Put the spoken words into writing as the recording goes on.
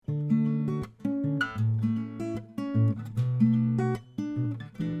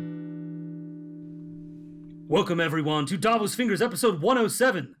Welcome everyone to Davos Fingers episode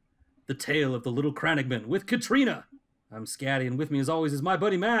 107, The Tale of the Little Cranigman with Katrina. I'm Scatty, and with me as always is my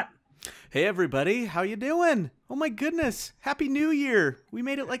buddy Matt. Hey everybody, how you doing? Oh my goodness, Happy New Year! We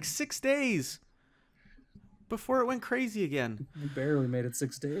made it like 6 days before it went crazy again. We barely made it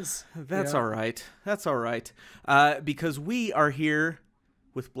 6 days. That's all right. That's all right. Because we are here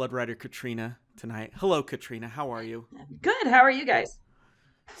with Blood Rider Katrina tonight. Hello, Katrina. How are you? Good. How are you guys?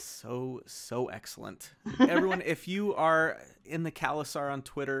 So excellent. Everyone, if you are in the Khalasar on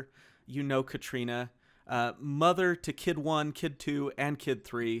Twitter, you know Katrina. Mother to Kid 1, Kid 2, and Kid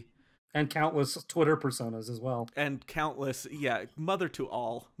 3. And countless Twitter personas as well. And countless, mother to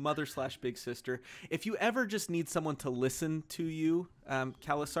all. Mother/big sister. If you ever just need someone to listen to you,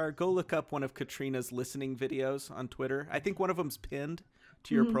 Khalasar, go look up one of Katrina's listening videos on Twitter. I think one of them's pinned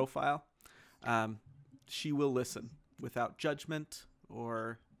to your profile. She will listen without judgment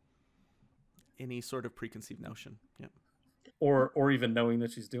or any sort of preconceived notion. Yeah. Or even knowing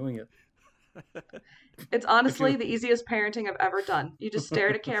that she's doing it. It's honestly the easiest parenting I've ever done. You just stare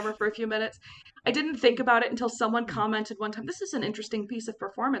at a camera for a few minutes. I didn't think about it until someone commented one time, "This is an interesting piece of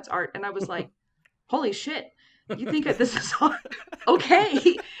performance art." And I was like, holy shit, you think that this is art?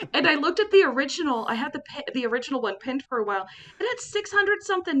 Okay. And I looked at the original. I had the original one pinned for a while. It had 600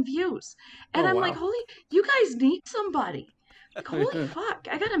 something views. And I'm like, you guys need somebody. Like, holy fuck,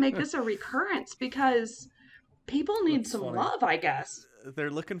 I gotta make this a recurrence because people need some love, I guess. They're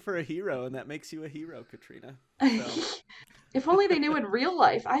looking for a hero, and that makes you a hero, Katrina. So. If only they knew in real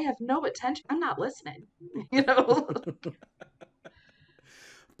life, I have no attention. I'm not listening, you know?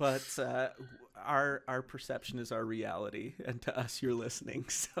 But our perception is our reality, and to us, you're listening,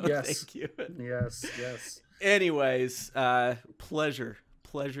 so thank you. Yes. Anyways, pleasure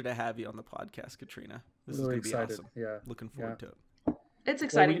to have you on the podcast, Katrina. This really is going to be excited. awesome. Yeah. Looking forward to it. It's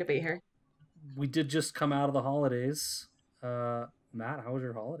exciting to be here. We did just come out of the holidays. Matt, how was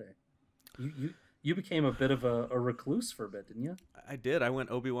your holiday? You became a bit of a recluse for a bit, didn't you? I did. I went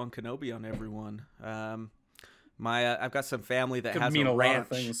Obi-Wan Kenobi on everyone. I've got some family that has a ranch. Lot of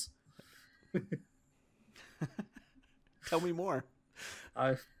things. Tell me more.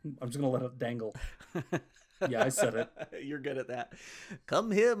 I'm just gonna let it dangle. Yeah, I said it. You're good at that. Come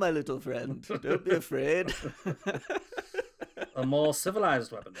here, my little friend. Don't be afraid. A more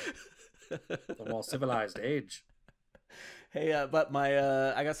civilized weapon. A more civilized age. Hey, but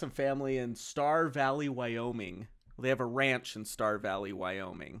I got some family in Star Valley, Wyoming. They have a ranch in Star Valley,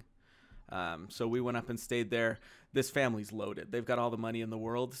 Wyoming. So we went up and stayed there. This family's loaded. They've got all the money in the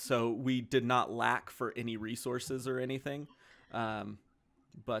world, so we did not lack for any resources or anything.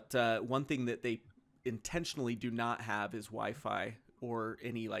 But one thing that they intentionally do not have is Wi-Fi or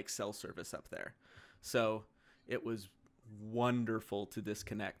any like cell service up there. So it was wonderful to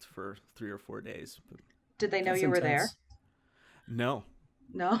disconnect for 3 or 4 days. Did they know you were there? No.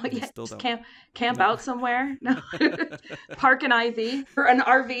 No, yeah, just camp out somewhere. No, park an IV or an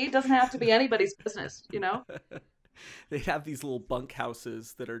RV. Doesn't have to be anybody's business, you know. They have these little bunk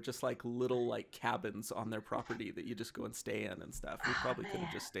houses that are just like little like cabins on their property that you just go and stay in and stuff. We probably could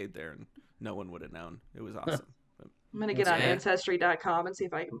have just stayed there and no one would have known. It was awesome. I'm gonna get on Ancestry.com and see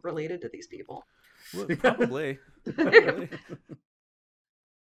if I'm related to these people. Well, probably.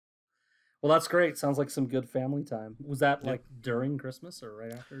 Well, that's great. Sounds like some good family time. Was that like during Christmas or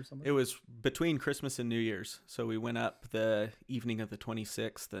right after or something? It was between Christmas and New Year's. So we went up the evening of the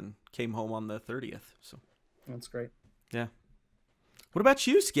 26th and came home on the 30th. So that's great. Yeah. What about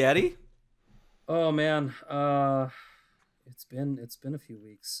you, Scatty? Oh man, it's been a few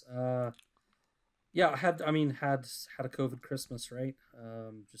weeks. Yeah, I had a COVID Christmas, right?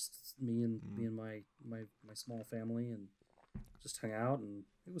 Just me and my small family, and just hung out, and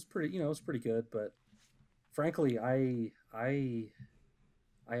it was pretty good. But frankly, I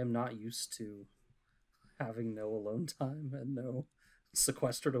am not used to having no alone time and no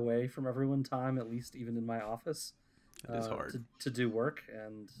sequestered away from everyone time, at least even in my office. It is hard to do work,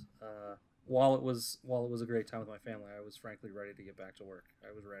 and while it was a great time with my family, I was frankly ready to get back to work.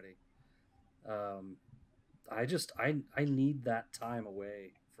 I was ready. I need that time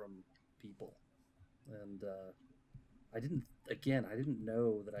away from people, and I didn't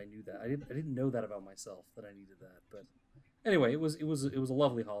know that I knew that. I didn't know that about myself, that I needed that. But anyway, it was a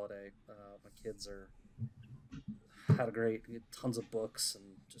lovely holiday. My kids had a great, tons of books, and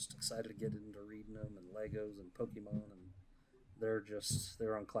just excited to get into reading them, and Legos and Pokemon, and they're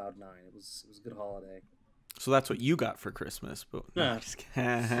on cloud nine. It was a good holiday. So that's what you got for Christmas, but no, just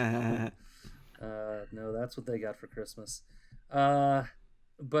kidding. No, that's what they got for Christmas.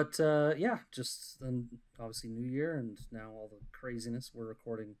 Just then obviously New Year, and now all the craziness. We're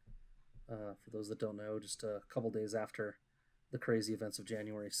recording For those that don't know, just a couple days after the crazy events of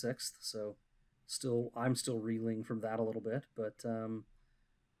January 6th. So I'm still reeling from that a little bit, but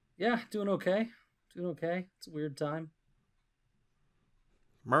yeah, doing okay. It's a weird time.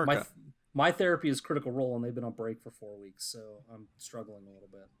 America. My therapy is Critical Role, and they've been on break for 4 weeks, so I'm struggling a little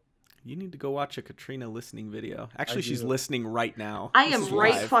bit. You need to go watch a Katrina listening video. Actually, she's listening right now. I am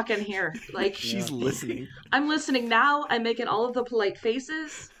right fucking here. Like she's listening. I'm listening now. I'm making all of the polite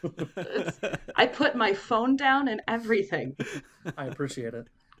faces. I put my phone down and everything. I appreciate it.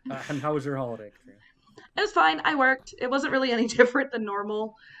 And how was your holiday, Katrina? It was fine. I worked. It wasn't really any different than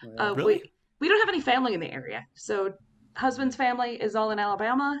normal. Really? We don't have any family in the area. So husband's family is all in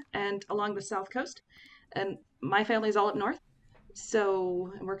Alabama and along the South Coast. And my family's all up north.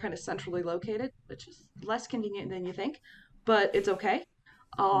 So we're kind of centrally located, which is less convenient than you think, but it's okay.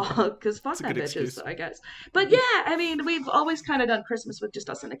 Because fuck them bitches, excuse. I guess. But yeah, I mean, we've always kind of done Christmas with just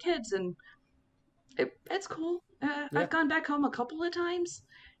us and the kids, and it's cool. Yeah. I've gone back home a couple of times.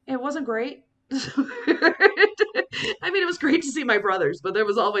 It wasn't great. I mean, it was great to see my brothers, but there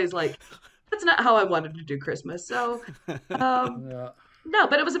was always like, that's not how I wanted to do Christmas. So, no,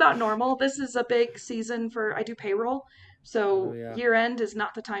 but it was about normal. This is a big season I do payroll. So year end is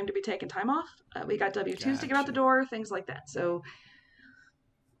not the time to be taking time off. We got W-2s to get out the door, things like that. So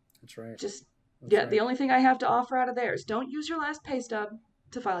that's right. The only thing I have to offer out of there is don't use your last pay stub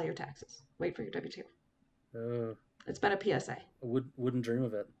to file your taxes. Wait for your W-2. It's been a PSA. I wouldn't dream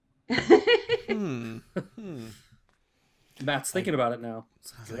of it. Matt's thinking about it now.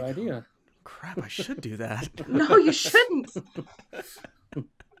 Good idea. Crap, I should do that. No, you shouldn't.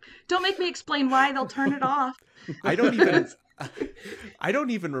 Don't make me explain why they'll turn it off. I don't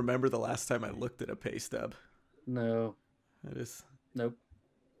even remember the last time I looked at a pay stub. No. Nope.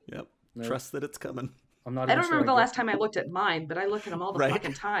 Yep. Nope. Trust that it's coming. I don't remember the last time I looked at mine, but I look at them all the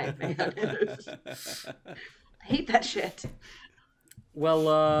fucking time, man. I hate that shit.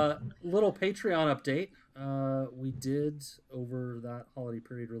 Well, little Patreon update. We did, over that holiday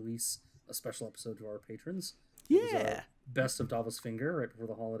period, release a special episode to our patrons. Yeah. Best of Davos Finger right before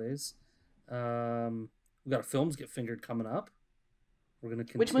the holidays. We got a Films Get Fingered coming up. We're gonna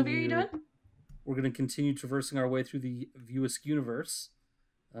continue. Which movie are you doing? We're gonna continue traversing our way through the View Askew universe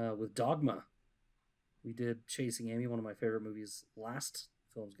with Dogma. We did Chasing Amy, one of my favorite movies, last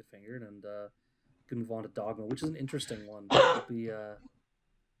Films Get Fingered, and can move on to Dogma, which is an interesting one. I'll be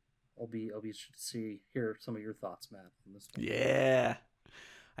interested to hear some of your thoughts, Matt, on this one. Yeah.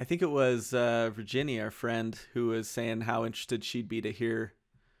 I think it was Virginia, our friend, who was saying how interested she'd be to hear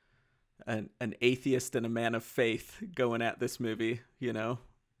an atheist and a man of faith going at this movie, you know?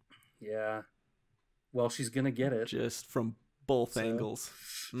 Yeah. Well, she's going to get it. Just from both angles.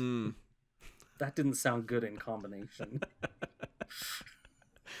 That didn't sound good in combination.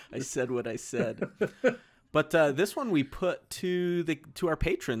 I said what I said. But this one we put to our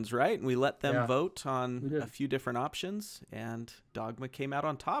patrons, right? And we let them vote on a few different options, and Dogma came out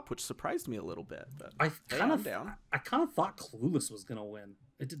on top, which surprised me a little bit. But I kind of thought Clueless was gonna win.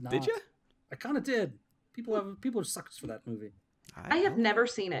 It did not. Did you? I kind of did. People are suckers for that movie. I have never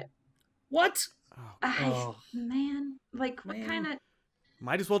seen it. What? Man, like what kind of?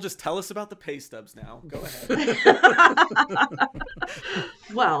 Might as well just tell us about the pay stubs now. Go ahead.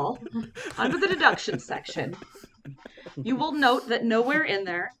 Well, under the deduction section, you will note that nowhere in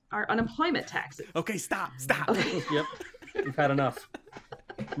there are unemployment taxes. Okay, stop. Okay. Yep, we've had enough.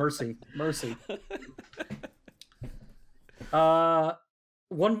 Mercy.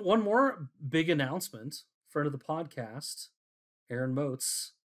 One more big announcement. Friend of the podcast, Aaron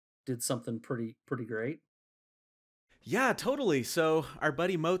Motes, did something pretty great. Yeah, totally. So our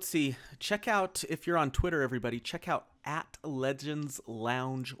buddy Motzi, check out, if you're on Twitter, everybody, check out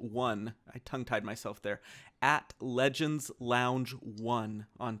 @LegendsLounge1. I tongue-tied myself there. @LegendsLounge1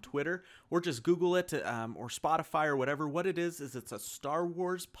 on Twitter, or just Google it, or Spotify or whatever. What it is it's a Star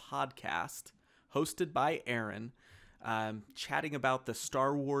Wars podcast hosted by Aaron, chatting about the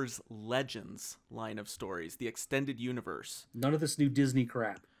Star Wars Legends line of stories, the extended universe. None of this new Disney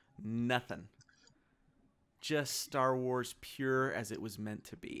crap. Nothing. Just Star Wars pure as it was meant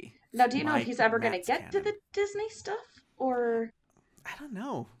to be. Now, do you know if he's ever going to get to the Disney stuff, or? I don't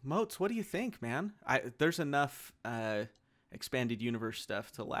know. Motes, what do you think, man? There's enough expanded universe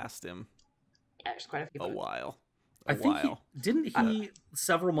stuff to last him. Yeah, there's quite a few. A while. I think didn't he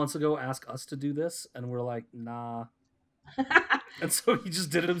several months ago ask us to do this, and we're like, nah. And so he just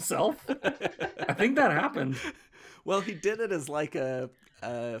did it himself. I think that happened. Well, he did it as like a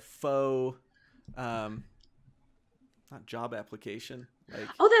faux. Not job application. Like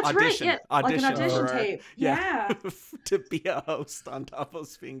Oh, that's right. audition, Yeah, like an audition for our- tape. Yeah. to be a host on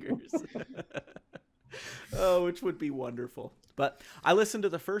Davos Fingers. Oh, which would be wonderful. But I listened to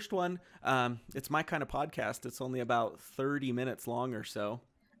the first one. It's my kind of podcast. It's only about 30 minutes long or so.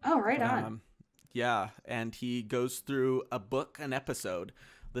 Oh, right on. Yeah, and he goes through a book an episode.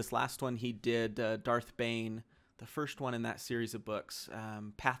 This last one he did Darth Bane, the first one in that series of books,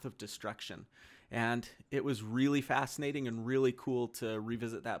 Path of Destruction. And it was really fascinating and really cool to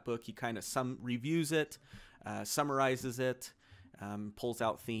revisit that book. He kind of reviews it, summarizes it, pulls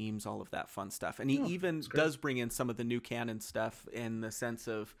out themes, all of that fun stuff. And he even does bring in some of the new canon stuff in the sense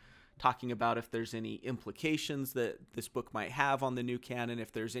of talking about if there's any implications that this book might have on the new canon,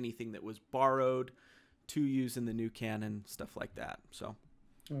 if there's anything that was borrowed to use in the new canon, stuff like that. So,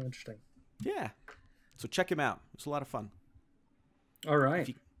 interesting. Yeah. So check him out. It's a lot of fun. All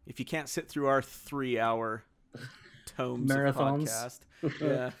right. If you can't sit through our 3-hour tomes marathons of podcast,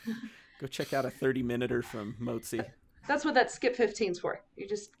 yeah, go check out a 30-minuter from Motzi. That's what that skip 15's for. You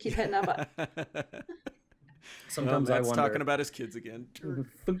just keep hitting that button. Sometimes Matt's I wonder. talking about his kids again.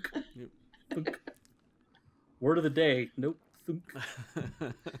 Thunk. Thunk. Word of the day. Nope. Thunk.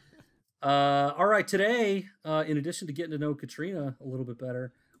 All right. Today, in addition to getting to know Katrina a little bit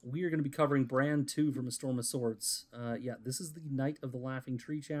better, we are going to be covering Bran 2 from A Storm of Swords. Yeah, this is the Night of the Laughing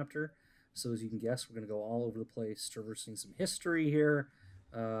Tree chapter. So as you can guess, we're going to go all over the place, traversing some history here.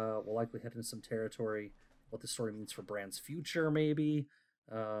 We'll likely head into some territory, what the story means for Bran's future, maybe.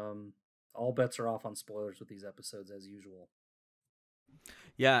 All bets are off on spoilers with these episodes, as usual.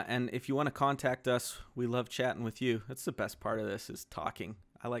 Yeah, and if you want to contact us, we love chatting with you. That's the best part of this, is talking.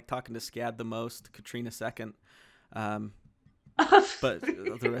 I like talking to Scad the most, Katrina second. But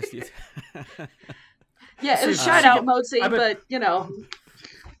the rest of you... Yeah, it was shout out Motzi, but, you know.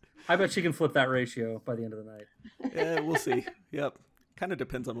 I bet she can flip that ratio by the end of the night. Yeah, we'll see. Yep. Kind of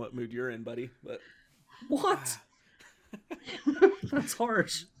depends on what mood you're in, buddy. But what? That's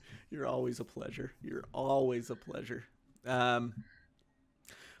harsh. You're always a pleasure. You're always a pleasure. But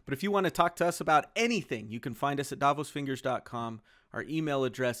if you want to talk to us about anything, you can find us at davosfingers.com. Our email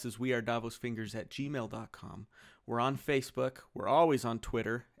address is wearedavosfingers@gmail.com. We're on Facebook. We're always on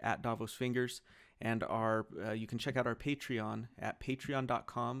Twitter at davosfingers. And you can check out our Patreon at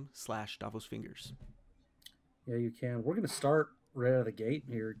patreon.com/davosfingers. Yeah, you can. We're going to start right out of the gate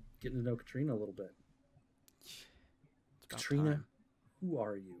here, getting to know Katrina a little bit. Katrina, time. Who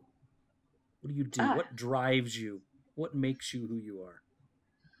are you? What do you do? What drives you? What makes you who you are?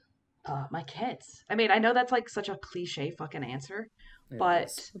 My kids. I mean, I know that's like such a cliche fucking answer,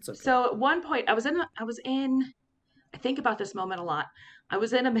 but it's okay. So at one point I I think about this moment a lot. I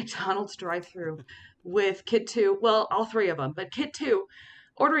was in a McDonald's drive-thru with Kid 2, well, all three of them, but Kid 2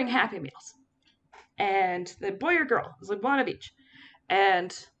 ordering Happy Meals. And the boy or girl, it was like one of each.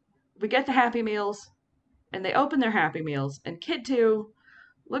 And we get the Happy Meals, and they open their Happy Meals, and Kid 2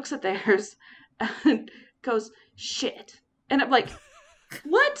 looks at theirs and goes, shit. And I'm like,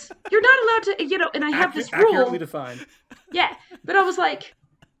 what? You're not allowed to, and I have this rule. Accurately defined. Yeah, but I was like,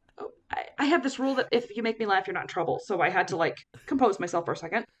 I have this rule that if you make me laugh, you're not in trouble. So I had to compose myself for a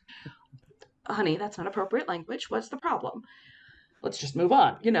second. Honey, that's not appropriate language. What's the problem? Let's just move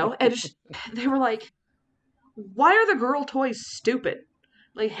on, And they were like, why are the girl toys stupid?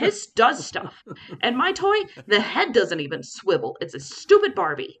 Like, his does stuff. And my toy, the head doesn't even swivel. It's a stupid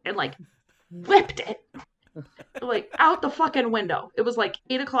Barbie. And whipped it. Out the fucking window. It was 8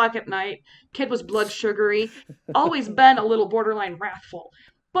 o'clock at night. Kid was blood sugary. Always been a little borderline wrathful.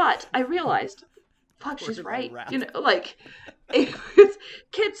 But I realized, fuck, she's right. Kids,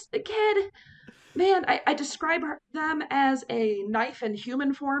 a kid, man, I describe them as a knife in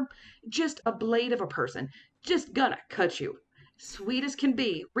human form, just a blade of a person, just gonna cut you. Sweet as can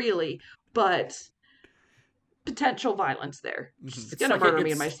be, really, but potential violence there. She's gonna murder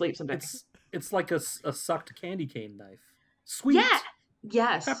me in my sleep someday. It's like a sucked candy cane knife. Sweet. Yeah.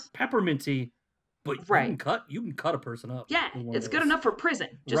 Yes. Pepperminty. But right. you can cut a person up. Yeah, it's good enough for prison.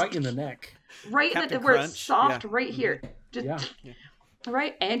 Just right in the neck. Right in the where it's soft, right here. Just, yeah.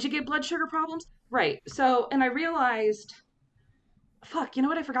 Right, and you get blood sugar problems. Right. So, and I realized, fuck, you know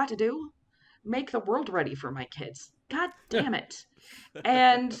what I forgot to do? Make the world ready for my kids. God damn it.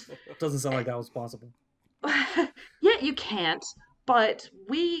 And doesn't sound like that was possible. Yeah, you can't. But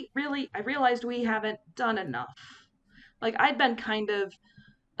I realized we haven't done enough. I'd been kind of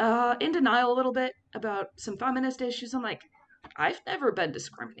in denial a little bit about some feminist issues. I'm like, I've never been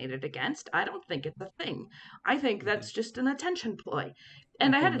discriminated against. I don't think it's a thing. I think that's just an attention ploy.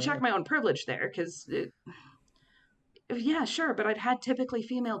 And I had to check my own privilege there because, yeah, sure, but I'd had typically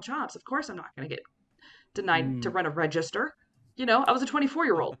female jobs. Of course I'm not going to get denied to run a register. I was a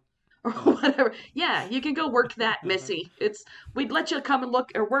 24-year-old or whatever. Yeah, you can go work that, Missy. We'd let you come and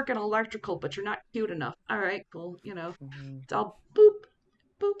look or work in electrical, but you're not cute enough. All right, cool. It's all boop,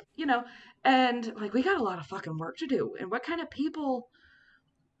 boop. And like we got a lot of fucking work to do. And what kind of people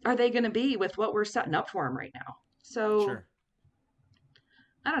are they going to be with what we're setting up for them right now? So Sure.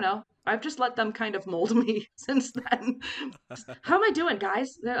 I don't know. I've just let them kind of mold me since then. How am I doing,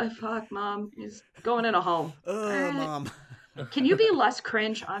 guys? They're like, fuck, mom. He's going in a home. Oh, All right. mom. Can you be less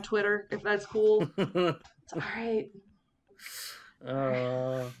cringe on Twitter if that's cool? It's all right.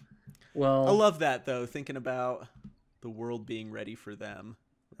 Well, I love that though, thinking about the world being ready for them,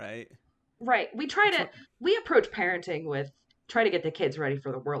 right? Right. We approach parenting with try to get the kids ready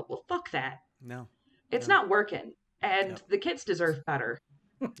for the world. Well, fuck that. No. It's not working. And Yep. the kids deserve better.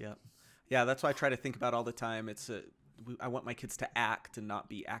 Yeah. Yeah, that's why I try to think about all the time. I want my kids to act and not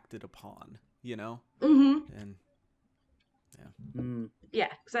be acted upon, Mm-hmm. And Yeah,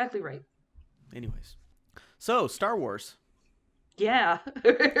 exactly right. anyways. So, Star Wars. Yeah.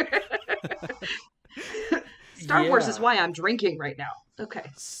 Star Wars is Yeah. why I'm drinking right now.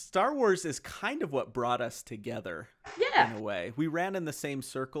 Okay. Star Wars is kind of what brought us together Yeah. in a way. We ran in the same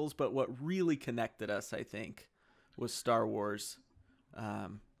circles, but what really connected us, I think, was Star Wars.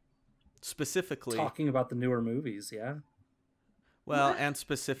 Specifically, talking about the newer movies, yeah. well, and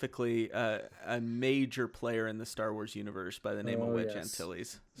specifically a major player in the Star Wars universe by the name of Wedge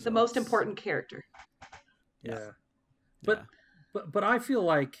Antilles. The most important character. Yeah. But I feel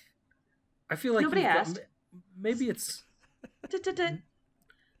like Nobody asked. Maybe it's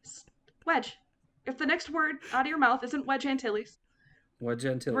Wedge. If the next word out of your mouth isn't Wedge Antilles, Wedge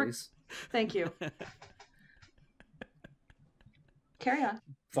Antilles. thank you. Carry on.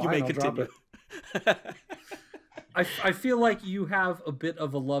 Fine, You may I'll drop continue. it. I feel like you have a bit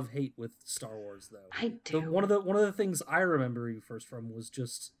of a love-hate with Star Wars, though. I do. One of the things I remember you first from was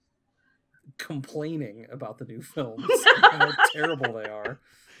just complaining about the new films and how terrible they are.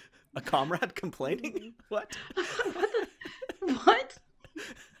 A comrade complaining? What? What?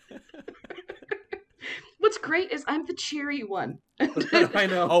 What's great is I'm the cheery one. I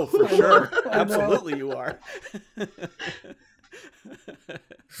know. Oh, for I know. sure. I know. Absolutely, you are.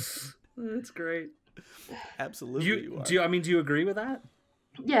 That's great. Absolutely, you are. Do you agree with that?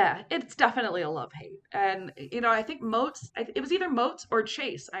 Yeah, it's definitely a love-hate. And, I think it was either Moats or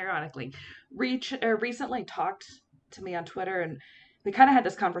Chase, ironically, recently talked to me on Twitter, and we kind of had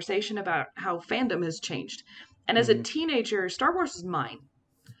this conversation about how fandom has changed. And as a teenager, Star Wars was mine.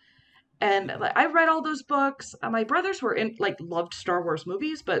 And I read all those books. My brothers loved Star Wars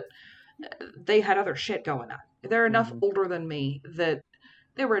movies, but they had other shit going on. They're enough older than me that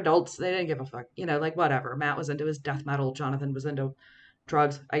they were adults. They didn't give a fuck. Whatever. Matt was into his death metal. Jonathan was into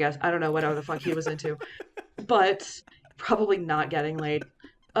drugs, I guess. I don't know whatever the fuck he was into. But probably not getting laid.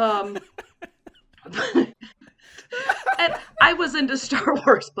 And I was into Star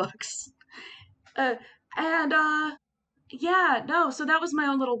Wars books. So that was my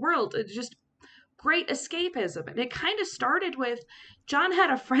own little world. It just great escapism. And it kind of started with John had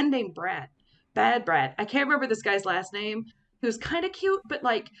a friend named Brad. Bad Brad. I can't remember this guy's last name, who's kind of cute, but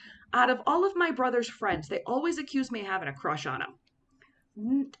out of all of my brother's friends, they always accuse me of having a crush on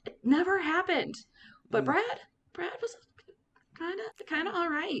him. It never happened. But Brad was kind of all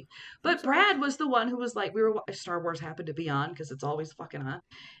right. But Brad was the one who was like, Star Wars happened to be on because it's always fucking on.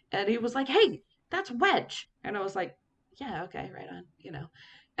 And he was like, hey, that's Wedge. And I was like, yeah, okay, right on,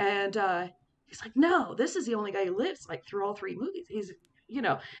 And he's like, no, this is the only guy who lives through all three movies. He's,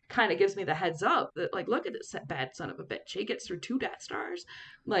 kind of gives me the heads up that look at this bad son of a bitch. He gets through 2 Death Stars.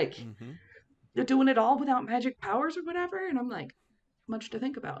 They're doing it all without magic powers or whatever. And I'm like, much to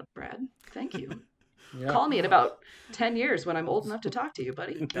think about, Brad. Thank you. Yeah. Call me in about 10 years when I'm old enough to talk to you,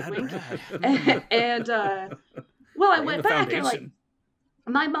 buddy. Wink. And I went back and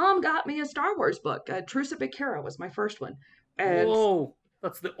my mom got me a Star Wars book. Truce at Bakura was my first one. And, whoa,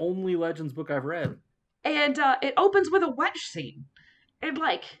 that's the only Legends book I've read. And it opens with a Wedge scene. And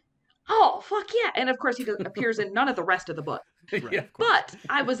oh, fuck yeah. And of course he appears in none of the rest of the book. Right, Yeah. of course. But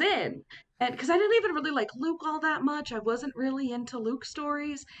I was in. And because I didn't even really like Luke all that much. I wasn't really into Luke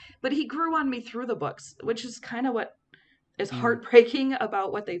stories. But he grew on me through the books, which is kind of what is heartbreaking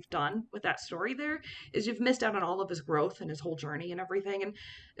about what they've done with that story there, is you've missed out on all of his growth and his whole journey and everything, and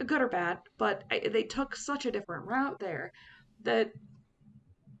good or bad. But they took such a different route there that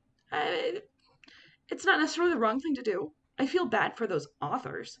it's not necessarily the wrong thing to do. I feel bad for those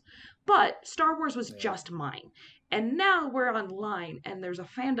authors. But Star Wars was just mine. And now we're online and there's a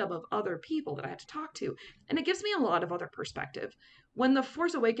fandom of other people that I have to talk to. And it gives me a lot of other perspective. When The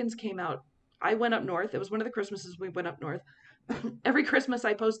Force Awakens came out, I went up north. It was one of the Christmases we went up north. every Christmas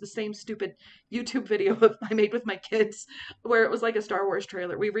I post the same stupid YouTube video I made with my kids, where it was like a Star Wars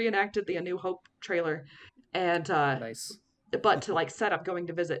trailer. We reenacted the A New Hope trailer, and Nice. but to like set up going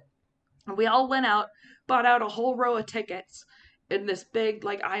to visit. And we all went out, bought out a whole row of tickets in this big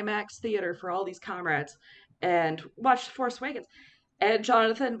like IMAX theater for all these comrades, and watched Force Awakens. And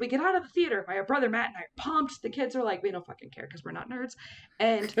Jonathan, we get out of the theater. My brother Matt and I are pumped. The kids are like, we don't fucking care because we're not nerds.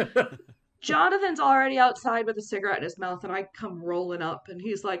 And Jonathan's already outside with a cigarette in his mouth, and I come rolling up, and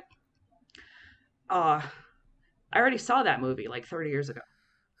he's like, I already saw that movie like 30 years ago.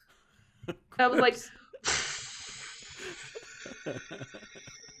 I was like,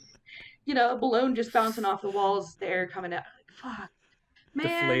 you know, a balloon just bouncing off the walls there, coming out. Like, fuck,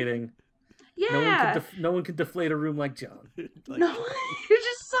 man. Deflating. Yeah. No one could deflate a room like John. No, you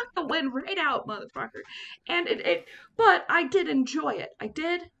just suck the wind right out, motherfucker. And but I did enjoy it. I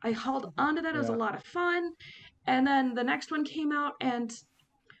did. I held on to that. It was a lot of fun. And then the next one came out, and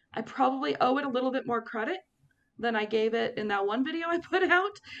I probably owe it a little bit more credit than I gave it in that one video I put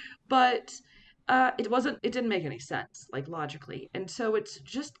out. But it didn't make any sense, like logically. And so it's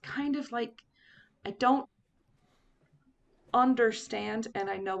just kind of like, I don't understand, and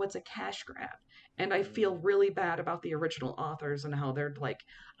I know it's a cash grab, and I feel really bad about the original authors and how they're like,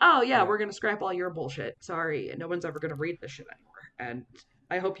 oh yeah, we're gonna scrap all your bullshit, sorry, no one's ever gonna read this shit anymore, and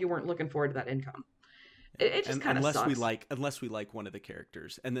I hope you weren't looking forward to that income. It just kind of sucks. Unless we like one of the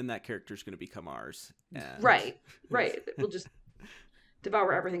characters, and then that character's gonna become ours. And... right we'll just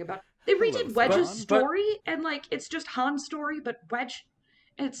devour everything about it. They redid Wedge's story, and like it's just Han's story, but Wedge,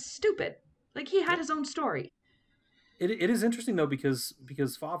 it's stupid. Like he had his own story. It is interesting though because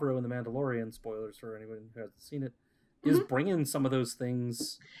Favreau in The Mandalorian, spoilers for anyone who hasn't seen it, is bringing some of those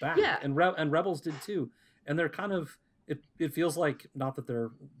things back. Yeah. And Rebels did too. And they're kind of it feels like, not that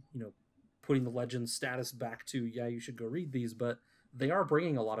they're, you know, putting the legend status back to, yeah, you should go read these, but they are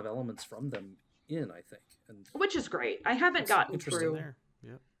bringing a lot of elements from them in, I think. And which is great. I haven't gotten through. There.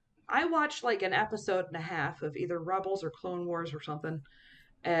 Yep. I watched like an episode and a half of either Rebels or Clone Wars or something,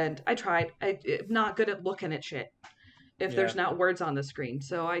 and I tried. I'm not good at looking at shit if there's not words on the screen.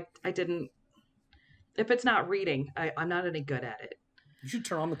 So I didn't. If it's not reading, I'm not any good at it. You should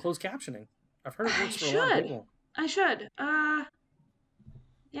turn on the closed captioning. I've heard it works for a lot of people. I should.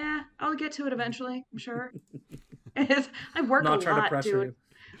 Yeah, I'll get to it eventually, I'm sure. I work a lot, dude. You.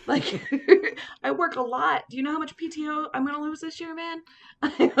 Like, I work a lot. Do you know how much PTO I'm going to lose this year, man?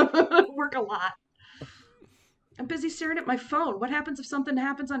 I work a lot. I'm busy staring at my phone. What happens if something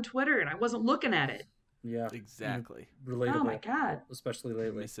happens on Twitter and I wasn't looking at it? Yeah. Exactly. Relatable. Oh, my God. Especially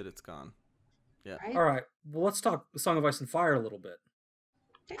lately. I miss it, it's gone. Yeah. Right? All right. Well, let's talk Song of Ice and Fire a little bit.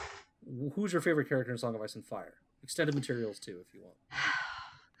 Okay. Who's your favorite character in Song of Ice and Fire? Extended materials, too, if you want.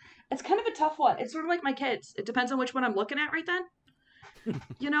 It's kind of a tough one. It's sort of like my kids. It depends on which one I'm looking at right then.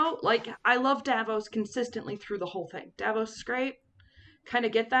 You know, like, I love Davos consistently through the whole thing. Davos is great. Kind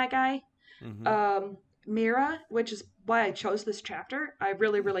of get that guy. Mm-hmm. Mira, which is why I chose this chapter, I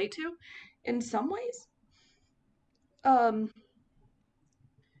really relate to in some ways.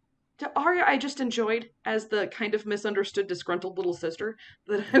 Arya, I just enjoyed as the kind of misunderstood, disgruntled little sister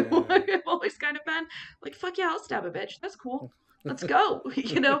that I've always kind of been. Like, fuck yeah, I'll stab a bitch. That's cool. Let's go.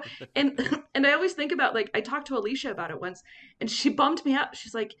 You know? And I always think about, like, I talked to Alicia about it once, and she bummed me out.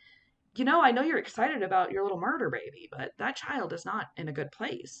 She's like, you know, I know you're excited about your little murder baby, but that child is not in a good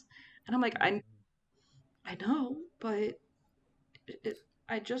place. And I'm like, I know, but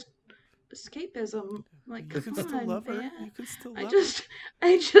I just... escapism, like, you can still love her. Man. You can still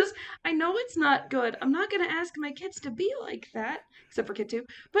I know it's not good. I'm not gonna ask my kids to be like that, except for kid 2.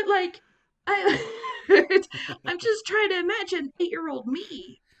 But like, I'm just trying to imagine 8-year-old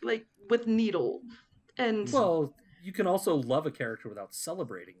me, like, with Needle, and well, you can also love a character without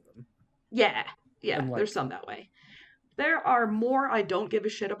celebrating them. Yeah, like, there's some that way. There are more I don't give a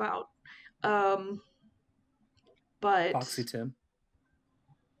shit about, but Poxy Tim.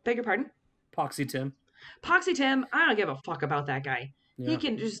 Beg your pardon? Poxy Tim, I don't give a fuck about that guy. Yeah. He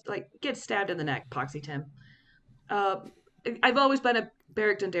can just, like, get stabbed in the neck, Poxy Tim. I've always been a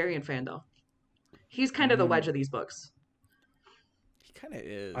Beric Dondarrion fan, though. He's kind of the Wedge of these books. He kind of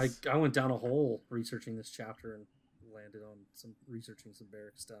is. I went down a hole researching this chapter and landed on researching some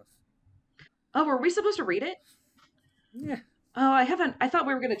Beric stuff. Oh, were we supposed to read it? Yeah. Oh, I haven't. I thought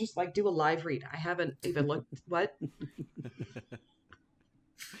we were going to just, like, do a live read. I haven't even looked. What?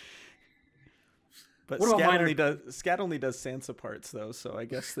 But Scat only does Sansa parts, though, so I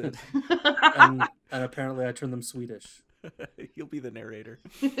guess that... and apparently I turned them Swedish. You'll be the narrator.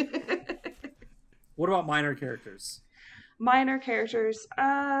 What about minor characters? Minor characters.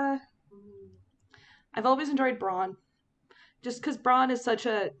 I've always enjoyed Bronn. just because Braun is such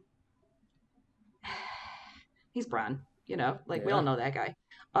a he's Braun, like we all Yeah. know that guy.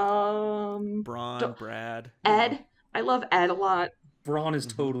 Braun, Brad. Ed, I love Ed a lot. Braun is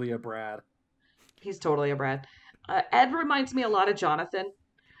Mhm. totally a Brad. He's totally a Brad. Ed reminds me a lot of Jonathan,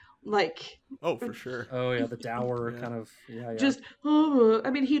 like Oh, for sure. Oh yeah, the dour Yeah. kind of yeah. just. I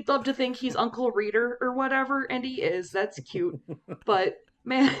mean, he'd love to think he's Uncle Reader or whatever, and he is. That's cute, but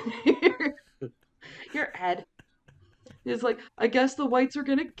man, you're Ed. He's like, I guess the whites are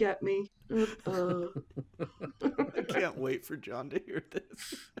gonna get me. I can't wait for John to hear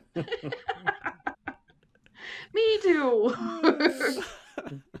this. Me too.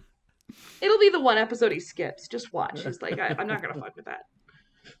 It'll be the one episode he skips. Just watch. He's like, I'm not gonna fuck with that.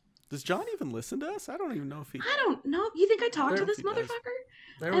 Does John even listen to us? I don't even know if he. I don't know. You think I talked to There- this he does.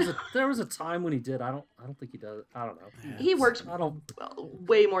 motherfucker? There was a time when he did. I don't think he does. I don't know. Yeah. He works I don't.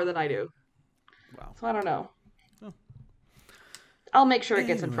 way more than I do, Wow. so I don't know. Oh. I'll make sure it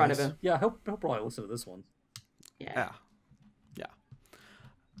gets in front of Anyways. him. Yeah, he'll probably listen to this one. Yeah. Yeah.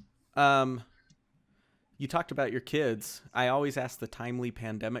 You talked about your kids. I always ask the timely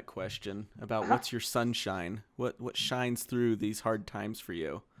pandemic question about what's your sunshine? What shines through these hard times for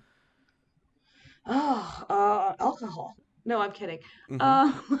you? Oh, alcohol. No, I'm kidding. Mhm.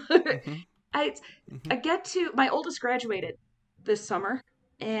 I Mhm. I get to my oldest graduated this summer,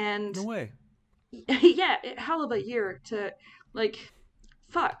 and No way. yeah, hell of a year to like,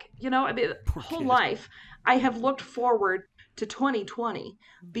 fuck, I mean, Poor whole kid. life I have looked forward to 2020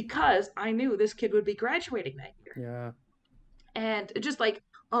 because I knew this kid would be graduating that year. Yeah. And just like,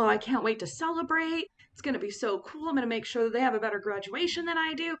 oh, I can't wait to celebrate. It's going to be so cool. I'm going to make sure that they have a better graduation than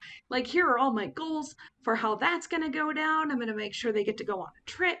I do. Like, here are all my goals for how that's going to go down. I'm going to make sure they get to go on a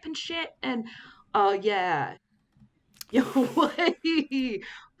trip and shit. And, oh, yeah.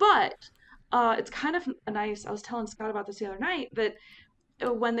 But it's kind of nice. I was telling Scott about this the other night that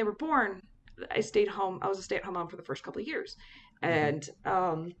when they were born, I stayed home. I was a stay-at-home mom for the first couple of years. And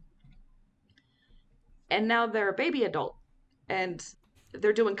now they're a baby adult. And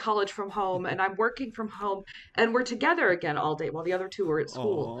they're doing college from home, and I'm working from home, and we're together again all day while the other two are at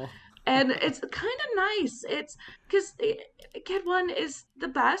school. Aw. And it's kind of nice. It's because kid one is the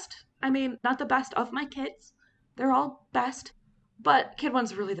best. I mean, not the best of my kids. They're all best. But kid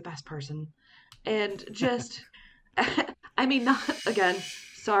one's really the best person. And just, I mean, not, again,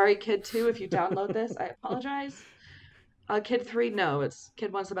 sorry, kid two, if you download this, I apologize. Kid three, no, it's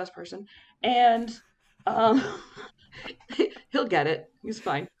kid one's the best person. And, he'll get it. He's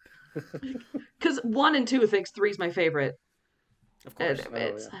fine. Because 1 and 2 thinks 3's my favorite. Of course. And Oh,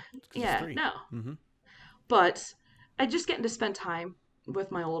 it's yeah. yeah, three. no. Mm-hmm. But I just getting to spend time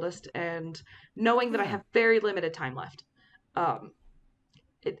with my oldest and knowing that I have very limited time left.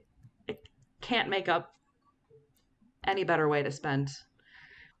 It can't make up any better way to spend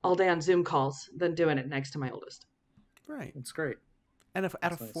all day on Zoom calls than doing it next to my oldest. Right. It's great. And at a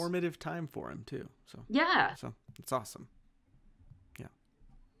That's nice. formative time for him too. So Yeah. it's awesome.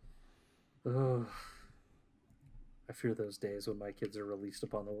 Ugh. I fear those days when my kids are released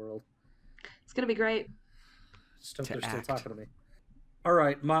upon the world. It's gonna be great. Just hope To they're act. still talking to me. All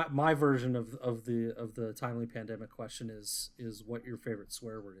right, my version of the timely pandemic question is what your favorite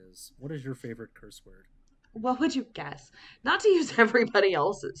swear word is. What is your favorite curse word? What would you guess? Not to use everybody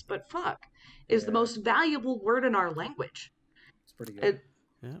else's, but fuck is the Yeah. most valuable word in our language. It's pretty good. It,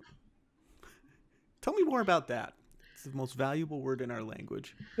 Yeah. Tell me more about that. It's the most valuable word in our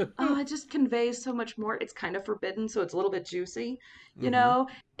language. it just conveys so much more. It's kind of forbidden, so it's a little bit juicy. You Mhm. know,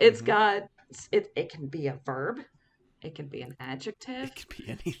 it's Mhm. got it can be a verb, it can be an adjective, It could be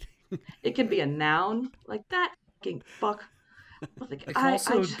anything. it can be a noun. Like that fucking fuck. Like, It can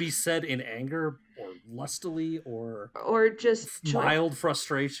also be said in anger or lustily or or just joy. mild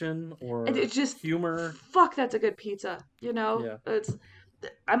frustration or It just humor. fuck. That's a good pizza. Yeah. It's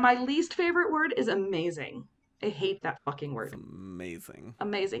my least favorite word is amazing. I hate that fucking word. It's amazing.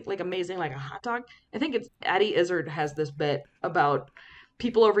 Amazing, like a hot dog. I think it's Eddie Izzard has this bit about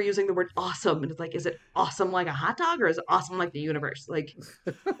people overusing the word awesome, and it's like, is it awesome like a hot dog, or is it awesome like the universe? Like,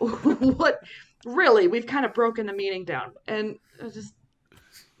 what? Really, we've kind of broken the meaning down, and it's just.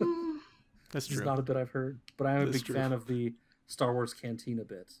 That's This is true. not a bit I've heard, but I am a That's big true. fan of the Star Wars Cantina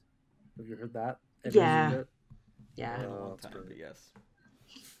bit. Have you heard that? Yeah. Bit? Yeah, Been a Oh, long it's time, great. but yes.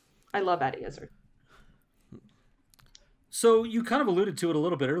 I love Eddie Izzard. So you kind of alluded to it a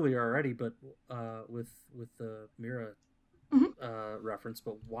little bit earlier already, but with the Mira reference.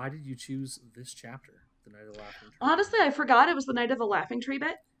 But why did you choose this chapter, the Night of the Laughing Tree? Honestly, I forgot it was the Night of the Laughing Tree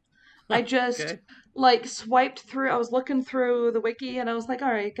bit. I just Okay. like swiped through. I was looking through the wiki, and I was like,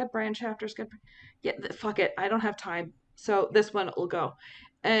 all right, good brand chapters, good. Yeah, fuck it. I don't have time. So this one will go.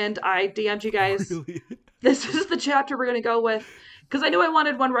 And I DM'd you guys. Really? This is the chapter we're gonna go with because I knew I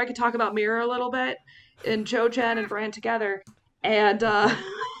wanted one where I could talk about Mirror a little bit and Joe, Jen, and Bran together. And and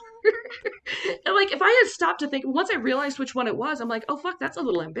like if I had stopped to think once I realized which one it was, I'm like, oh fuck, that's a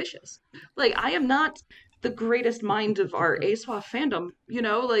little ambitious. Like I am not the greatest mind of our ASWAF fandom, you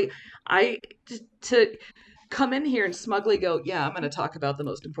know. Like I to come in here and smugly go, yeah, I'm gonna talk about the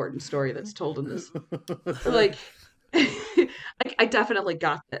most important story that's told in this. Like I definitely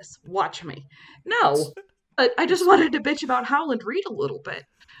got this. Watch me. No, but I just wanted to bitch about Howland Reed a little bit.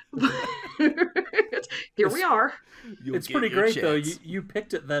 Here we are. You'll It's get pretty your great though. chance. You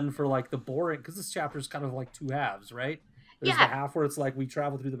picked it then for like the boring because this chapter is kind of like two halves, right? There's the Yeah, half where it's like we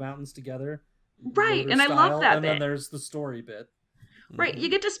travel through the mountains together, right. motor And I love style, that and then bit. there's the story bit. Right. Mhm. You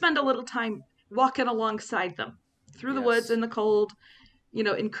get to spend a little time walking alongside them through the woods Yes, in the cold,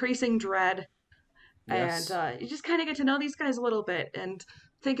 increasing dread. And yes. you just kind of get to know these guys a little bit and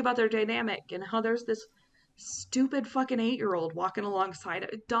think about their dynamic and how there's this stupid fucking 8-year-old walking alongside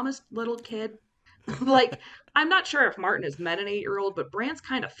a dumbest little kid. Like, I'm not sure if Martin has met an 8-year-old, but Brand's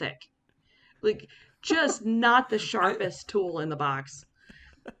kind of thick. Like, just not the I sharpest tool in the box.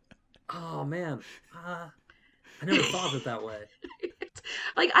 oh man, I never thought of it that way.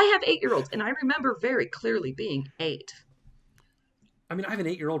 Like, I have 8-year-olds, and I remember very clearly being 8. I mean, I have an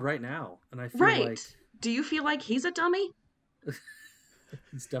 8-year-old right now, and I feel Right. like Do you feel like he's a dummy?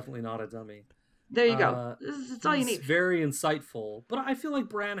 he's definitely not a dummy. There you go. Uh, That's all you he's need. very insightful, but I feel like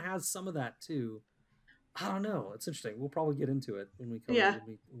Bran has some of that too. I don't know. It's interesting. We'll probably get into it when we cover Yeah.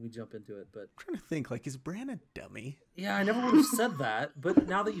 when we jump into it. But I'm trying to think, like, is Bran a dummy? yeah, I never would have said that. But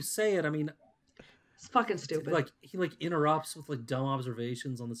now that you say it, I mean, It's fucking stupid. like he like interrupts with like dumb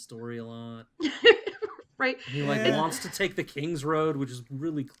observations on the story a lot. Right? And he like Yeah. wants to take the King's Road, which is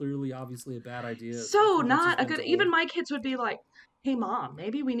really clearly obviously a bad idea. So especially once he's not a been good. told. Even my kids would be like, "Hey, mom,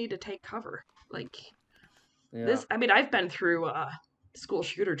 maybe we need to take cover." Like Yeah. this. I mean, I've been through school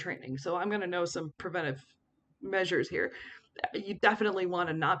shooter training, so I'm gonna know some preventive measures here. You definitely want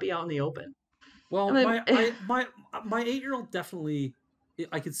to not be out in the open. Well, And then, my 8-year-old definitely.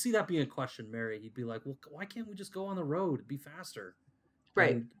 I could see that being a question, Mary. He'd be like, "Well, why can't we just go on the road? It'd be faster."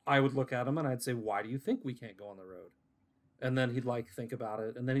 right? And I would look at him and I'd say, "Why do you think we can't go on the road?" And then he'd like think about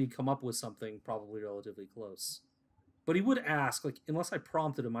it, and then he'd come up with something probably relatively close. But he would ask, like, unless I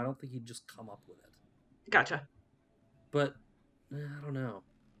prompted him, I don't think he'd just come up with it. Gotcha. But I don't know.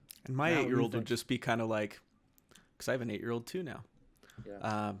 And my Now, what do you 8-year-old would think? just be kind of like, because I have an 8-year-old too now.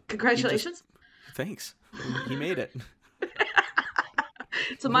 Yeah. Congratulations. Thanks. He made it.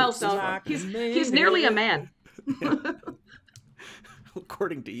 It's a milestone. Like He's nearly a man.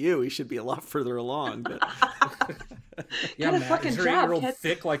 According to you, he should be a lot further along. But Yeah, Get a Matt, fucking is your job, 8-year-old kid.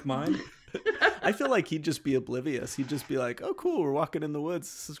 thick like mine? I feel like he'd just be oblivious. He'd just be like, "Oh, cool, we're walking in the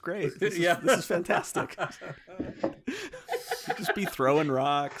woods. This is great. This is fantastic." He'd just be throwing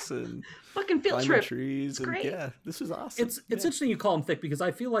rocks and Fucking field climbing trip. trees, and great. yeah, this is awesome. It's interesting you call him thick because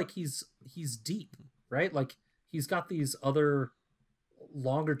I feel like he's deep, right? Like he's got these other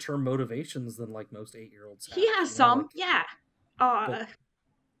longer term motivations than like most 8-year-olds have. He has you know, some, like- yeah. But-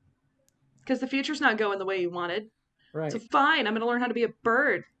 Because the future's not going the way you wanted. right. So fine, I'm gonna learn how to be a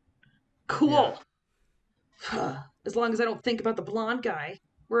bird. Cool. As long as I don't think about the blonde guy,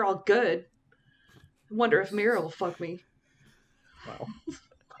 we're all good. I wonder if Mira will fuck me. Wow.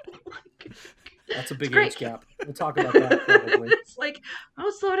 That's a big great. age gap. We'll talk about that probably. It's like,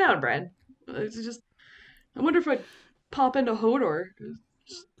 oh, slow down, Brad. It's just, I wonder if I'd pop into Hodor.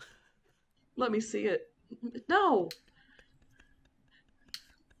 Just let me see it. No.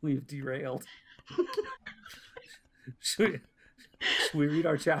 We've derailed. should we read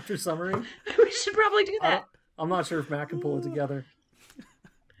our chapter summary? We should probably do that. I'm not sure if Matt can pull it together.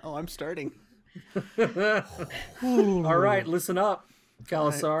 Oh, I'm starting. All right, listen up,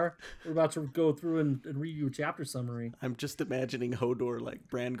 Kalasar. We're about to go through and read you a chapter summary. I'm just imagining Hodor, like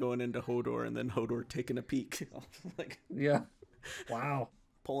Bran going into Hodor, and then Hodor taking a peek, like Yeah. Wow.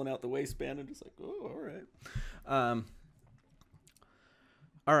 pulling out the waistband and just like, oh, all right.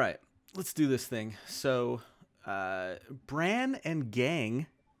 All right, let's do this thing. So, Bran and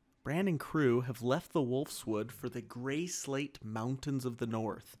crew have left the Wolfswood for the Grey Slate Mountains of the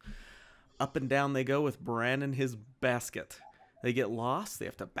North. Up and down they go with Bran and his basket. They get lost, they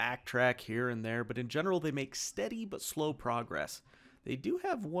have to backtrack here and there, but in general they make steady but slow progress. They do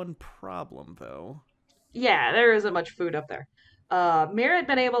have one problem, though. Yeah, there isn't much food up there. Mira had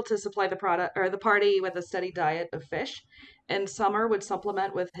been able to supply the party with a steady diet of fish, and Summer would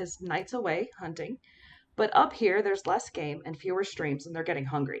supplement with his nights away hunting. But up here, there's less game and fewer streams, and they're getting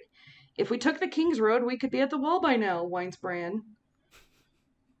hungry. If we took the King's Road, we could be at the wall by now, whines Bran.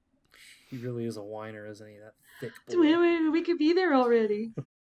 He really is a whiner, isn't he? That thick boy. We could be there already.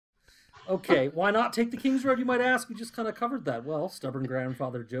 Okay, why not take the King's Road, you might ask? We just kind of covered that. Well, stubborn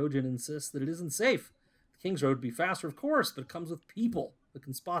grandfather Jojen insists that it isn't safe. The King's Road would be faster, of course, but it comes with people that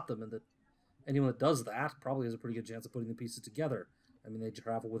can spot them, and that anyone that does that probably has a pretty good chance of putting the pieces together. I mean, they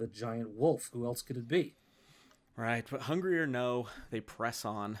travel with a giant wolf. Who else could it be? Right, but hungry or no, they press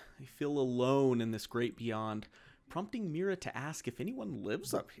on. They feel alone in this great beyond, prompting Mira to ask if anyone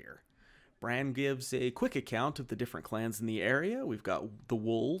lives up here. Bran gives a quick account of the different clans in the area. We've got the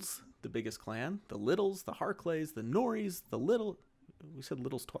Wolves, the biggest clan, the Littles, the Harklays, the Norries, the Little... We said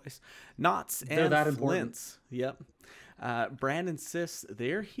Littles twice. Knots and Flints. Yep. Bran insists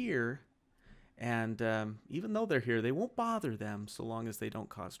they're here, and even though they're here, they won't bother them so long as they don't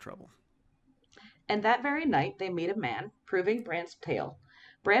cause trouble. And that very night, they meet a man, proving Bran's tale.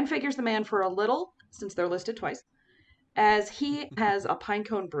 Bran figures the man for a little, since they're listed twice, as he has a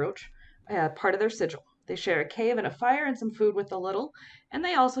pinecone brooch, part of their sigil. They share a cave and a fire and some food with the little, and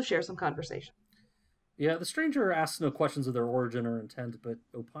they also share some conversation. Yeah, the stranger asks no questions of their origin or intent, but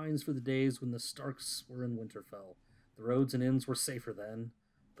opines for the days when the Starks were in Winterfell. The roads and inns were safer then,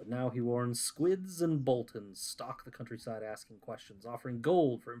 but now he warns squids and boltons stalk the countryside asking questions, offering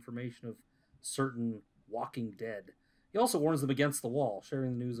gold for information of certain walking dead. He also warns them against the wall,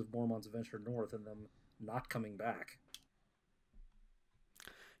 sharing the news of Mormont's adventure north and them not coming back.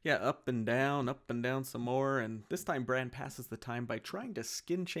 Yeah, up and down some more, and this time Bran passes the time by trying to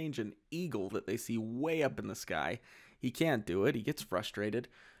skin change an eagle that they see way up in the sky. He can't do it, he gets frustrated.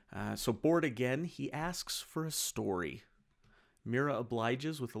 So bored again, he asks for a story. Mira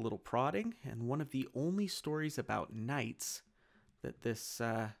obliges with a little prodding, and one of the only stories about knights that this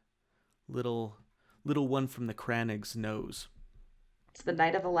little one from the Crannigs knows. It's the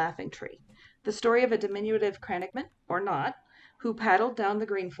Knight of the Laughing Tree, the story of a diminutive Crannogman, or not, who paddled down the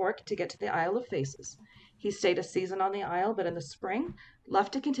Green Fork to get to the Isle of Faces. He stayed a season on the isle, but in the spring,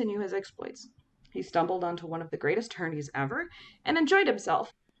 left to continue his exploits. He stumbled onto one of the greatest tourneys ever, and enjoyed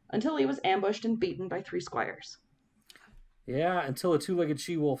himself, until he was ambushed and beaten by 3 squires. Yeah, until a 2-legged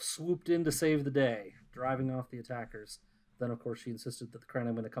she-wolf swooped in to save the day, driving off the attackers. Then, of course, she insisted that the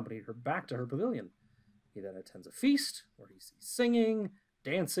Crannogman accompanied her back to her pavilion. He then attends a feast, where he sees singing,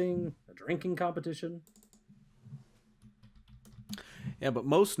 dancing, a drinking competition. Yeah, but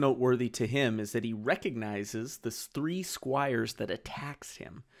most noteworthy to him is that he recognizes the 3 squires that attacked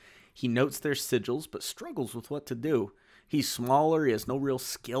him. He notes their sigils, but struggles with what to do. He's smaller, he has no real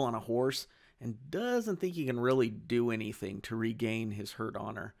skill on a horse, and doesn't think he can really do anything to regain his hurt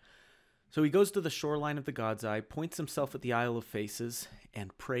honor. So he goes to the shoreline of the God's Eye, points himself at the Isle of Faces,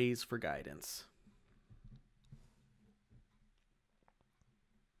 and prays for guidance.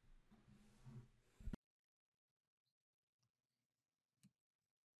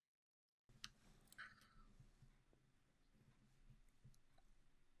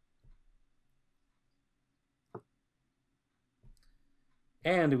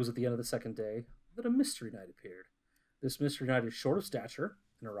 And it was at the end of the second day that a mystery knight appeared. This mystery knight is short of stature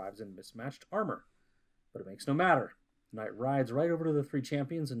and arrives in mismatched armor. But it makes no matter. The knight rides right over to the 3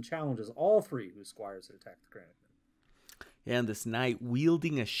 champions and challenges all 3 whose squires had attacked the Crannogman. And this knight,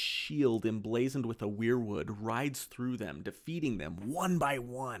 wielding a shield emblazoned with a weirwood, rides through them, defeating them one by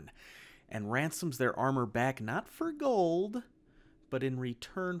one, and ransoms their armor back not for gold, but in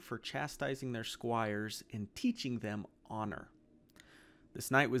return for chastising their squires and teaching them honor. This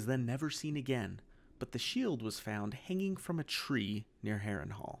knight was then never seen again, but the shield was found hanging from a tree near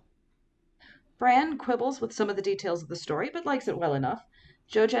Harrenhal. Bran quibbles with some of the details of the story, but likes it well enough.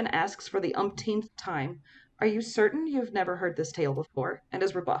 Jojen asks for the umpteenth time, "Are you certain you've never heard this tale before?" and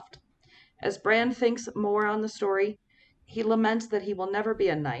is rebuffed. As Bran thinks more on the story, he laments that he will never be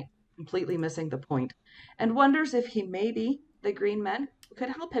a knight, completely missing the point, and wonders if he may be the green men who could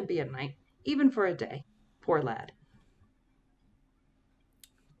help him be a knight, even for a day. Poor lad.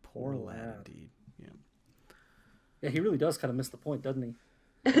 Poor lad, indeed. Yeah, he really does kind of miss the point, doesn't he?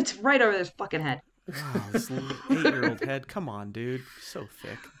 It's right over his fucking head. Wow, this 8-year-old head. Come on, dude. So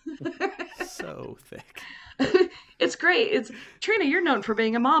thick. So thick. It's great. It's Trina, you're known for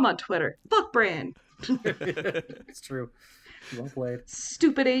being a mom on Twitter. Fuck Bran. It's true. Well played.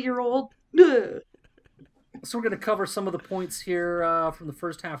 Stupid 8-year-old. So we're going to cover some of the points here from the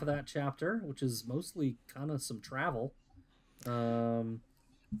first half of that chapter, which is mostly kind of some travel.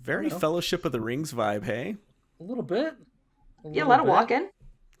 Very Fellowship of the Rings vibe, hey? A little bit. A lot of walking.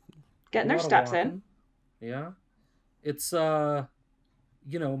 Getting their steps in. Yeah. It's,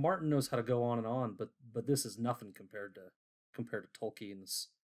 Martin knows how to go on and on, but this is nothing compared to Tolkien's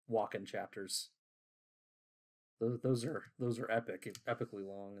walk-in chapters. Those are epically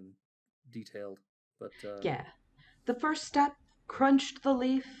long and detailed. But Yeah. The first step crunched the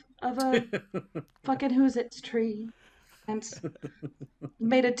leaf of a fucking who's its tree and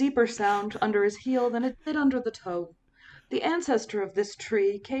made a deeper sound under his heel than it did under the toe. The ancestor of this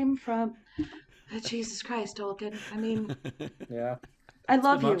tree came from Jesus Christ, Tolkien. I mean, yeah, I it's a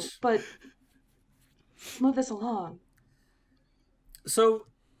love bit you, much. but let's move this along. So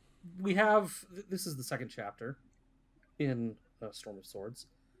we have this is the second chapter in Storm of Swords.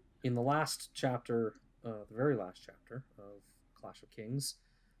 In the last chapter, the very last chapter of Clash of Kings,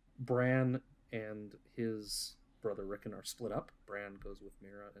 Bran and his brother Rickon are split up. Bran goes with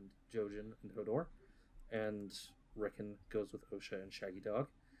Mira and Jojen and Hodor, and Rickon goes with Osha and Shaggy Dog.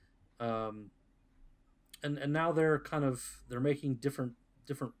 And now they're making different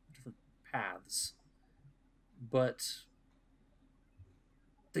paths, but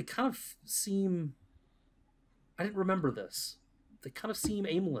they kind of seem, I didn't remember this, they kind of seem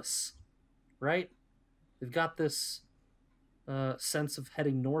aimless, right? They've got this sense of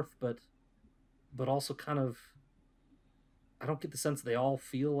heading north, but also kind of, I don't get the sense they all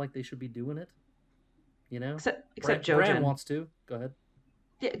feel like they should be doing it, you know? Except Bran Jojen. wants to. Go ahead.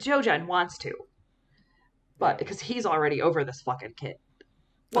 Yeah, Jojen wants to. But because he's already over this fucking kid.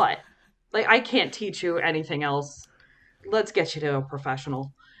 But like, I can't teach you anything else. Let's get you to a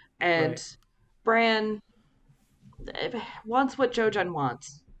professional. And Right. Bran wants what Jojen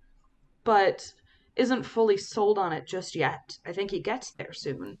wants, but isn't fully sold on it just yet. I think he gets there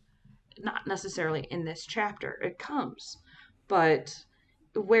soon. Not necessarily in this chapter. It comes. But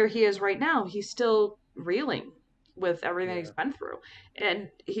where he is right now, he's still reeling with everything he's been through. And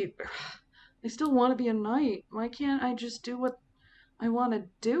I still want to be a knight. Why can't I just do what I want to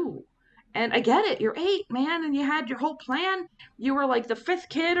do? And I get it. You're 8, man, and you had your whole plan. You were like the 5th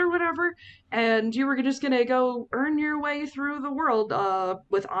kid or whatever, and you were just gonna go earn your way through the world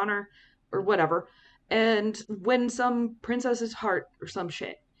with honor or whatever, and win some princess's heart or some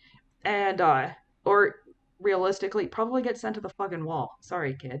shit. And or realistically, probably get sent to the fucking wall.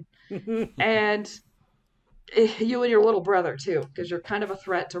 Sorry, kid. And you and your little brother too, because you're kind of a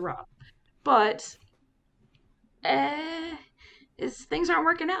threat to Rob. But things aren't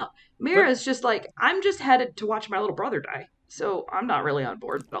working out. Mira's just like, I'm just headed to watch my little brother die, so I'm not really on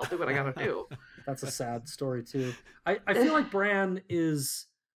board, but I'll do what I gotta do. That's a sad story too. I feel like Bran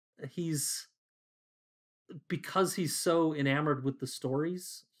he's because he's so enamored with the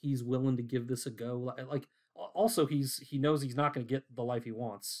stories, he's willing to give this a go. Like also he knows he's not going to get the life he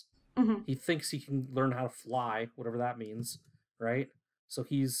wants. Mm-hmm. He thinks he can learn how to fly, whatever that means, right? So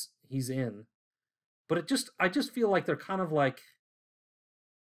he's in. But I just feel like they're kind of like,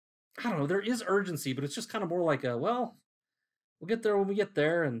 I don't know, there is urgency, but it's just kind of more like we'll get there when we get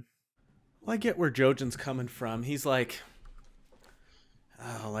there. And well, I get where Jojen's coming from. He's like,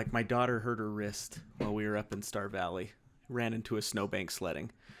 like my daughter hurt her wrist while we were up in Star Valley, ran into a snowbank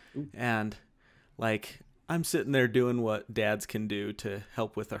sledding. Ooh. And like, I'm sitting there doing what dads can do to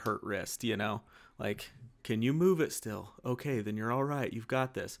help with a hurt wrist, you know, like, can you move it still? Okay, then you're all right. You've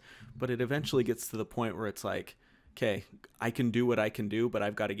got this. But it eventually gets to the point where it's like, okay, I can do what I can do, but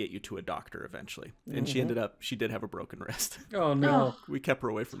I've got to get you to a doctor eventually. And she did have a broken wrist. Oh, no. We kept her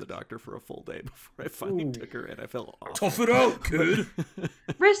away from the doctor for a full day before I finally took her in. I felt awful. Tough it out, kid.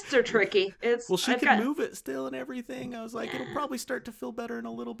 Wrists are tricky. She can move it still and everything. I was like, it'll probably start to feel better in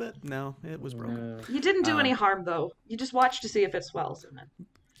a little bit. No, it was broken. You didn't do any harm, though. You just watched to see if it swells.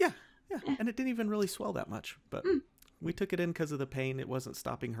 Yeah. And it didn't even really swell that much. But we took it in because of the pain. It wasn't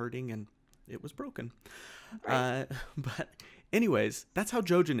stopping hurting, and it was broken. Right. But anyways, that's how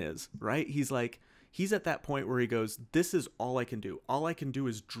Jojen is, right? He's at that point where he goes, this is all I can do. All I can do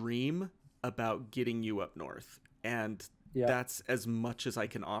is dream about getting you up north. And that's as much as I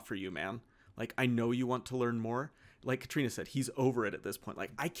can offer you, man. Like, I know you want to learn more. Like Katrina said, he's over it at this point.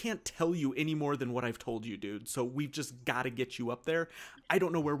 Like, I can't tell you any more than what I've told you, dude. So we've just got to get you up there. I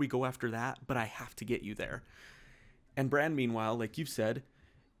don't know where we go after that, but I have to get you there. And Bran, meanwhile, like you've said,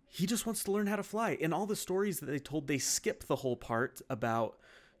 he just wants to learn how to fly. In all the stories that they told, they skipped the whole part about,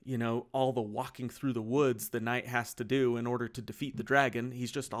 you know, all the walking through the woods the knight has to do in order to defeat the dragon.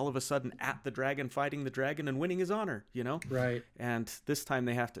 He's just all of a sudden at the dragon, fighting the dragon and winning his honor, you know? Right. And this time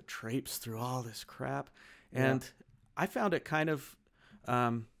they have to traipse through all this crap. And I found it kind of,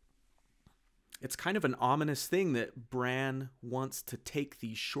 it's kind of an ominous thing that Bran wants to take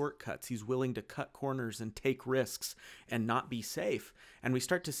these shortcuts. He's willing to cut corners and take risks and not be safe. And we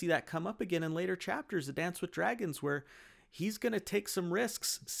start to see that come up again in later chapters of Dance with Dragons, where he's going to take some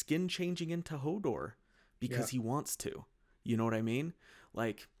risks, skin changing into Hodor because he wants to. You know what I mean?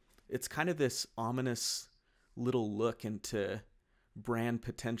 Like, it's kind of this ominous little look into Bran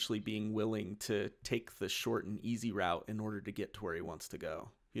potentially being willing to take the short and easy route in order to get to where he wants to go.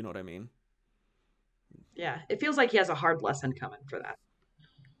 You know what I mean? Yeah, it feels like he has a hard lesson coming for that.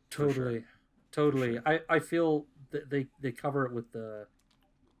 Totally, totally. I feel that they cover it with the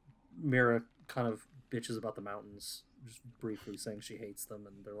Mira kind of bitches about the mountains, just briefly saying she hates them,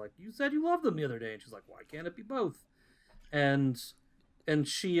 and they're like, "You said you loved them the other day," and she's like, "Why can't it be both?" And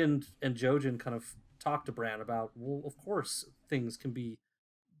she and Jojen kind of talk to Bran about, well, of course things can be,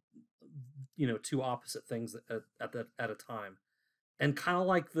 two opposite things at a time, and kind of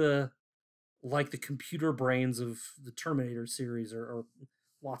like the computer brains of the Terminator series or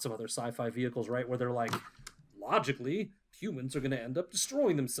lots of other sci-fi vehicles, right? Where they're like, logically, humans are going to end up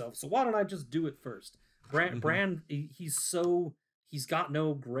destroying themselves, so why don't I just do it first? Bran, he's got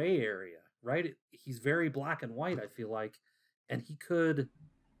no gray area, right? He's very black and white, I feel like, and he could,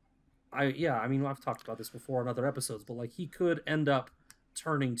 I've talked about this before in other episodes, but like he could end up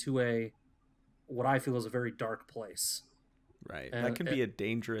turning to what I feel is a very dark place. Right. That can be a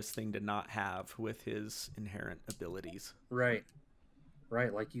dangerous thing to not have with his inherent abilities. Right.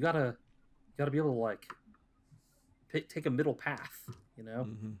 Right. Like you gotta be able to like take a middle path,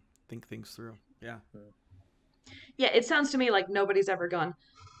 Mm-hmm. Think things through. Yeah. Yeah, it sounds to me like nobody's ever gone,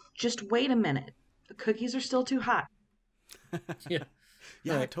 just wait a minute. The cookies are still too hot. Yeah.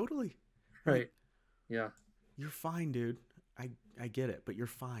 Yeah, right. Totally. Right. Yeah. You're fine, dude. I get it, but you're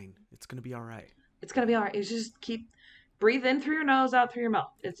fine. It's going to be all right. It's going to be all right. You just keep breathe in through your nose, out through your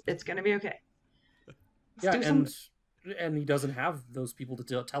mouth. It's going to be okay. And he doesn't have those people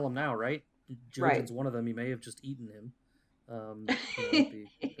to tell him now, right? Jojen's one of them. He may have just eaten him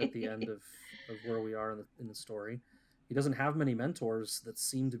at the end of where we are in the story. He doesn't have many mentors that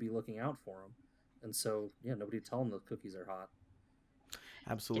seem to be looking out for him. And so, nobody tell him the cookies are hot.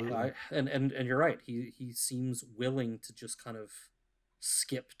 Absolutely. And you're right. He seems willing to just kind of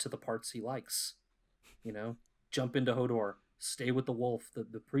skip to the parts he likes. Jump into Hodor, stay with the wolf.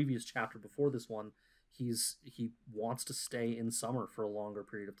 The previous chapter before this one, he wants to stay in Summer for a longer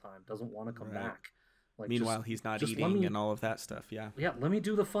period of time. Doesn't want to come back. Like, meanwhile, he's not eating and all of that stuff. Yeah. Yeah. Let me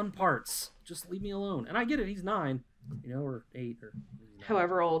do the fun parts. Just leave me alone. And I get it. He's 9, or 8 or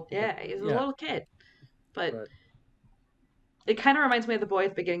however old. Yeah, he's a little kid. But it kind of reminds me of the boy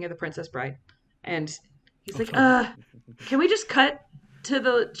at the beginning of The Princess Bride. And he's like, can we just cut to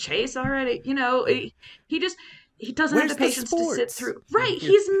the chase already? He doesn't have the patience to sit through. Right.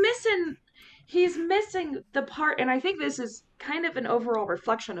 He's missing the part. And I think this is kind of an overall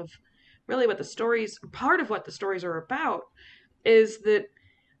reflection of really what part of what the stories are about, is that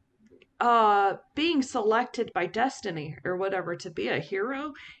being selected by destiny or whatever to be a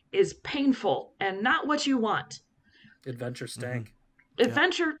hero is painful and not what you want. Adventure stank.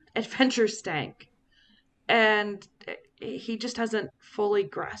 Mm-hmm. Adventure stank. And he just hasn't fully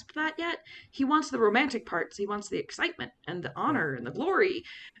grasped that yet. He wants the romantic parts. He wants the excitement and the honor and the glory,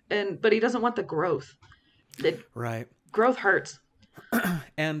 but he doesn't want the growth. Right. Growth hurts.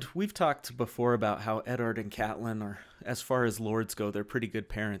 And we've talked before about how Eddard and Catelyn are, as far as lords go, they're pretty good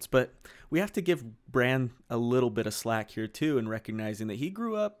parents. But we have to give Bran a little bit of slack here, too, in recognizing that he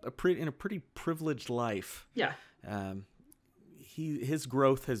grew up in a pretty privileged life. Yeah. His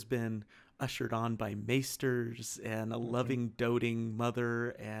growth has been ushered on by maesters and a loving, doting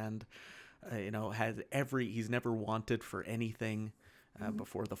mother, and he's never wanted for anything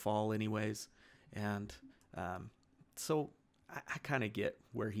before the fall, anyways. And so I kind of get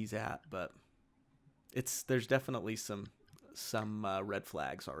where he's at, but there's definitely some red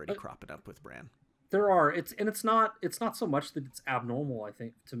flags already cropping up with Bran. There are. It's not so much that it's abnormal, I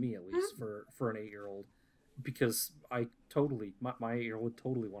think, to me at least, for an 8-year-old, because I totally my 8-year-old would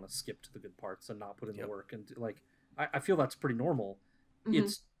totally want to skip to the good parts and not put in the work, and like I feel that's pretty normal. Mm-hmm.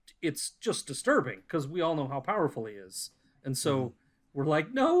 It's just disturbing because we all know how powerful he is, and so we're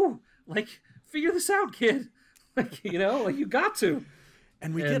like, no, like figure this out, kid. Like, like you got to.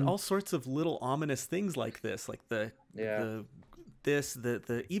 And we get all sorts of little ominous things like this, like even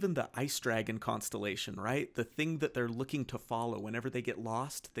the ice dragon constellation, right? The thing that they're looking to follow whenever they get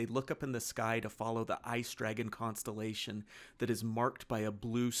lost, they look up in the sky to follow the ice dragon constellation that is marked by a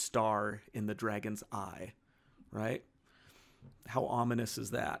blue star in the dragon's eye, right? How ominous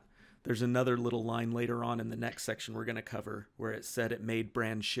is that? There's another little line later on in the next section we're going to cover where it said it made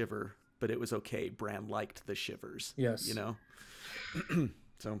Bran shiver, but it was okay. Bran liked the shivers. Yes.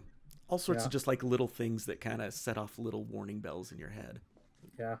 So all sorts of just like little things that kind of set off little warning bells in your head.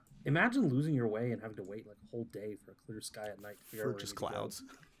 Yeah. Imagine losing your way and having to wait like a whole day for a clear sky at night. For just clouds.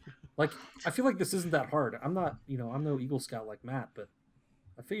 Like, I feel like this isn't that hard. I'm not, I'm no Eagle Scout like Matt, but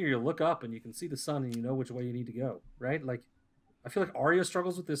I figure you look up and you can see the sun and you know which way you need to go, right? Like, I feel like Arya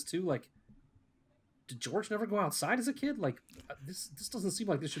struggles with this too. Like, did George never go outside as a kid? Like, this doesn't seem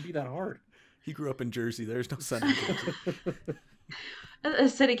like this should be that hard. He grew up in Jersey. There's no sun in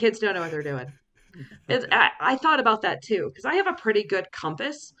Jersey. City kids don't know what they're doing. I thought about that too, because I have a pretty good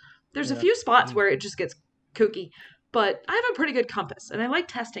compass. There's a few spots where it just gets kooky, but I have a pretty good compass, and I like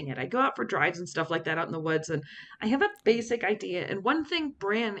testing it. I go out for drives and stuff like that out in the woods, and I have a basic idea. And one thing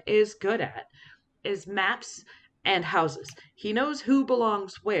Bran is good at is maps and houses. He knows who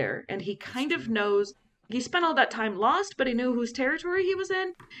belongs where, and he kind of knows. He spent all that time lost, but he knew whose territory he was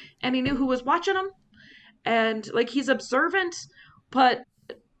in, and he knew who was watching him. And like he's observant, but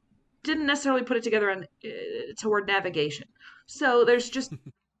didn't necessarily put it together on toward navigation. So there's just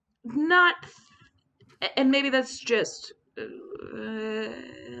not, and maybe that's just a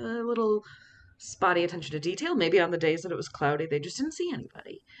little spotty attention to detail. Maybe on the days that it was cloudy, they just didn't see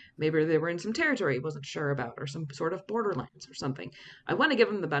anybody. Maybe they were in some territory he wasn't sure about, or some sort of borderlands or something. I want to give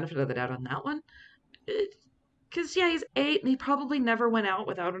him the benefit of the doubt on that one. Because, yeah, he's 8 and he probably never went out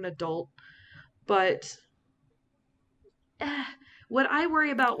without an adult. But what I worry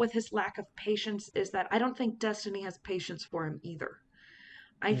about with his lack of patience is that I don't think Destiny has patience for him either.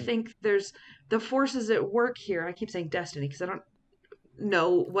 I think there's the forces at work here. I keep saying Destiny because I don't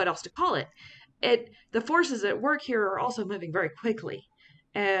know what else to call it. The forces at work here are also moving very quickly.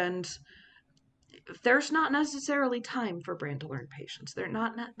 And there's not necessarily time for Bran to learn patience.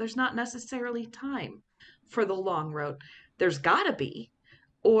 There's not necessarily time for the long road. There's gotta be,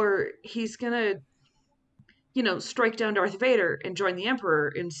 or he's gonna, strike down Darth Vader and join the Emperor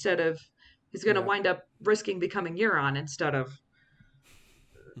instead of he's gonna wind up risking becoming Euron instead of,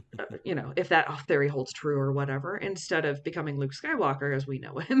 if that theory holds true or whatever, instead of becoming Luke Skywalker as we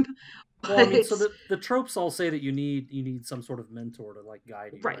know him. Well, I mean, so the tropes all say that you need some sort of mentor to like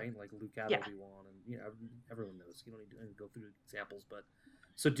guide you, right? Like Luke had Obi-Wan, and everyone knows. You don't need to go through examples, but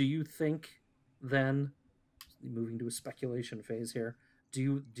so do you think then, moving to a speculation phase here,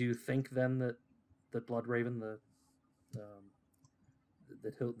 do you think then that Bloodraven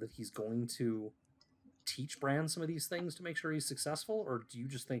that he's going to teach Bran some of these things to make sure he's successful, or do you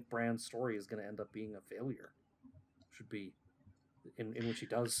just think Bran's story is going to end up being a failure? Should be. In which he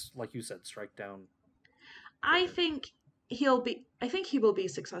does, like you said, strike down. I think he will be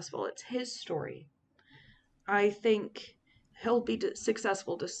successful. It's his story. I think he'll be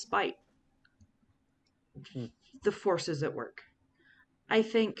successful despite the forces at work. I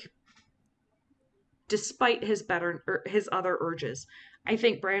think despite his other urges, I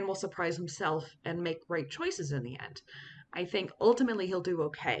think Bran will surprise himself and make right choices in the end. I think ultimately he'll do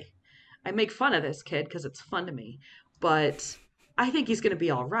okay. I make fun of this kid because it's fun to me, but I think he's going to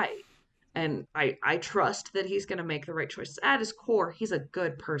be all right. And I trust that he's going to make the right choices. At his core, he's a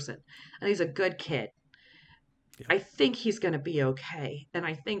good person. And he's a good kid. Yeah. I think he's going to be okay. And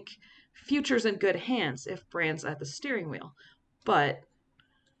I think future's in good hands if Bran's at the steering wheel. But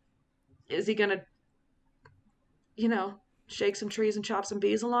is he going to, shake some trees and chop some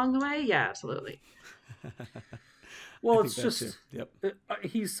bees along the way? Yeah, absolutely. Well, it's just...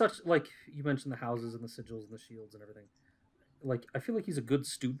 he's such... Like, you mentioned the houses and the sigils and the shields and everything. Like, I feel like he's a good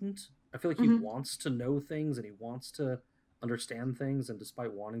student. I feel like he wants to know things and he wants to understand things. And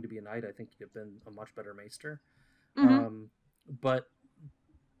despite wanting to be a knight, I think he'd have been a much better maester. But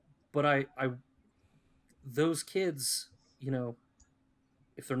I those kids,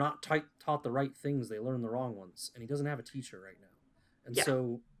 if they're not taught the right things, they learn the wrong ones. And he doesn't have a teacher right now. And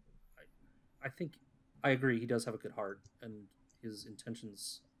so I think I agree. He does have a good heart and his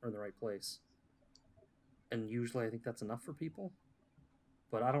intentions are in the right place. And usually I think that's enough for people.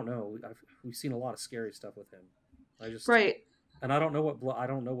 But I don't know. We've seen a lot of scary stuff with him. And I don't know what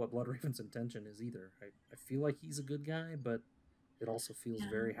Bloodraven's intention is either. I feel like he's a good guy, but it also feels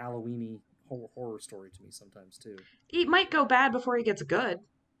very Halloween-y horror story to me sometimes too. He might go bad before he gets good.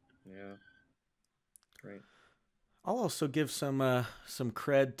 Yeah. Right. I'll also give some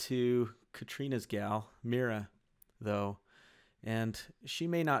cred to Katrina's gal, Mira, though. And she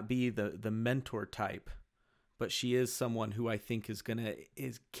may not be the mentor type, but she is someone who I think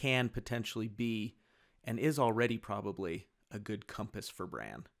can potentially be, and is already probably, a good compass for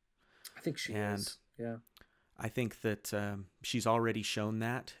Bran. I think she is. Yeah. I think that she's already shown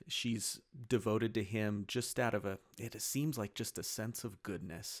that. She's devoted to him just out of it seems like just a sense of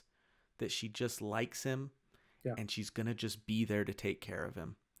goodness, that she just likes him, and she's going to just be there to take care of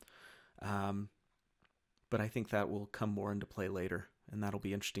him. But I think that will come more into play later, and that'll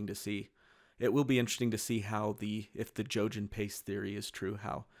be interesting to see. It will be interesting to see if the Jojen pace theory is true,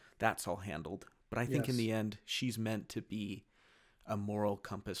 how that's all handled. But I think in the end, she's meant to be a moral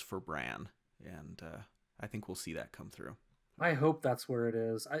compass for Bran, and I think we'll see that come through. I hope that's where it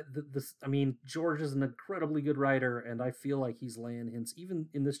is. I mean, George is an incredibly good writer, and I feel like he's laying hints. Even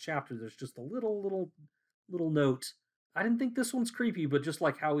in this chapter, there's just a little note. I didn't think this one's creepy, but just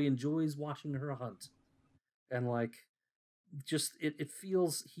like how he enjoys watching her hunt, and like, just it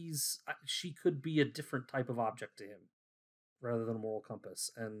feels she could be a different type of object to him, rather than a moral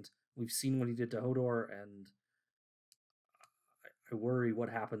compass. And we've seen what he did to Hodor, and I worry what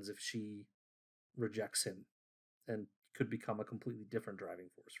happens if she rejects him and could become a completely different driving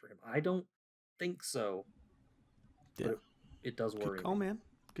force for him. I don't think so. Yeah. But it does worry Good call, me. man.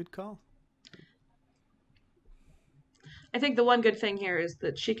 Good call. I think the one good thing here is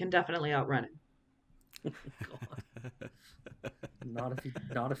that she can definitely outrun him. Not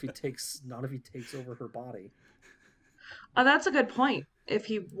if he takes over her body. Oh, that's a good point. If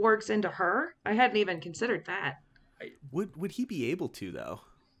he works into her, I hadn't even considered that. Would he be able to though?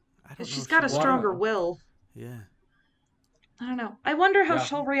 I don't know. She's got a stronger will. Yeah. I don't know. I wonder how Yeah.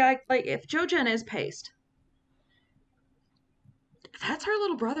 she'll react. Like, if Jojen is paced, that's her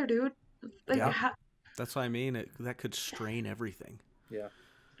little brother, dude. Like, Yeah. That's what I mean. That could strain everything. Yeah.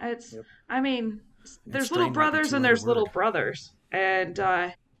 it's. Yep. I mean, there's strain little might be brothers too and light a there's little word. brothers, and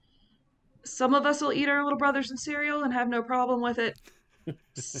some of us will eat our little brothers in cereal and have no problem with it.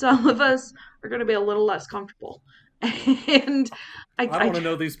 Some of us are going to be a little less comfortable, and I don't want to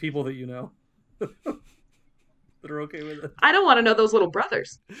know these people that you know that are okay with it. I don't want to know those little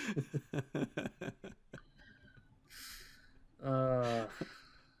brothers.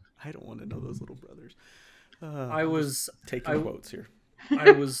 I don't want to know those little brothers. I was taking quotes here.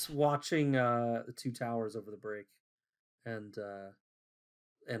 I was watching The Two Towers over the break, and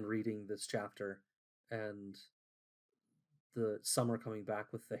reading this chapter, and the Summer coming back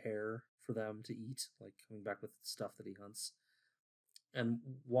with the hare for them to eat, like coming back with stuff that he hunts. And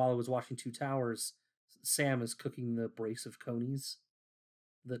while I was watching Two Towers, Sam is cooking the brace of conies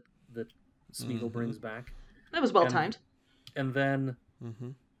that Smeagol brings back. That was well timed. And then Mm-hmm.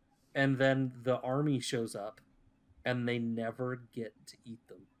 and then the army shows up, and they never get to eat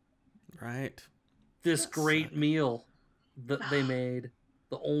them. Right. This great meal that they made,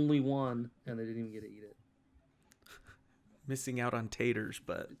 the only one, and they didn't even get to eat it. Missing out on taters,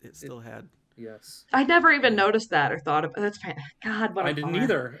 but it still had. Yes. I never even noticed that or thought of that's God. What a I didn't bummer.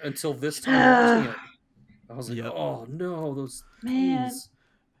 either until this time watching it. I was like, Yep. oh no, those Man. conies.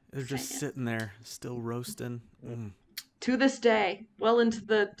 They're just sitting there, still roasting. Mm. To this day, well into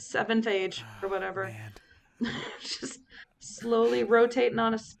the 7th age or whatever, Man. just slowly rotating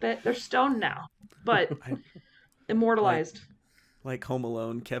on a spit. They're stoned now, but immortalized. Like Home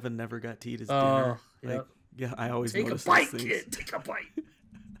Alone, Kevin never got to eat his Oh, dinner. yep. Like, yeah, I always Take a notice bite, those things. kid. Take a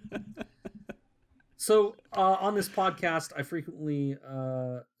bite. So, on this podcast, I frequently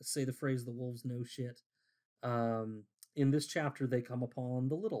say the phrase, the wolves know shit. In this chapter, they come upon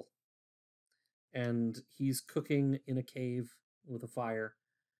the Little. And he's cooking in a cave with a fire.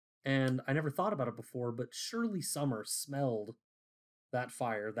 And I never thought about it before, but surely Summer smelled that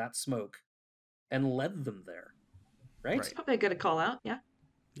fire, that smoke, and led them there. Right? Right. Probably a good call out. Yeah.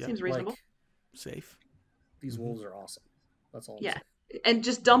 Yep. Seems reasonable. Like, Safe. these wolves are awesome. That's all I'm Yeah. saying. And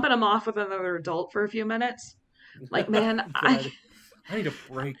just dumping them off with another adult for a few minutes. Like, man, I need a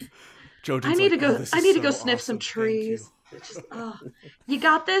break. Jojen's I need like, to go. "Oh, this I is need to so go sniff some awesome. Thank trees. you." It's just, you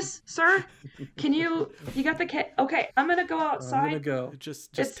got this, sir? Can you got the okay, I'm gonna go outside. I'm gonna go.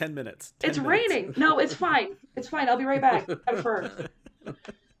 Just It's- 10 minutes. It's 10 minutes. raining. No, it's fine. It's fine. I'll be right back. Got a fur.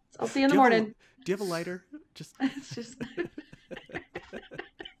 I'll see you in the Do you have a- morning. Do you have a lighter? Just It's just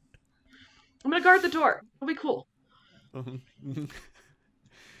I'm gonna guard the door. It'll be cool.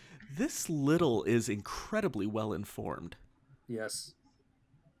 This Little is incredibly well informed. Yes.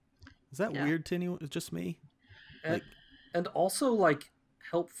 Is that Yeah. weird to anyone? It's just me. And also, like,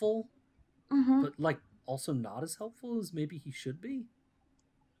 helpful, Mm-hmm. but, like, also not as helpful as maybe he should be.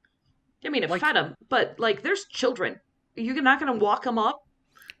 I mean, it like- fed them, but like, there's children. You're not gonna walk them up.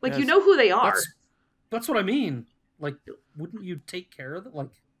 Like, you Yes. know who they are. That's what I mean. Like, wouldn't you take care of them? Like,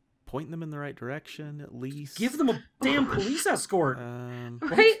 Pointing them in the right direction, at least. give them a damn police escort.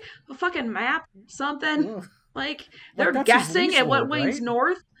 Right? A fucking map, something. Ugh. Like, they're that's his guessing at what leash lord, wings right?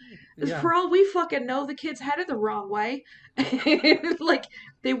 north. Yeah. For all we fucking know, the kid's headed the wrong way. Like,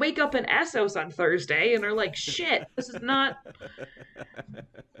 they wake up in Essos on Thursday and they're like, shit, this is not.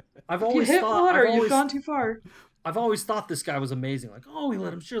 I've You always hit thought. water, I've you've always, gone too far. I've always thought this guy was amazing. Like, oh, he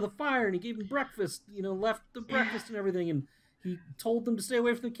let him share the fire, and he gave him breakfast. You know, left the breakfast and everything, and he told them to stay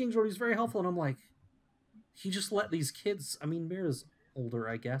away from the King's Road. He's very helpful, and I'm like, he just let these kids. I mean, Mira's older,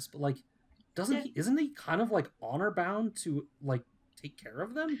 I guess, but like, doesn't Yeah. he? Isn't he kind of like honor bound to like take care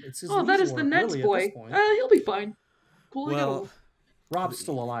of them? It's his Oh, that is liege the lord, Ned's really, boy. at this point. He'll be fine. Cool. Well, Rob's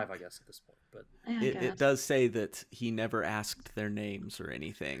still alive, I guess, at this point. But it does say that he never asked their names or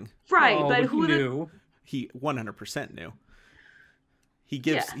anything. right, but he who knew? He 100% knew. He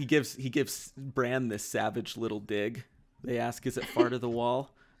gives Bran this savage little dig. They ask, "Is it far to the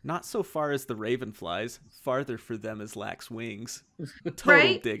wall?" Not so far as the raven flies. Farther for them as lax wings. Total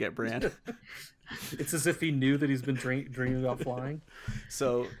Right? dig at Bran. It's as if he knew that he's been dreaming about flying.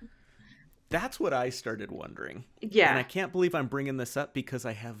 So that's what I started wondering. Yeah. And I can't believe I'm bringing this up because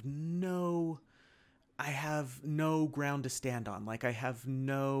I have no ground to stand on. Like, I have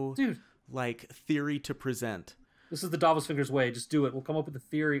no theory to present. This is the Davos Fingers way. Just do it. We'll come up with a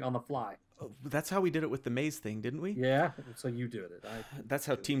theory on the fly. That's how we did it with the maze thing, didn't we? Yeah, so you did it. That's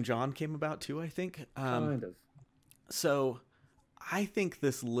how Team John came about too, I think. Kind of. So I think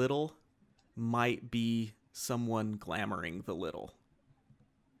this little might be someone glamoring the little.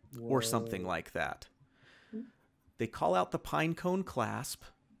 Whoa. Or something like that. They call out the Pinecone clasp.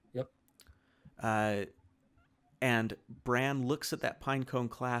 Yep. And Bran looks at that Pinecone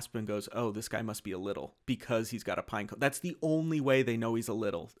clasp and goes, "Oh, this guy must be a little because he's got a Pinecone." That's the only way they know he's a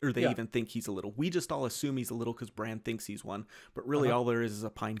little, or they even think he's a little. We just all assume he's a little because Bran thinks he's one, but really all there is a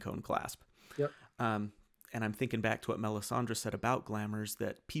Pinecone clasp. Yep. And I'm thinking back to what Melisandre said about glamours,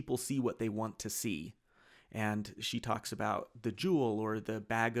 that people see what they want to see. And she talks about the jewel or the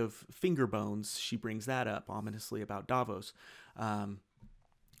bag of finger bones. She brings that up ominously about Davos.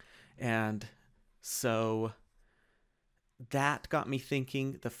 And so that got me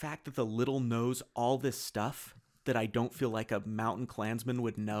thinking, the fact that the little knows all this stuff that I don't feel like a mountain clansman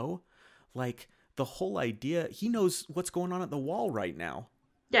would know. Like, the whole idea, he knows what's going on at the wall right now.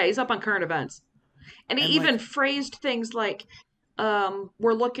 Yeah, he's up on current events. And he even phrased things like,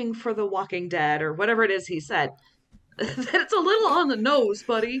 we're looking for the Walking Dead, or whatever it is he said. It's a little on the nose,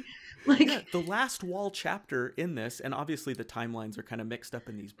 buddy. Like, the last wall chapter in this, and obviously the timelines are kind of mixed up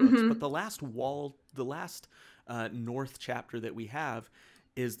in these books, but the last North chapter that we have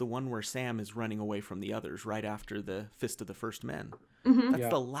is the one where Sam is running away from the others right after the Fist of the First Men. That's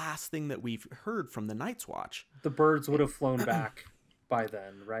the last thing that we've heard from the Night's Watch. The birds would have flown back by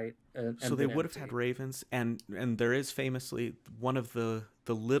then, right? So they would have had ravens, and there is famously one of the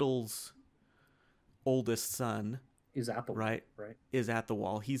Little's oldest son is at the wall, right? Is at the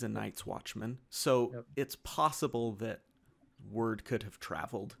wall. He's a Night's Watchman. So it's possible that word could have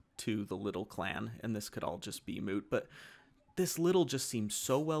traveled to the Little clan, and this could all just be moot. But this Little just seems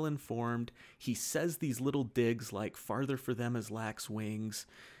so well informed. He says these little digs like farther for them as lax wings.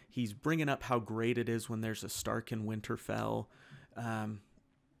 He's bringing up how great it is when there's a Stark in Winterfell.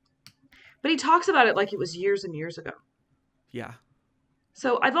 but he talks about it like it was years and years ago. Yeah.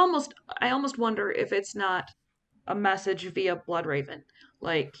 So I almost wonder if it's not a message via Bloodraven.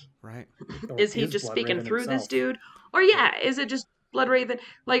 Like, right. Is he just speaking through this dude? Or is it just Bloodraven?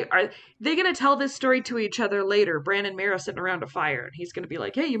 Like, are they going to tell this story to each other later? Bran and Mara sitting around a fire, and he's going to be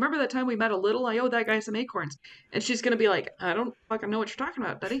like, "Hey, you remember that time we met a little? I owe that guy some acorns." And she's going to be like, "I don't fucking know what you're talking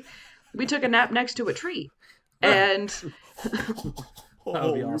about, buddy. We took a nap next to a tree." And that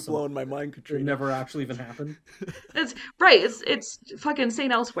would be awesome. You're blowing my mind, Katrina. It never actually even happened. It's right. It's fucking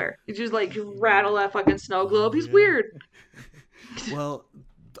St. Elsewhere. You just like rattle that fucking snow globe. He's weird. Well,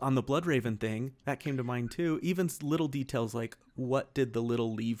 on the Bloodraven thing, that came to mind too. Even little details like, what did the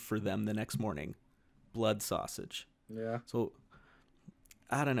little leave for them the next morning? Blood sausage. Yeah. So,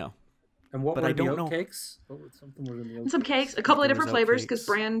 I don't know. And what but were I don't the know. oat cakes? Something was in the oat Some cakes, a couple of There different was oat flavors, because cakes.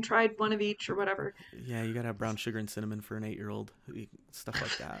 Bran tried one of each or whatever. Yeah, you gotta have brown sugar and cinnamon for an 8-year-old. Stuff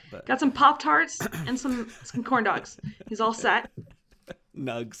like that. But Got some Pop-Tarts and some corn dogs. He's all set.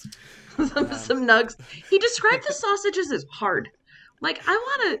 nugs. some nugs. He described the sausages as hard. Like, I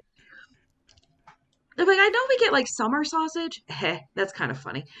want to... Like, I know we get, like, summer sausage. That's kind of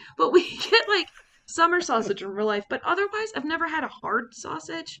funny. But we get, like, summer sausage in real life. But otherwise, I've never had a hard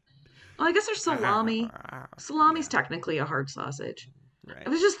sausage. Well, I guess there's salami. Salami's technically a hard sausage. Right. I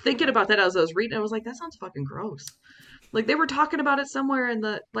was just thinking about that as I was reading. I was like, that sounds fucking gross. Like, they were talking about it somewhere in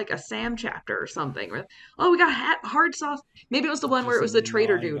the, like, a Sam chapter or something. Where, we got hard sauce. Maybe it was the one where it was the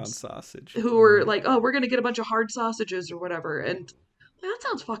trader dudes sausage. who were like, we're going to get a bunch of hard sausages or whatever. And like, that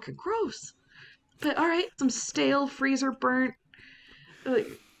sounds fucking gross. But all right, some stale freezer burnt. Like,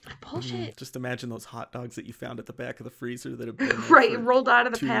 bullshit. Just imagine those hot dogs that you found at the back of the freezer that have been there right, for rolled out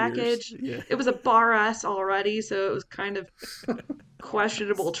of the 2 package. years. Yeah. It was a bar S already, so it was kind of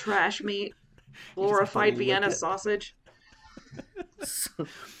questionable trash meat. Glorified Vienna sausage.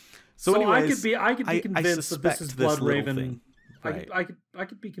 So anyways, I could be convinced that this is Bloodraven. thing. Right. I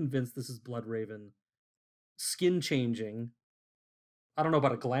could be convinced this is Bloodraven skin changing I don't know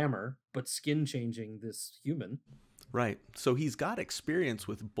about a glamour, but skin changing this human. Right. So he's got experience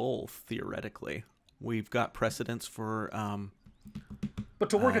with both, theoretically. We've got precedents for But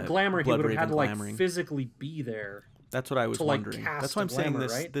to work a glamour, he would have had to like glamoring. physically be there. That's what I was to, like, wondering. cast That's why a I'm saying glamour,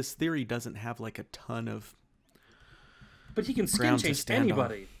 this right? this theory doesn't have like a ton of But he can skin ground to change stand on.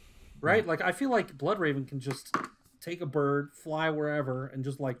 anybody, right? Like I feel like Bloodraven can just take a bird, fly wherever, and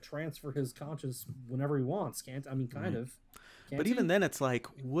just like transfer his conscience whenever he wants. Can't I mean kind of. Can't But he? even then, it's like,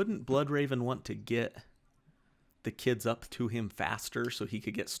 wouldn't Bloodraven want to get the kids up to him faster so he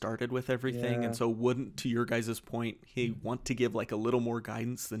could get started with everything? Yeah. And so wouldn't, to your guys' point, he want to give like a little more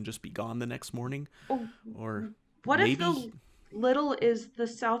guidance than just be gone the next morning? Oh, Or what maybe if the Little is the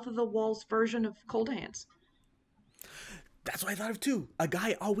south of the walls version of Cold Hands? that's what I thought of too. A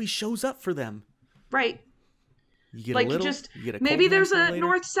guy always shows up for them. Right. You get Like a little, just you get a maybe cold there's handful a later.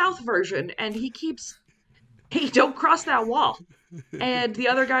 north-south version and he keeps hey, don't cross that wall. And the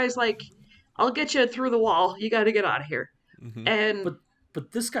other guy's like, I'll get you through the wall. You got to get out of here. Mhm. And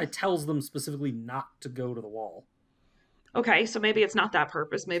But this guy tells them specifically not to go to the wall. okay, so maybe it's not that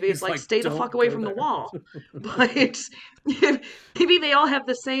purpose. Maybe it's He's like like, stay the "Don't fuck away go from the there." wall. But maybe they all have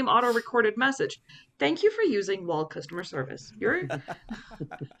the same auto-recorded message. Thank you for using wall customer service. You're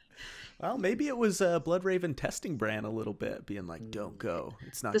Well, maybe it was Bloodraven testing Bran a little bit, being like, don't go.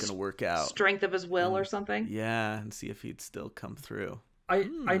 It's not The going to work out. strength of his will or something. Yeah, and see if he'd still come through.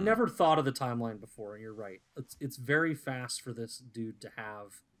 I never thought of the timeline before, and you're right. It's very fast for this dude to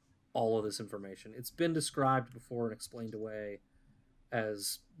have all of this information. It's been described before and explained away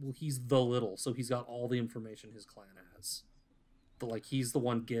as, well, he's the Little, so he's got all the information his clan has. Like he's the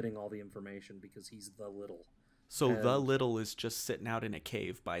one getting all the information because he's the Little. So the And- Little is just sitting out in a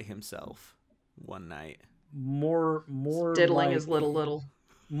cave by himself one night. More Diddling like, his little.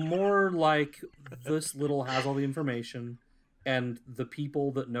 more like this Little has all the information, and the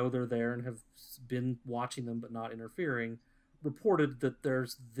people that know they're there and have been watching them but not interfering reported that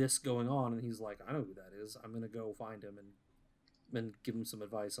there's this going on, and he's like, I know who that is. I'm gonna go find him and give him some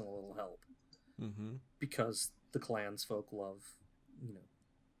advice and a little help, Mm-hmm. because the clans folk love,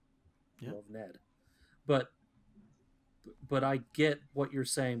 Yeah. love Ned. But I get what you're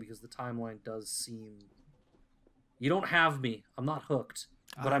saying, because the timeline does seem, you don't have me. I'm not hooked,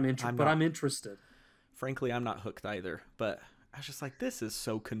 but I'm interested. Frankly, I'm not hooked either, but I was just like, this is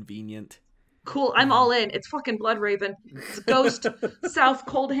so convenient. Cool, I'm all in. It's fucking Bloodraven. It's Ghost, South,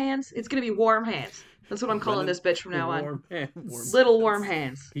 Cold Hands. It's gonna be Warm Hands. That's what I'm calling this bitch from now on. Warm hands. Little Warm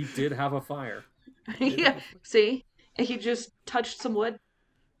Hands. He did have a fire. Yeah, see? And he just touched some wood.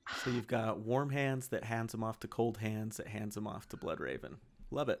 So you've got Warm Hands that hands him off to Cold Hands that hands him off to Bloodraven.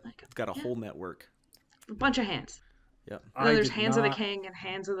 Love it. It's got a whole network. A bunch of hands. Yep. And then there's did Hands of the not- King and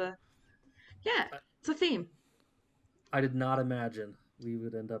Hands of the... Yeah, it's a theme. I did not imagine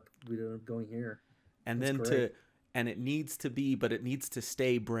we'd end up going here. And That's then great. and it needs to be, but it needs to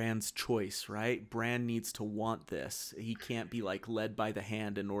stay Bran's choice, right? Bran needs to want this. He can't be like led by the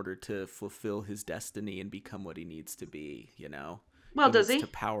hand in order to fulfill his destiny and become what he needs to be, Well, does needs he?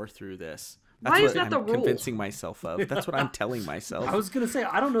 to power through this. Why That's is what that I'm the rule? convincing myself of. That's what I'm telling myself. I was gonna say,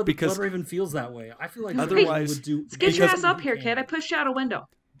 I don't know that Because- Bloodraven feels that way. I feel like Otherwise- Bloodraven would do. Let's get your Because- ass up here, kid. I pushed you out a window.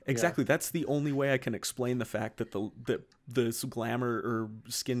 Exactly. That's the only way I can explain the fact that this glamour or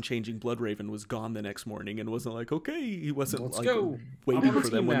skin changing Bloodraven was gone the next morning and wasn't like, okay, he wasn't Let's like go. waiting I'm on for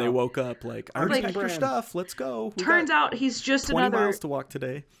the them team when they now. woke up. Like, I I'm already Team packed your Bran. stuff. Let's go. We Turns got out he's just 20 another miles to walk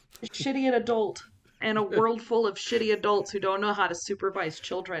today. shitty adult in a world full of shitty adults who don't know how to supervise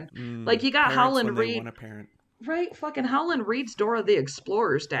children. Like, you got Parents Howland when they Reed. want a parent. Right? Fucking Howland Reed's Dora the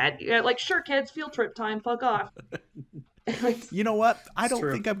Explorer's dad. Yeah, like, sure, kids, field trip time. Fuck off. Like, You know what? I don't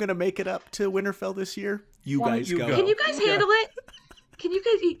true. think I'm gonna make it up to Winterfell this year. You Why don't guys you go. go? can you guys handle it? Can you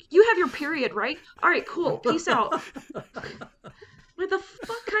guys? You have your period, right? All right, cool. Peace out. With the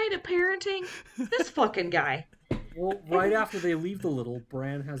fuck kind of parenting? This fucking guy. Well, right after they leave the Little,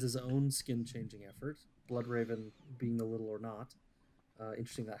 Bran has his own skin changing effort. Bloodraven being the Little or not.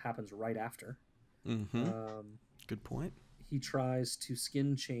 Interesting that happens right after. Mm-hmm. Um, Good point. he tries to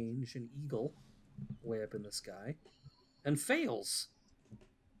skin change an eagle way up in the sky and fails.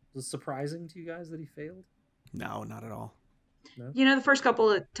 Was it surprising to you guys that he failed? No, not at all. You know, the first couple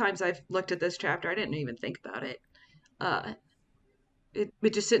of times I've looked at this chapter, I didn't even think about it.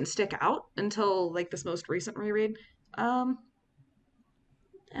 It just didn't stick out until like this most recent reread. I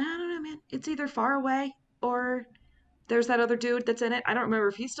don't know, man. It's either far away or there's that other dude that's in it. I don't remember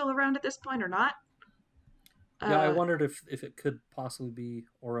if he's still around at this point or not. Yeah, I wondered if it could possibly be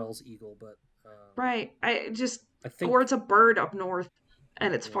Orell's eagle, but Right. I think or it's a bird up north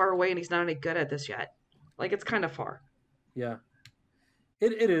and it's Yeah. far away and he's not any good at this yet. Like, it's kind of far. yeah.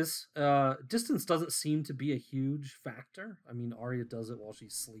 It is. Distance doesn't seem to be a huge factor. I mean, Arya does it while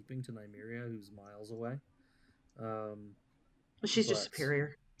she's sleeping to Nymeria, who's miles away. She's just But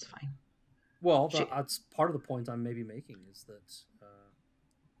superior. It's fine. well, She, that's part of the point I'm maybe making is that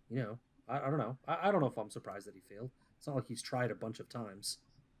I don't know. I don't know if I'm surprised that he failed. It's not like he's tried a bunch of times,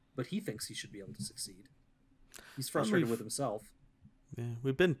 but he thinks he should be able to succeed. He's frustrated with himself. Yeah,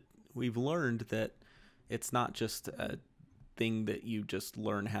 we've learned that it's not just a thing that you just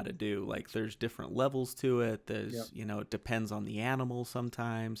learn how to do. Like there's different levels to it. There's, it depends on the animal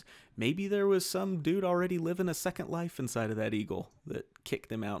sometimes. Maybe there was some dude already living a second life inside of that eagle that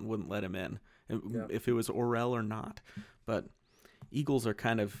kicked him out and wouldn't let him in. If it was Orell or not. But eagles are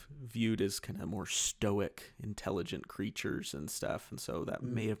kind of viewed as kind of more stoic, intelligent creatures and stuff. And so that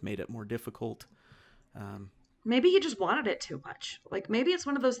may have made it more difficult. Maybe he just wanted it too much. Like maybe it's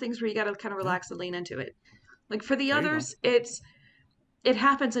one of those things where you got to kind of relax and lean into it. Like for the others, it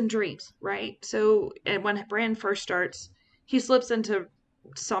happens in dreams, right? So, and when Bran first starts, he slips into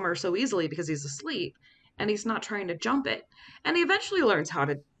summer so easily because he's asleep and he's not trying to jump it. And he eventually learns how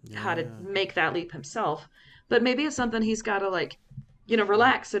to make that leap himself. But maybe it's something he's got to like,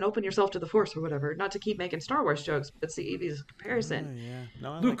 relax and open yourself to the Force or whatever. Not to keep making Star Wars jokes, but it's the easiest comparison. Yeah.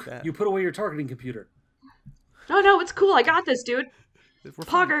 No, I Luke, like that. You put away your targeting computer. No, it's cool. I got this, dude.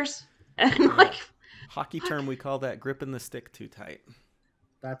 Poggers. And like hockey term, we call that gripping the stick too tight.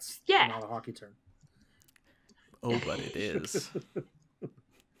 That's not a hockey term. Oh, but it is.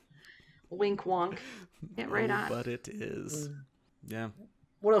 Wink wonk. Get right on. But it is. Yeah.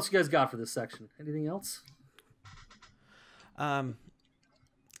 What else you guys got for this section? Anything else?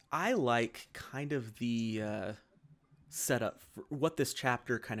 I like kind of the setup for what this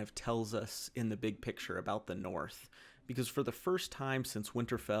chapter kind of tells us in the big picture about the North. Because for the first time since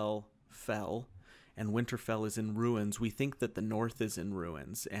Winterfell fell, and Winterfell is in ruins, we think that the North is in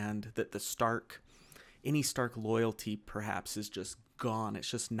ruins, and that any Stark loyalty perhaps is just gone. It's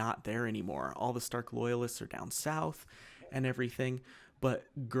just not there anymore. All the Stark loyalists are down south and everything. But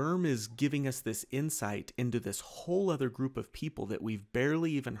Gurm is giving us this insight into this whole other group of people that we've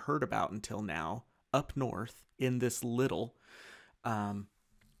barely even heard about until now, up north in this little,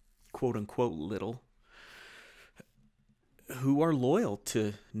 quote unquote little, who are loyal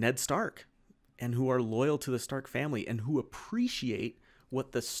to Ned Stark and who are loyal to the Stark family and who appreciate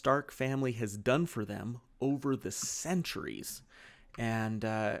what the Stark family has done for them over the centuries. And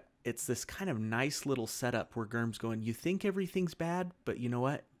it's this kind of nice little setup where Gurm's going, you think everything's bad, but you know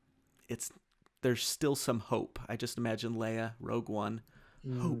what? There's still some hope. I just imagine Leia, Rogue One,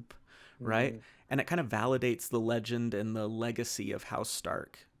 hope, right? And it kind of validates the legend and the legacy of House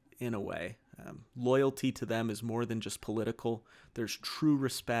Stark in a way. Loyalty to them is more than just political. There's true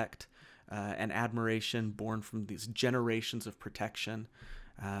respect and admiration born from these generations of protection.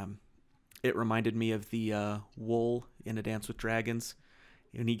 It reminded me of the Wool in A Dance with Dragons.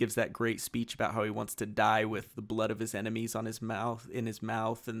 And he gives that great speech about how he wants to die with the blood of his enemies in his mouth, and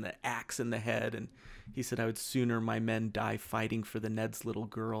the axe in the head. And he said, I would sooner my men die fighting for the Ned's little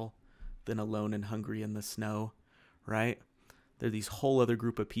girl than alone and hungry in the snow, right? They're these whole other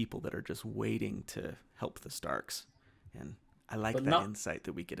group of people that are just waiting to help the Starks. And I like insight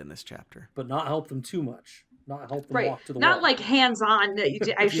that we get in this chapter. But not help them too much. Not help them walk to the Not wall. like hands-on. You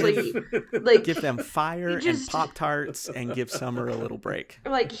actually like give them fire and Pop-Tarts and give Summer a little break.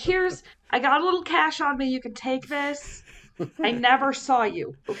 Like, I got a little cash on me. You can take this. I never saw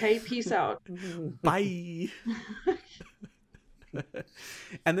you. Okay, peace out. Bye.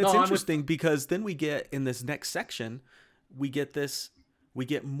 And that's interesting because then we get in this next section, we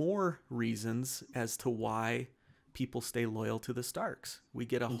get more reasons as to why people stay loyal to the Starks. We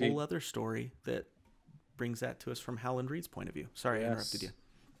get a whole other story that brings that to us from Howland Reed's point of view. Sorry, I interrupted you.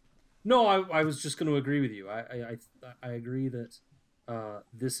 No, I was just going to agree with you. I agree that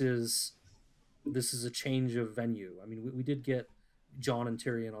this is a change of venue. I mean, we did get Jon and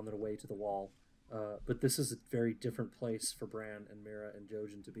Tyrion on their way to the Wall, but this is a very different place for Bran and Mira and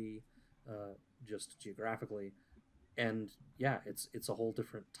Jojen to be, just geographically. And yeah, it's a whole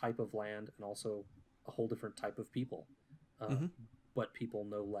different type of land and also a whole different type of people, but people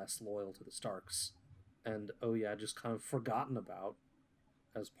no less loyal to the Starks. And just kind of forgotten about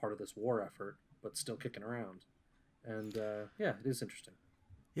as part of this war effort, but still kicking around. And it is interesting.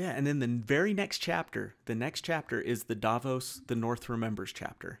 Yeah, and then the very next chapter, is the Davos, the North Remembers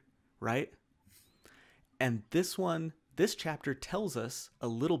chapter, right? And this chapter tells us a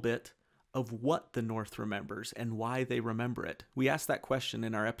little bit of what the North remembers and why they remember it. We asked that question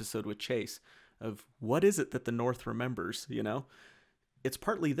in our episode with Chase of what is it that the North remembers, it's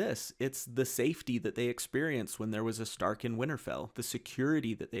partly this. It's the safety that they experienced when there was a Stark in Winterfell, the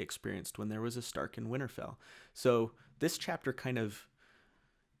security that they experienced when there was a Stark in Winterfell. So this chapter kind of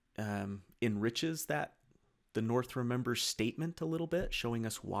enriches that, the North Remembers statement a little bit, showing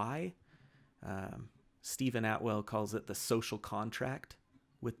us why. Stephen Atwell calls it the social contract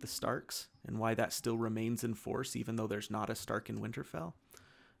with the Starks, and why that still remains in force even though there's not a Stark in Winterfell.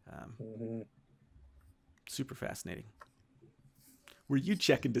 Super fascinating. Were you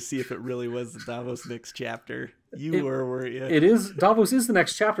checking to see if it really was the Davos next chapter? Were you? It is. Davos is the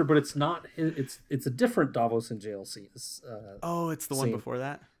next chapter, but it's not. It's a different Davos in jail scene. It's the one before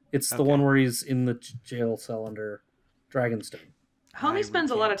that? It's the one where he's in the jail cell under Dragonstone. Homie spends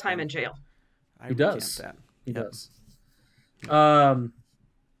a lot of time in jail. He does. He does.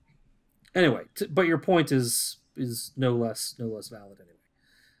 Anyway, but your point is no less valid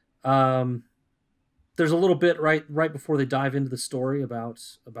anyway. There's a little bit right before they dive into the story about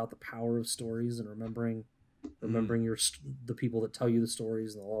the power of stories and remembering the people that tell you the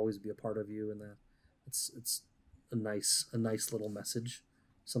stories, and they'll always be a part of you, and that it's a nice little message.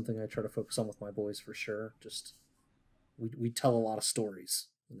 Something I try to focus on with my boys for sure. Just we tell a lot of stories,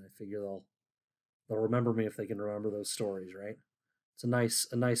 and I figure they'll remember me if they can remember those stories, right? It's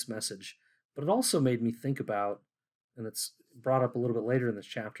a nice message. But it also made me think about, and it's brought up a little bit later in this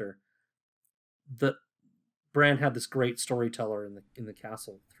chapter, that Bran had this great storyteller in the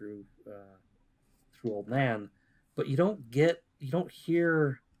castle through Old Nan, but you don't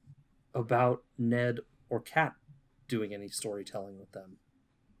hear about Ned or Cat doing any storytelling with them.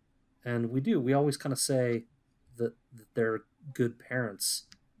 And we always kind of say that they're good parents.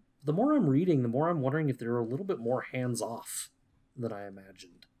 The more I'm reading, the more I'm wondering if they're a little bit more hands-off than I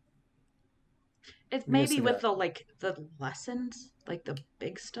imagined. It's maybe with the lessons, like the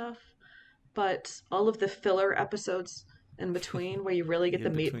big stuff, but all of the filler episodes in between where you really get the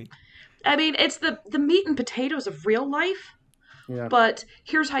meat. I mean, it's the meat and potatoes of real life. Yeah. But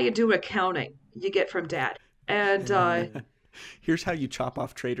here's how you do accounting. You get from Dad. And here's how you chop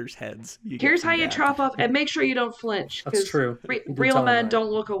off traitors' heads. Here's how you chop off, and make sure you don't flinch. That's true. Real men don't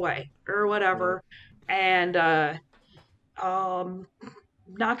look away or whatever. Yeah. And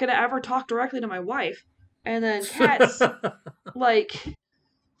not gonna ever talk directly to my wife. And then Kat's like,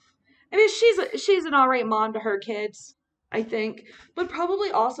 I mean, she's an alright mom to her kids, I think, but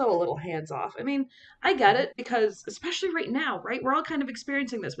probably also a little hands off. I mean, I get it, because especially right now, right, we're all kind of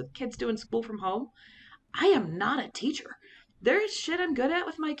experiencing this with kids doing school from home. I am not a teacher. There's shit I'm good at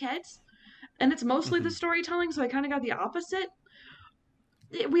with my kids, and it's mostly the storytelling, so I kind of got the opposite.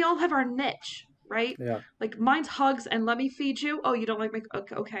 We all have our niche, right? Yeah. Like, mine's hugs and let me feed you. Oh, you don't like my...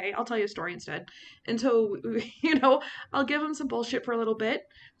 Okay, I'll tell you a story instead. And so, I'll give them some bullshit for a little bit,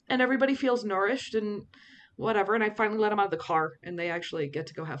 and everybody feels nourished and whatever, and I finally let them out of the car, and they actually get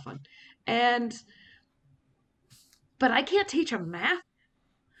to go have fun. But I can't teach them math.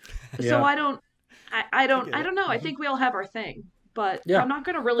 Yeah. So I don't know. I think we all have our thing, but I'm not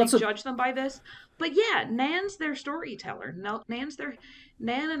going to really judge them by this. But yeah, Nan's their storyteller. Nan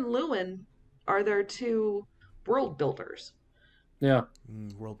and Luwin are their two world builders. Yeah.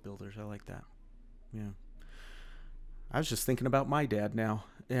 World builders. I like that. Yeah. I was just thinking about my dad now,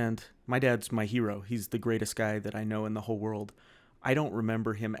 and my dad's my hero. He's the greatest guy that I know in the whole world. I don't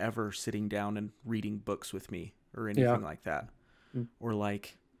remember him ever sitting down and reading books with me or anything like that. Or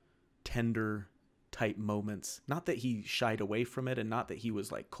like tender type moments. Not that he shied away from it, and not that he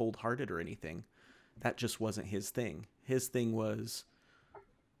was like cold-hearted or anything. That just wasn't his thing. His thing was,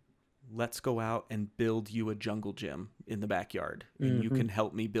 let's go out and build you a jungle gym in the backyard, and you can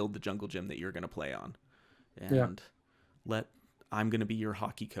help me build the jungle gym that you're going to play on. And I'm going to be your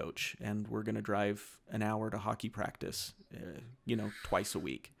hockey coach, and we're going to drive an hour to hockey practice, twice a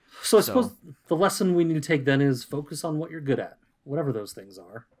week. So I suppose the lesson we need to take then is focus on what you're good at, whatever those things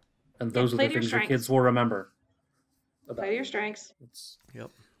are. And those are the things your kids will remember. Play to your strengths. It's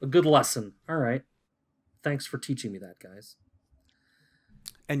a good lesson. All right. Thanks for teaching me that, guys.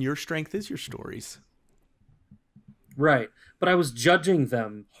 And your strength is your stories. Right. But I was judging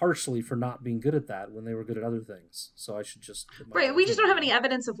them harshly for not being good at that when they were good at other things. So I should just... Right. We just don't have any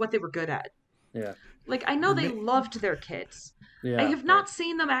evidence of what they were good at. Yeah. Like, I know they loved their kids. Yeah, I have not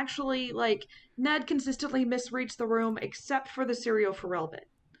seen them actually, like, Ned consistently misreads the room except for the Syrio Forel bit.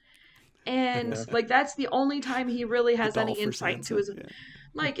 And, like, that's the only time he really has any insight into his... Yeah.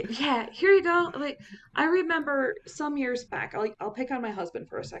 Like, here you go. Like, I remember some years back, I'll pick on my husband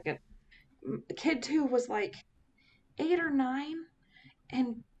for a second. Kid 2 was, like, 8 or 9,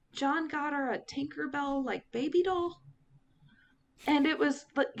 and John got her a Tinkerbell, like, baby doll. And it was,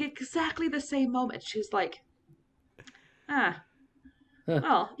 like, exactly the same moment. She was like,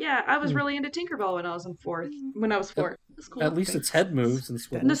 Oh, yeah, I was Hmm. really into Tinkerbell when I was in fourth. When I was At, four. That's at cool. least its head moves and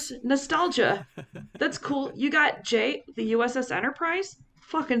swivels. Nostalgia. That's cool. You got Jay, the USS Enterprise?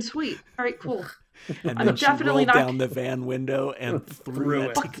 Fucking sweet. All right, cool. And I'm then she definitely rolled not down the van window and threw Threw that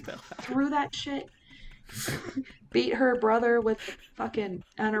it. Tinkerbell out. through that shit. Beat her brother with the fucking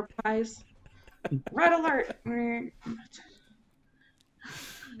Enterprise. Red alert.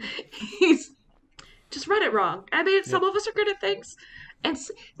 He's just read it wrong. I mean, some Yep. of us are good at things. And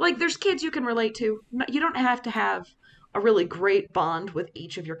like, there's kids you can relate to. You don't have to have a really great bond with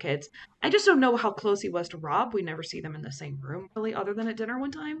each of your kids. I just don't know how close he was to Rob. We never see them in the same room, really, other than at dinner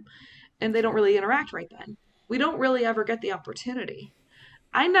one time. And they don't really interact right then. We don't really ever get the opportunity.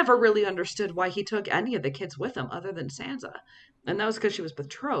 I never really understood why he took any of the kids with him other than Sansa. And that was because she was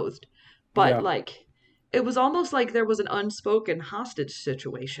betrothed. But, Yeah. like, it was almost like there was an unspoken hostage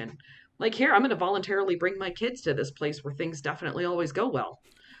situation. Like, here, I'm going to voluntarily bring my kids to this place where things definitely always go well.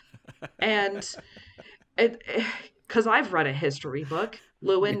 And it, because I've read a history book.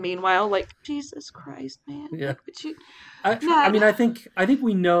 Lewin, meanwhile, like, Jesus Christ, man. Yeah. Like, would you. I mean, I think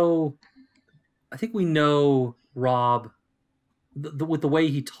we know. I think we know Rob with the way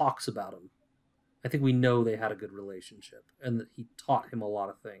he talks about him. I think we know they had a good relationship and that he taught him a lot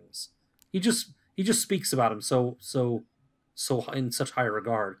of things. He just speaks about him so in such high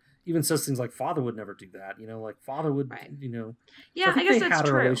regard. Even says things like father would never do that, like father would, Right. So Yeah, I think guess they that's had a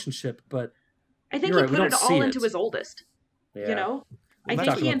true. relationship, but I think you're he right, we put it don't see all it. into his oldest. Yeah. You know? Well, I that's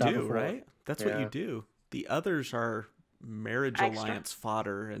think what he you that do, before. right? That's what Yeah. you do. The others are marriage Extra. alliance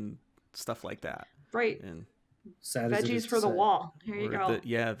fodder and stuff like that. Right. And Sad as it is Veggies to for the say. wall. Here you or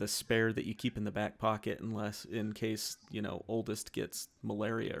go. the spare that you keep in the back pocket unless in case, oldest gets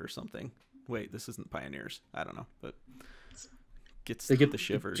malaria or something. Wait, this isn't Pioneers. I don't know, but gets They get the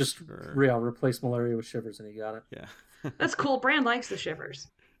shivers. Just replace malaria with shivers, and you got it. Yeah. That's cool. Brand likes the shivers.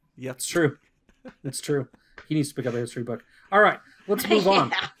 Yep. It's true. It's true. He needs to pick up a history book. All right, let's move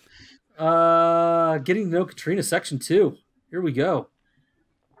on. Yeah. Getting to know Katrina, section 2. Here we go.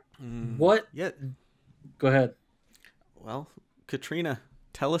 What? Yeah. Go ahead. Well, Katrina,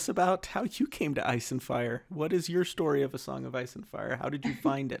 tell us about how you came to Ice and Fire. What is your story of A Song of Ice and Fire? How did you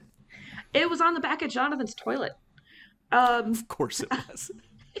find it? It was on the back of Jonathan's toilet. Of course it was.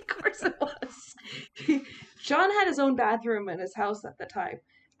 Of course it was. John had his own bathroom in his house at the time.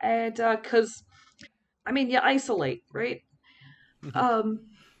 And because, I mean, you isolate, right? I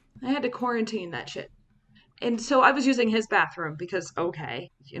had to quarantine that shit. And so I was using his bathroom because, okay,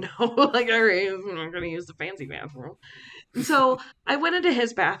 like, all right, I'm not going to use the fancy bathroom. And so I went into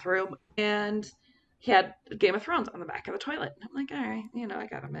his bathroom and he had Game of Thrones on the back of the toilet. I'm like, all right, I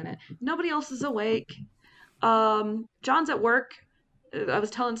got a minute. Nobody else is awake. John's at work. I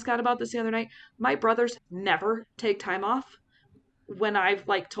was telling Scott about this the other night. My brothers never take time off when I've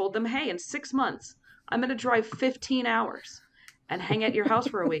told them, hey, in 6 months, I'm going to drive 15 hours and hang at your house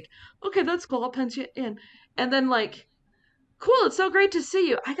for a week. Okay, that's cool. I'll pencil you in. And then cool, it's so great to see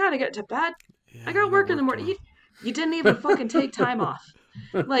you. I got to get to bed. Yeah, I got work in the morning. You didn't even fucking take time off.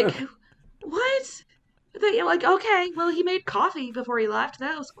 Like, what? You're like, okay, well, he made coffee before he left.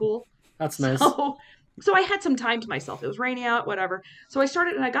 That was cool. That's nice. So I had some time to myself. It was rainy out, whatever. So I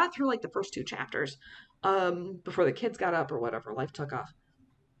started and I got through the first 2 chapters before the kids got up or whatever. Life took off.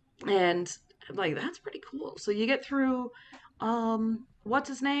 And I'm like, that's pretty cool. So you get through, what's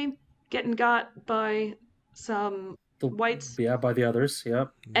his name? Getting got by some whites. Yeah, by the others.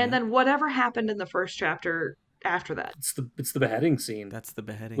 Yep. And then whatever happened in the first chapter after that. It's the beheading scene. That's the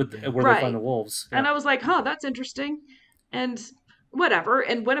beheading. Where they find the wolves. Yeah. And I was like, huh, that's interesting. And whatever.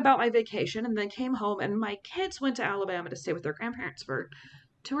 And went about my vacation and then came home. And my kids went to Alabama to stay with their grandparents for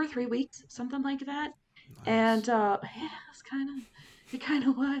 2 or 3 weeks, something like that. Nice. And yeah, it kind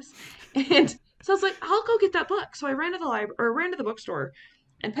of was. And so I was like, I'll go get that book. So I ran to the library or ran to the bookstore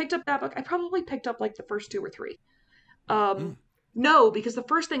and picked up that book. I probably picked up the first 2 or 3. No, because the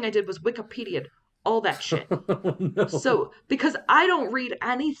first thing I did was Wikipedia all that shit. No. So because I don't read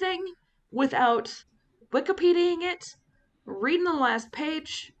anything without Wikipediaing it, reading the last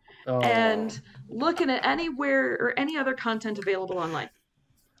page, and looking at anywhere or any other content available online.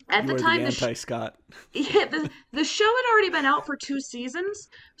 At the time, Scott. Yeah, the show had already been out for 2 seasons,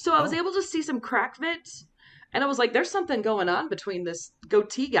 so I was able to see some crack vids, and I was like, "There's something going on between this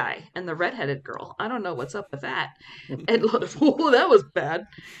goatee guy and the redheaded girl. I don't know what's up with that." And that was bad,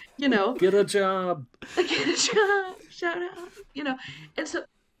 Get a job. Get a job. Shout out. And so,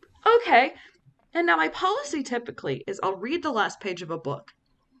 okay. And now my policy typically is I'll read the last page of a book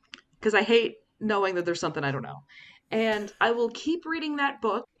because I hate knowing that there's something I don't know. And I will keep reading that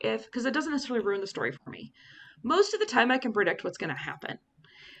book because it doesn't necessarily ruin the story for me. most of the time I can predict what's going to happen.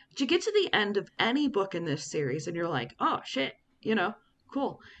 But you get to the end of any book in this series and you're like, oh shit,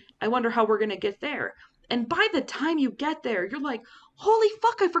 cool. I wonder how we're going to get there. And by the time you get there, you're like, holy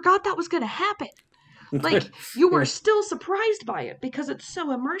fuck, I forgot that was going to happen. Like, you were still surprised by it because it's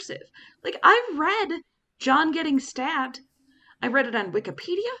so immersive. Like, I read John getting stabbed. I read it on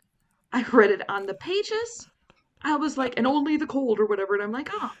Wikipedia. I read it on the pages. I was like, and only the cold or whatever. And I'm like,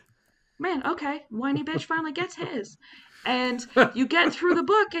 oh, man, okay. Whiny bitch finally gets his. And you get through the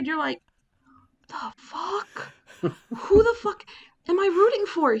book and you're like, the fuck? Who the fuck am I rooting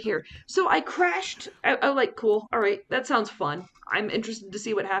for here? So I crashed. I'm like, cool. All right. That sounds fun. I'm interested to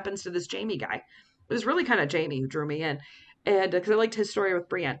see what happens to this Jamie guy. It was really kind of Jamie who drew me in. And because I liked his story with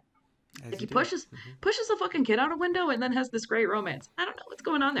Brienne. Like he pushes a fucking kid out a window and then has this great romance. I don't know what's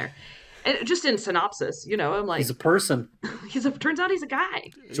going on there. And just in synopsis, I'm like, he's a person. Turns out he's a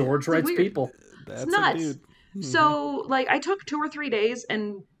guy. George writes people. That's it's nuts. a dude. So like I took 2 or 3 days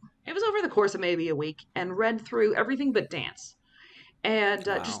and it was over the course of maybe a week and read through everything but Dance. And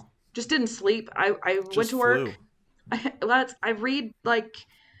just didn't sleep. I went to work. I read like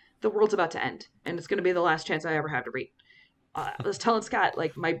The World's About to End and it's going to be the last chance I ever have to read. I was telling Scott,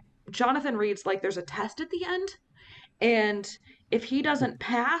 like Jonathan reads like there's a test at the end, and if he doesn't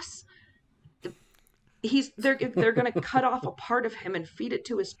pass, they're going to cut off a part of him and feed it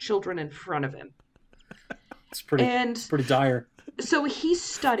to his children in front of him. It's pretty dire. So he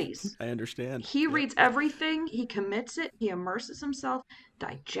studies. I understand. He reads everything. He commits it. He immerses himself,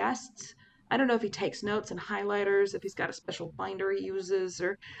 digests. I don't know if he takes notes and highlighters, if he's got a special binder he uses,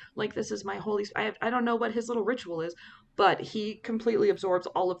 or like this is my holy. I don't know what his little ritual is, but he completely absorbs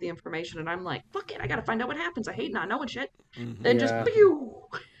all of the information, and I'm like, fuck it, I gotta find out what happens. I hate not knowing shit, and just pew.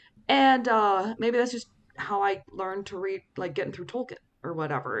 And maybe that's just how I learned to read, like getting through Tolkien or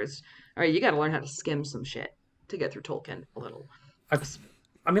whatever. Is all right. You got to learn how to skim some shit to get through Tolkien a little. I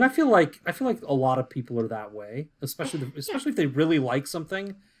feel like a lot of people are that way, especially if they really like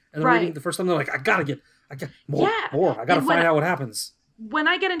something. And they're reading the first time, they're like, I got more. I got to find out what happens. When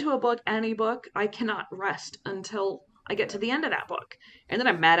I get into a book, any book, I cannot rest until I get to the end of that book. And then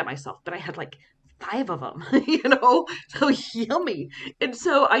I'm mad at myself, but I had like 5 of them, so yummy. And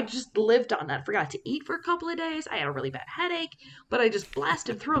so I just lived on that, forgot to eat for a couple of days. I had a really bad headache, but I just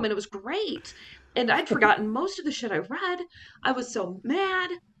blasted through them and it was great. And I'd forgotten most of the shit I read. I was so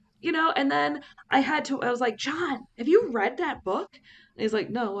mad, and then I was like, John, have you read that book? And he's like,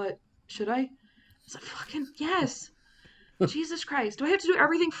 no, what? Should I? I was like, fucking yes. Jesus Christ. Do I have to do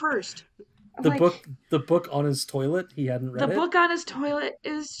everything first? The book on his toilet, he hadn't read it? The book on his toilet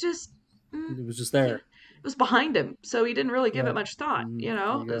is just... it was just there. It was behind him, so he didn't really give it much thought,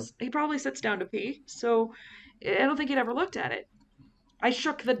 He probably sits down to pee, so I don't think he'd ever looked at it. I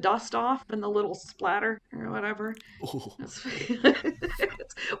shook the dust off and the little splatter or whatever.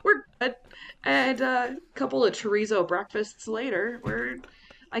 We're good. And a couple of chorizo breakfasts later, where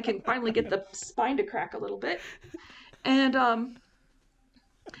I can finally get the spine to crack a little bit. And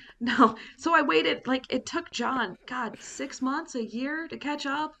no, so I waited. Like it took John, 6 months, a year to catch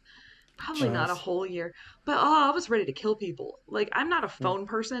up. Probably not a whole year, but I was ready to kill people. Like I'm not a phone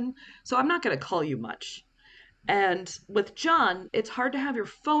person, so I'm not gonna call you much. And with John, it's hard to have your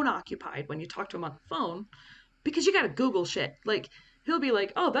phone occupied when you talk to him on the phone because you got to Google shit. Like, he'll be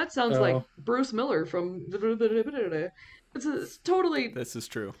like, oh, that sounds like Bruce Miller from... It's totally... This is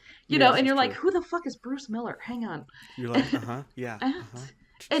true. And you're like, who the fuck is Bruce Miller? Hang on. You're like, yeah.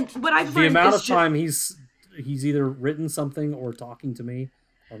 And what I've learned the amount of time he's either written something or talking to me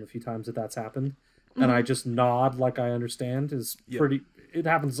on the few times that's happened, and I just nod like I understand is pretty... It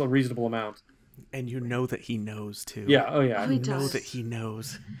happens a reasonable amount. And you know that he knows too. Yeah. Oh yeah. He does. Know that he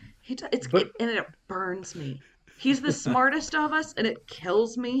knows. He does. And it burns me. He's the smartest of us, and it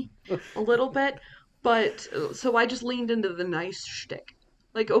kills me a little bit. But so I just leaned into the nice shtick.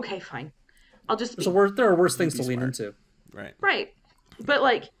 Like, okay, fine. I'll just. There are worse things to lean into. Right. Right. But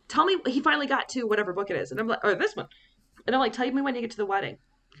like, tell me. He finally got to whatever book it is, and I'm like, or this one, and I'm like, tell me when you get to the wedding.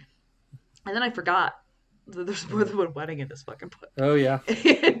 And then I forgot. There's more than one wedding in this fucking book. Oh yeah.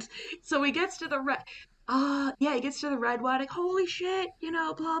 And so he gets to the red. He gets to the red wedding. Holy shit,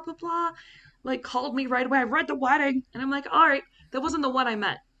 blah blah blah. Like called me right away. I read the wedding, and I'm like, all right, that wasn't the one I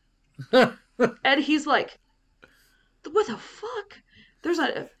meant. And he's like, what the fuck?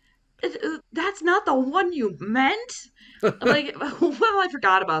 That's not the one you meant. I'm like, well, I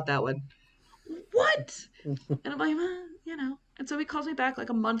forgot about that one. What? And I'm like, And so he calls me back like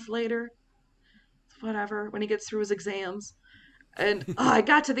a month later. Whatever, when he gets through his exams. And I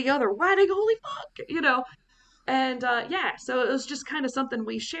got to the other wedding, holy fuck, And so it was just kind of something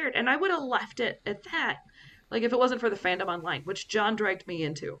we shared. And I would have left it at that. Like if it wasn't for the fandom online, which John dragged me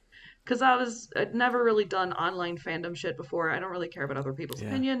into. Because I'd never really done online fandom shit before. I don't really care about other people's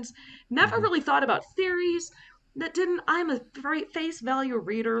opinions. Never really thought about theories. I'm a face value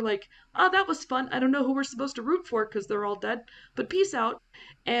reader. Like, oh, that was fun. I don't know who we're supposed to root for because they're all dead, but peace out.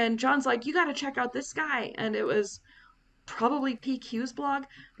 And John's like, you got to check out this guy. And it was probably PQ's blog.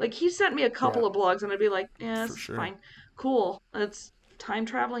 Like, he sent me a couple of blogs, and I'd be like, yeah, it's fine. Cool. It's time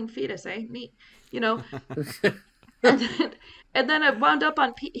traveling fetus, eh? Neat. You know? and then I wound up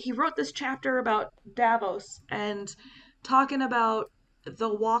on, he wrote this chapter about Davos and talking about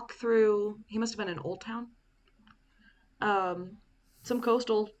the walk through, he must have been in Old Town. Some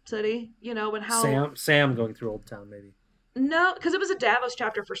coastal city, you know, and how Sam going through Old Town, maybe. No, because it was a Davos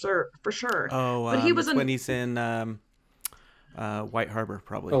chapter for sure. Oh, but he was when he's in White Harbor,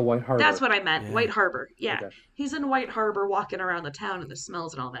 probably. Oh, White Harbor. That's what I meant. Yeah. White Harbor. Yeah, okay. He's in White Harbor, walking around the town and the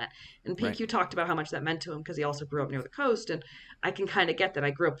smells and all that. And PQ talked about how much that meant to him because he also grew up near the coast, and I can kind of get that.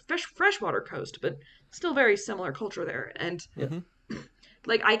 I grew up freshwater coast, but still very similar culture there, and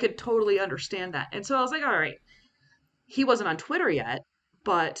like I could totally understand that. And so I was like, all right. He wasn't on Twitter yet,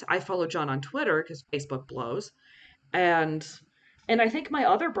 but I followed John on Twitter because Facebook blows. And I think my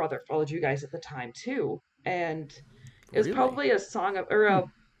other brother followed you guys at the time too. And it was probably a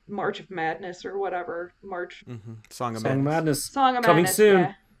March of Madness or whatever. Song of Madness. Coming soon.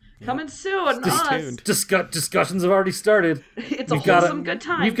 Yeah. Coming soon. Discussions have already started. It's a wholesome good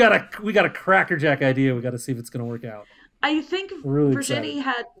time. We got a crackerjack idea. We got to see if it's going to work out. I think really Virginie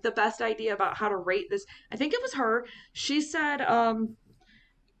had the best idea about how to rate this. I think it was her. She said, or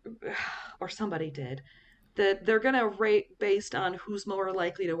somebody did, that they're going to rate based on who's more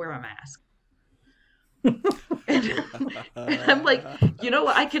likely to wear a mask. and I'm like, you know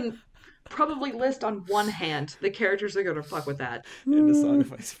what? I can probably list on one hand the characters that are going to fuck with that. In the Song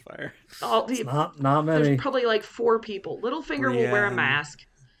of Ice and Fire. Not many. There's probably like 4 people. Littlefinger will wear a mask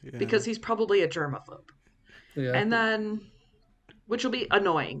because he's probably a germaphobe. Yeah. And then, which will be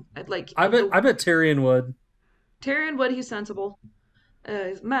annoying. Like I bet Tyrion would. Tyrion would. He's sensible.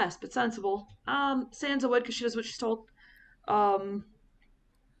 He's a mess, but sensible. Sansa would because she does what she's told. Well,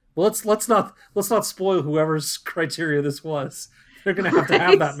 let's not spoil whoever's criteria this was. They're gonna have to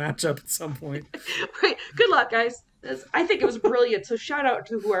have that matchup at some point. Right. Good luck, guys. I think it was brilliant. So shout out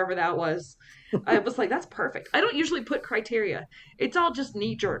to whoever that was. I was like, that's perfect. I don't usually put criteria. It's all just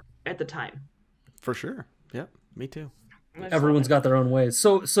knee jerk at the time. For sure. Yep, me too. Everyone's got their own ways.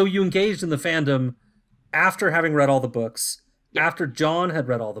 So you engaged in the fandom after having read all the books, after John had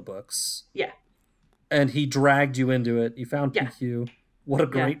read all the books. Yeah. And he dragged you into it. You found PQ. What a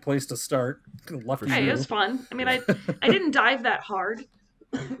great place to start. Lucky you. Hey, it was fun. I mean, I didn't dive that hard,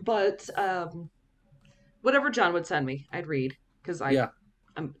 but whatever John would send me, I'd read because I'm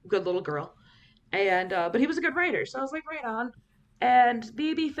a good little girl. And but he was a good writer, so I was like, right on. And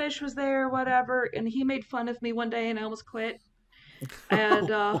BB Fish was there, whatever, and he made fun of me one day, and I almost quit.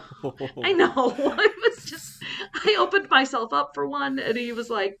 And I know, I opened myself up for one, and he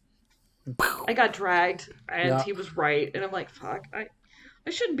was like, I got dragged, and he was right, and I'm like, fuck, I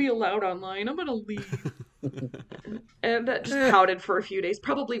shouldn't be allowed online. I'm gonna leave. And that just pouted for a few days.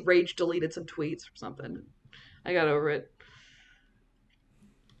 Probably rage deleted some tweets or something. I got over it.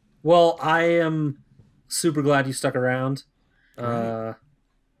 Well, I am super glad you stuck around. Yeah,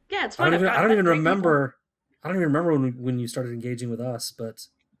 it's fun. I don't even remember when you started engaging with us, but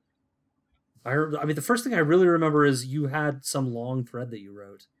I mean, the first thing I really remember is you had some long thread that you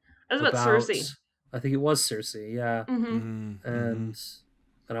wrote. It was about Cersei. I think it was Cersei, yeah. Mm-hmm. And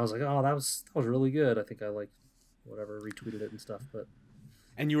I was like, oh, that was really good. I think I retweeted it and stuff, but.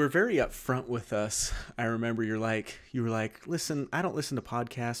 And you were very upfront with us. I remember you were like, listen, I don't listen to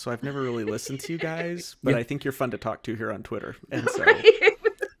podcasts, so I've never really listened to you guys, but I think you're fun to talk to here on Twitter. And so,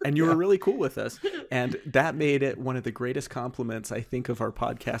 and you were really cool with us. And that made it one of the greatest compliments, I think, of our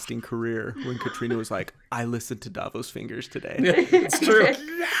podcasting career when Katrina was like, I listened to Davos Fingers today. Yeah, it's true.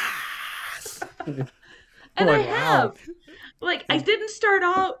 Yes! And I have. Like, I didn't start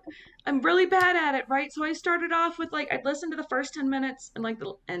out... I'm really bad at it, right? So I started off with, like, I'd listen to the first 10 minutes and, like,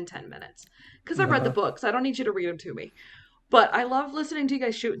 the end 10 minutes. Because I've read the books. I don't need you to read them to me. But I love listening to you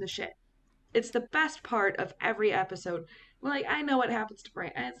guys shooting the shit. It's the best part of every episode. We're like, I know what happens to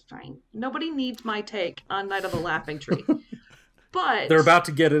Bran. It's fine. Nobody needs my take on Night of the Laughing Tree. But... They're about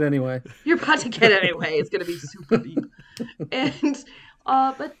to get it anyway. You're about to get it anyway. It's going to be super deep. And,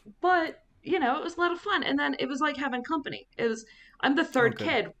 but, you know, it was a lot of fun. And then it was like having company. I'm the third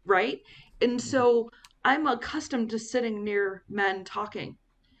kid, right? And so I'm accustomed to sitting near men talking.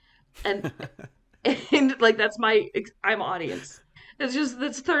 And like, I'm audience. It's just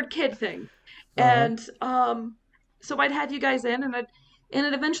this third kid thing. Uh-huh. And so I'd had you guys in, and it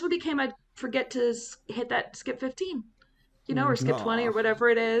eventually became I'd forget to hit that skip 15, or Mm-hmm. skip 20 or Aw. whatever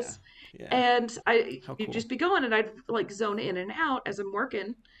it Yeah. is. Yeah. And How you'd cool. just be going, and I'd like zone in and out as I'm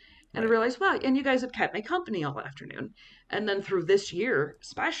working. And I Right. realized, wow, and you guys had kept me company all afternoon. And then through this year,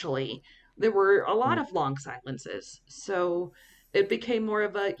 especially, there were a lot of long silences. So it became more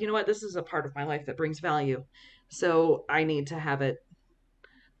of a, you know what, this is a part of my life that brings value. So I need to have it,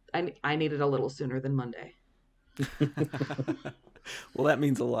 I need it a little sooner than Monday. Well, that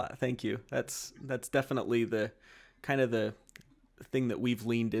means a lot. Thank you. That's definitely the kind of the thing that we've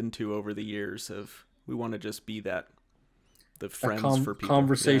leaned into over the years of we want to just be the A friends for people. Yeah.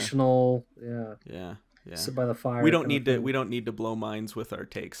 conversational, yeah. Yeah. Yeah. Sit by the We fire don't kind of need to thing. we don't need to blow minds with our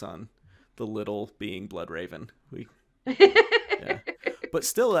takes on the little being Bloodraven. Yeah. But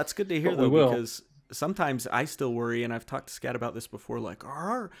still, that's good to hear But we though, will. because sometimes I still worry, and I've talked to Scat about this before. Like,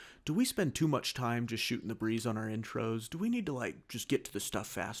 do we spend too much time just shooting the breeze on our intros? Do we need to like just get to the stuff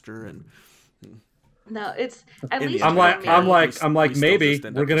faster? And No, it's at in the least end, I'm we for don't like, care. I'm me. like, I'm like, We still maybe just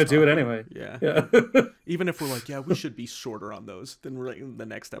end we're up gonna just do it talking. anyway. Yeah. Yeah. Even if we're like, yeah, we should be shorter on those, then we're like in the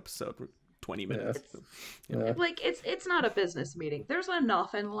next episode, 20 minutes. Yeah. Like it's not a business meeting. There's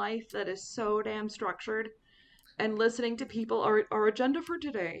enough in life that is so damn structured, and listening to people, our agenda for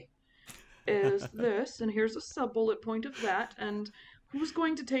today is this, and here's a sub bullet point of that, and who's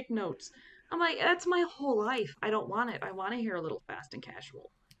going to take notes. I'm like, that's my whole life. I don't want it. I want to hear a little fast and casual,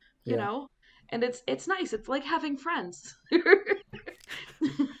 you Yeah. know? And it's nice. It's like having friends.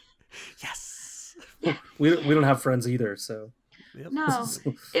 Yes. Yeah. We don't have friends either, so Yep. No.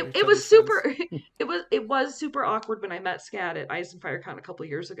 We're It each was other's friends. super it was super awkward when I met Scat at Ice and Fire Con a couple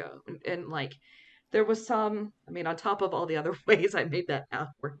years ago. And like there was some, I mean, on top of all the other ways I made that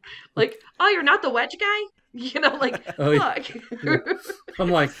awkward. Like, oh, you're not the wedge guy? Like, oh yeah. fuck. Yeah. I'm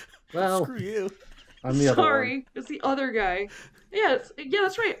like, well, Screw you. I'm the other one. Sorry, it's the other guy. Yeah, yeah,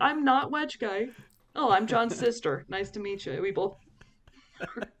 that's right. I'm not wedge guy. Oh, I'm John's sister. Nice to meet you. We both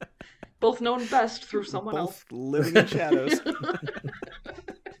known best through someone else. Both living in shadows.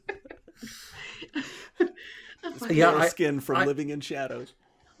 Yeah, Pale skin from I- living in shadows.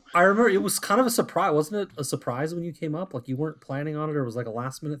 I remember it was kind of a surprise, wasn't it? A surprise when you came up, like you weren't planning on it, or it was like a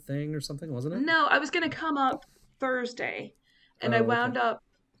last minute thing or something, wasn't it? No, I was gonna come up Thursday, and I Oh, wound okay. up,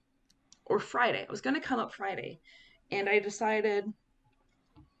 or Friday. I was gonna come up Friday, and I decided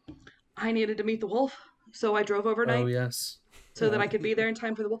I needed to meet the wolf, so I drove Oh overnight yes. so that I could be there in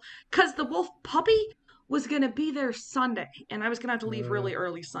time for the wolf. Cause the wolf puppy was gonna be there Sunday, and I was gonna have to leave really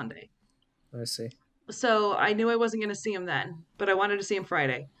early Sunday. I see. So I knew I wasn't gonna see him then, but I wanted to see him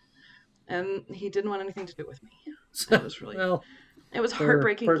Friday, and he didn't want anything to do with me. It was really, Well, it was for-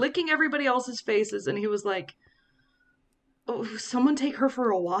 heartbreaking. for- Licking everybody else's faces, and he was like, "Oh, someone take her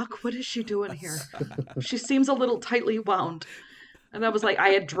for a walk. What is she doing here? She seems a little tightly wound." And I was like, I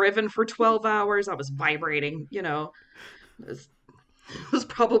had driven for 12 hours. I was vibrating, It was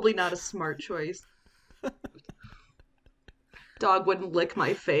probably not a smart choice. Dog wouldn't lick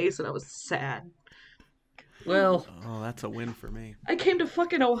my face, and I was sad. well, Oh, that's a win for me. I came to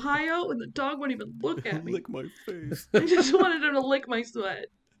fucking Ohio, and the dog wouldn't even look at me. Lick my face. I just wanted him to lick my sweat.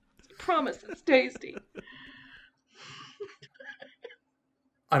 I promise, it's tasty.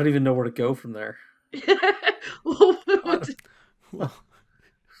 I don't even know where to go from there. Well,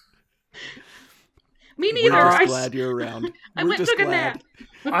 Me we're neither. just I glad you're around. I We're went and just took a glad nap.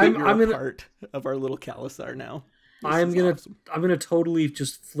 I'm you're I'm a gonna part of our little Kalasar now. This I'm is gonna awesome. I'm gonna totally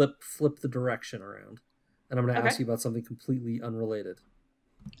just flip the direction around, and I'm gonna Okay. ask you about something completely unrelated.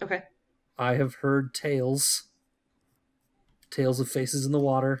 Okay. I have heard tales of faces in the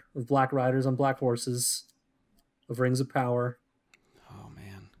water, of black riders on black horses, of rings of power, Oh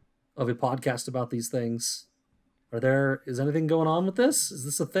man. of a podcast about these things. Is anything going on with this? Is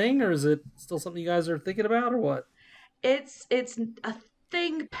this a thing, or is it still something you guys are thinking about, or what? It's a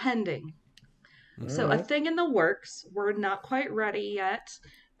thing pending. So a Alright. thing in the works. We're not quite ready yet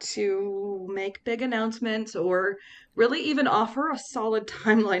to make big announcements or really even offer a solid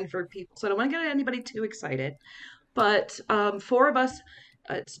timeline for people. So I don't want to get anybody too excited. But four of us,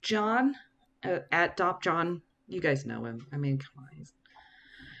 it's John at Dop John. You guys know him. I mean, come on, he's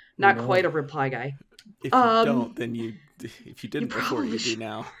not know quite a him. reply guy. If you don't, then if you didn't you before, you probably do should.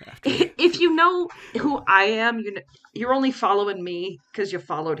 now. After. If you know who I am, you're only following me because you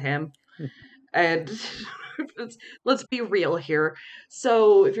followed him. And let's be real here.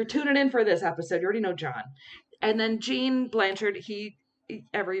 So if you're tuning in for this episode, you already know John. And then Gene Blanchard,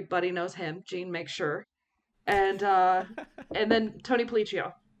 everybody knows him. Gene makes sure. And then Tony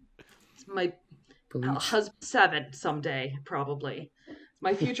Policio. It's my Police. husband 7 someday, probably.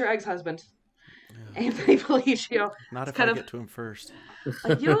 My future ex-husband. Anthony Pelliccio. Not if kind I of get to him first.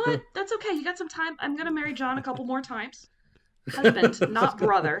 like, you know what? That's okay. You got some time. I'm gonna marry John a couple more times. Husband, not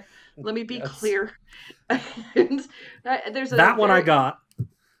brother. Let me be Yes. clear. And there's That one I got.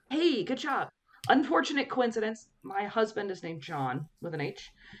 Hey, good job. Unfortunate coincidence. My husband is named John with an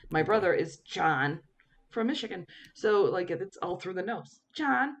H. My brother is John from Michigan. So like it's all through the nose.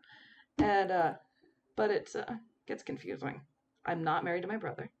 John. And but it gets confusing. I'm not married to my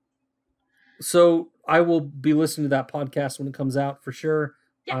brother. So I will be listening to that podcast when it comes out for sure.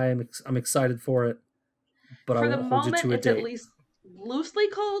 Yeah. I'm excited for it, but For I the won't hold you moment, to a it's date. at least loosely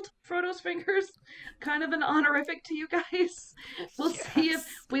called Frodo's Fingers. Kind of an honorific to you guys. We'll see if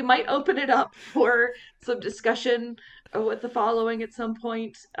we might open it up for some discussion with the following at some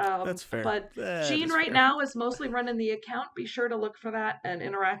point. That's fair. But That Gene is right fair. now is mostly running the account. Be sure to look for that and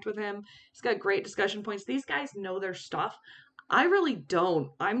interact with him. He's got great discussion points. These guys know their stuff. I really don't.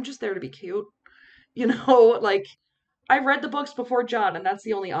 I'm just there to be cute. You know, like I've read the books before John, and that's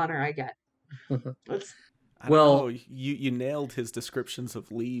the only honor I get. It's I don't Well- know. You nailed his descriptions of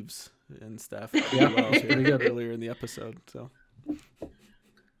leaves and stuff. Yeah, well it's pretty good. earlier in the episode. So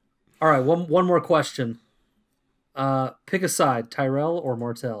All right, one more question. Pick a side, Tyrell or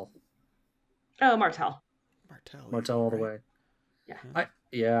Martell? oh, Martell. Martell all the way.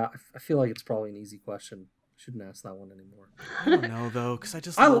 Yeah. I feel like it's probably an easy question. Shouldn't ask that one anymore. I don't know though, because I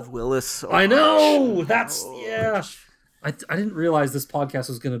just I- love Willis. So I know! much. That's- Oh, yeah. I didn't realize this podcast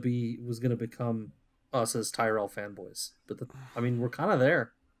was gonna become us as Tyrell fanboys, but we're kind of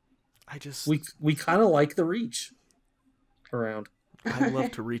there. I just We kind of like the reach around. I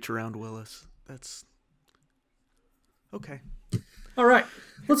love to reach around Willis. That's okay. All right,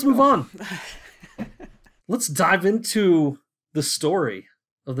 let's move on. Let's dive into the story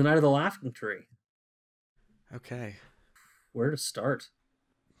of the Night of the Laughing Tree. Okay. Where to start?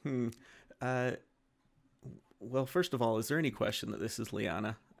 Well, first of all, is there any question that this is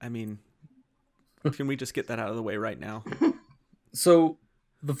Lyanna? I mean, can we just get that out of the way right now? So,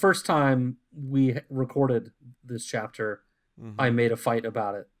 the first time we recorded this chapter, Mhm. I made a fight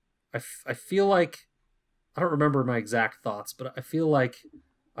about it. I feel like, I don't remember my exact thoughts, but I feel like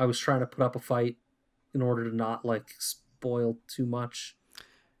I was trying to put up a fight in order to not, like, spoil too much.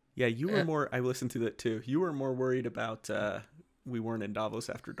 Yeah, you were more. I listened to that too. You were more worried about we weren't in Davos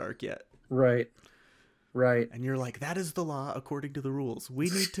After Dark yet, Right. and you're like, that is the law according to the rules. We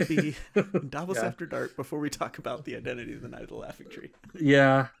need to be in Davos Yeah. After Dark before we talk about the identity of the Night of the Laughing Tree.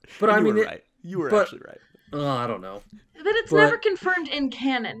 Yeah. But And I you mean, were right. You were but- actually right. I don't know. But it's But- never confirmed in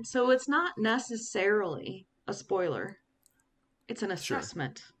canon, so it's not necessarily a spoiler. It's an Sure.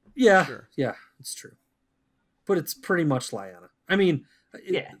 assessment. Yeah, Sure. yeah, it's true. But it's pretty much Lyanna. I mean,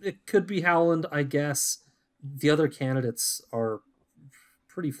 Yeah. it could be Howland, I guess. The other candidates are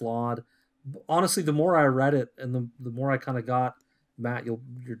pretty flawed. Honestly, the more I read it and the more I kind of got, Matt, your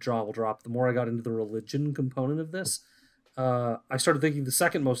jaw will drop, the more I got into the religion component of this, I started thinking the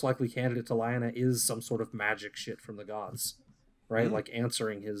second most likely candidate to Lyanna is some sort of magic shit from the gods, right? Mhm. Like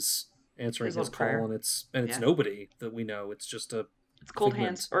answering his little call, prayer. and it's Yeah. nobody that we know. It's just a It's cold Figment.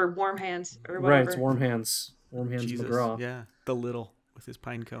 hands or warm hands or right. whatever. It's warm hands Jesus. McGraw. Yeah, the little with his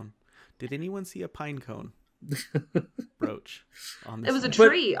pine cone. Did anyone see a pine cone brooch on this? It was a night?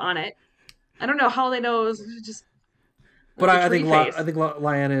 tree on it. I don't know how they know it was just. But it was a I think tree face.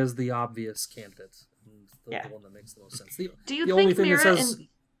 Lyanna is the obvious candidate, and the Yeah. one that makes the most sense. The Do you only think thing Mira that says, and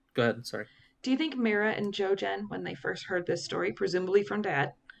go ahead. Sorry. Do you think Mira and Jojen, when they first heard this story, presumably from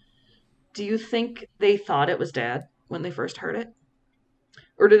Dad, do you think they thought it was Dad when they first heard it,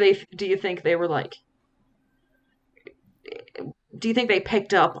 or do you think they were like? Do you think they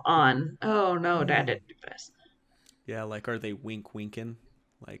picked up on? Oh no, Dad didn't do this. Yeah, like are they winking?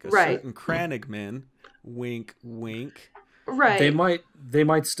 Like a Right. certain Cranigman, wink, wink. Right. They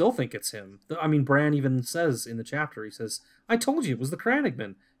might still think it's him. I mean, Bran even says in the chapter, he says, "I told you it was the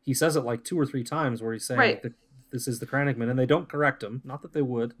Cranigman." He says it like 2 or 3 times where he's saying Right. that this is the Cranigman, and they don't correct him. Not that they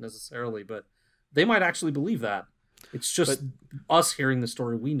would necessarily, but they might actually believe that. It's just us hearing the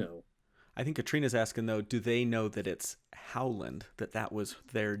story we know. I think Katrina's asking though, do they know that it's Howland, that was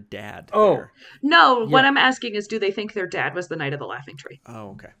their dad? Oh. there? No, what Yeah. I'm asking is, do they think their dad was the Knight of the Laughing Tree?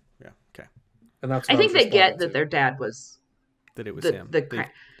 Oh, okay. Yeah, okay. And that's I what think was they get responding that to. their dad was That it was the him. the. they,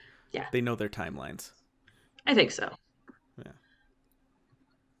 Yeah. they know their timelines. I think so.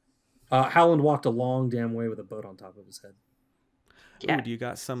 Howland walked a long damn way with a boat on top of his head. Yeah. Ooh, do you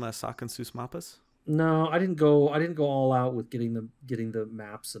got some Sakan Susmapas? No, I didn't go all out with getting the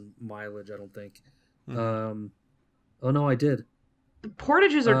maps and mileage, I don't think. Mhm. Oh no, I did. The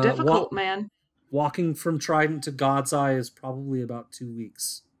portages are Uh, difficult, what- man. Walking from Trident to God's Eye is probably about 2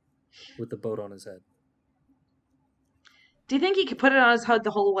 weeks. with the boat on his head. Do you think he could put it on his head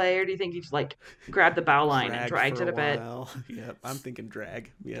the whole way, or do you think he's like grabbed the bow line and Drag dragged for it a bit? while. Yeah, I'm thinking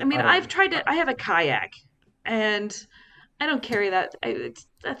drag. Yeah. I mean, I don't I've know. tried to. I have a kayak, and I don't carry that.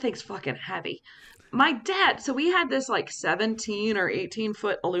 That thing's fucking heavy. My dad. So we had this like 17 or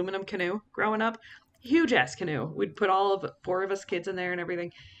 18-foot aluminum canoe growing up, huge ass canoe. We'd put all of 4 of us kids in there and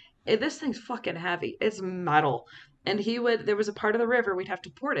everything. This thing's fucking heavy. It's metal. And he would. There was a part of the river we'd have to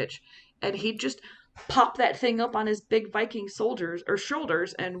portage, and he'd just pop that thing up on his big Viking soldiers or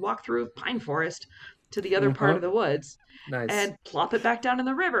shoulders and walk through pine forest to the other part of the woods Nice. and plop it back down in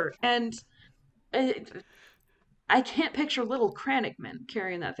the river. And I can't picture little Kranigman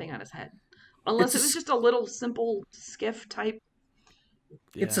carrying that thing on his head. Unless it was just a little simple skiff type.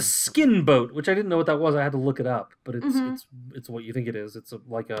 It's a skin boat, which I didn't know what that was. I had to look it up, but Mhm. it's what you think it is. It's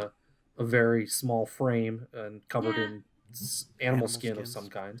like a very small frame and covered Yeah. in animal skin of skins. some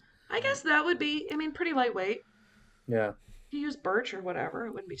kind. I guess that would be, I mean, pretty lightweight. Yeah. If you use birch or whatever,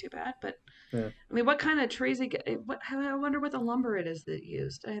 it wouldn't be too bad. But Yeah. I mean, what kind of trees? I wonder what the lumber it is that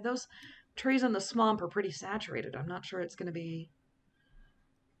used. Those trees in the swamp are pretty saturated. I'm not sure it's going to be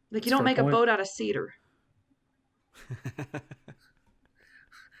like you That's a don't fair make a point. boat out of cedar.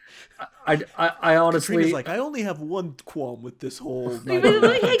 I Katrina's honestly like, I only have one qualm with this whole Wait,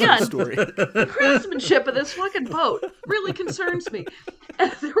 hang on. story. The craftsmanship of this fucking boat really concerns me.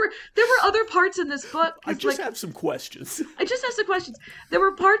 And there were other parts in this book. I 'Cause, just like, have some questions. I just asked the questions. There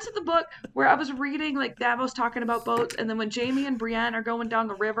were parts of the book where I was reading, like Davos talking about boats, and then when Jamie and Brienne are going down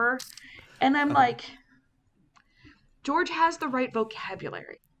the river, and I'm like, George has the right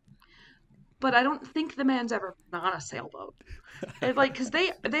vocabulary, but I don't think the man's ever been on a sailboat. And, like, because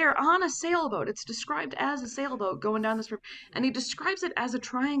they are on a sailboat. It's described as a sailboat going down this river, and he describes it as a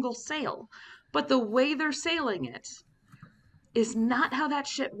triangle sail, but the way they're sailing it is not how that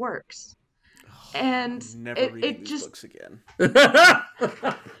shit works. And Never it reading these just books again. and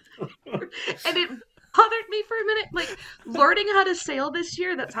it bothered me for a minute. Like learning how to sail this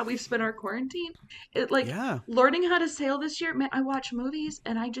year, that's how we've spent our quarantine. Yeah. Learning how to sail this year, man, I watch movies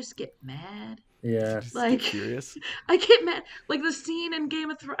and I just get mad. yeah. Just Like get curious. I get mad. Like the scene in Game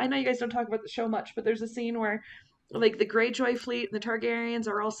of Thrones. I know you guys don't talk about the show much, but there's a scene where like the Greyjoy fleet and the Targaryens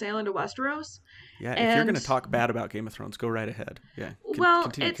are all sailing to Westeros. Yeah, if you're going And to talk bad about Game of Thrones, go right ahead. Yeah. well,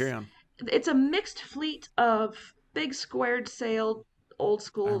 Continue, carry on. it's a mixed fleet of big squared sailed old I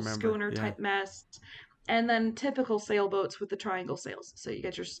school remember, schooner yeah. type masts, and then typical sailboats with the triangle sails. So you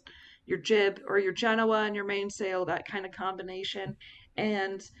get your jib or your Genoa and your mainsail, that kind of combination,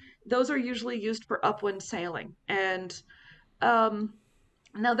 and those are usually used for upwind sailing. And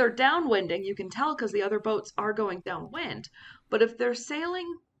now they're downwinding, you can tell because the other boats are going downwind. But if they're sailing,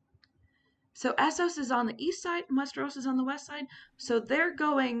 so Essos is on the east side and Westeros is on the west side, so they're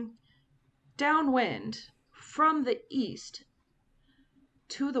going downwind from the east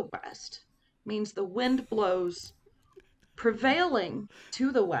to the west, means the wind blows prevailing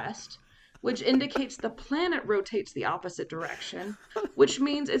to the west, which indicates the planet rotates the opposite direction, which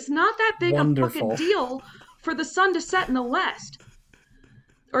means it's not that big Wonderful. a fucking deal for the sun to set in the west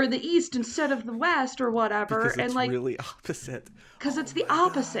or the east instead of the west or whatever. Because it's and like really opposite. because it's the my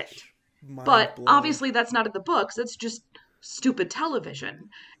opposite. gosh. Mind But blown. obviously that's not in the books. It's just stupid television.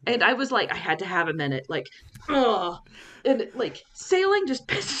 And I was like, I had to have a minute. Like, ugh. And like sailing just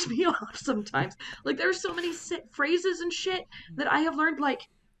pisses me off sometimes. Like there are so many phrases and shit that I have learned. Like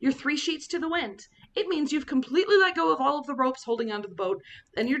you're 3 sheets to the wind. It means you've completely let go of all of the ropes holding onto the boat,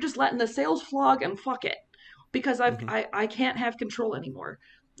 and you're just letting the sails flog and fuck it, because I can't have control anymore,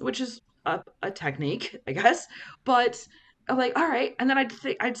 which is a technique, I guess. But I'm like, all right, and then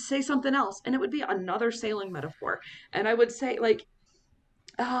I'd say something else, and it would be another sailing metaphor, and I would say like,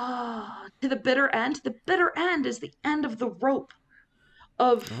 to the bitter end. The bitter end is the end of the rope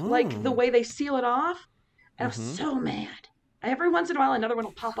of like the way they seal it off, and I'm so mad. Every once in a while, another one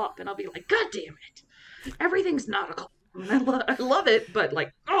will pop up, and I'll be like, God damn it! Everything's nautical. I love it, but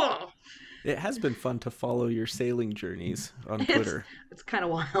like, oh, It has been fun to follow your sailing journeys on Twitter. it's kind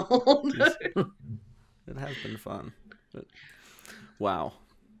of wild. It has been fun. But, wow.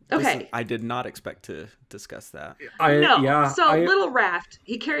 Okay. I did not expect to discuss that. Little Raft,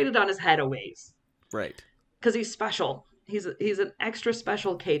 he carried it on his head a ways Right. because he's special. He's an extra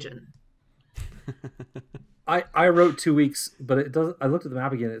special Cajun. I wrote 2 weeks, but it doesn't. I looked at the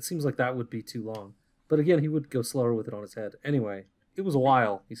map again. It seems like that would be too long. But again, he would go slower with it on his head. Anyway, it was a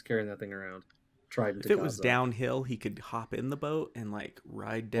while he's carrying that thing around. If it was downhill, he could hop in the boat and like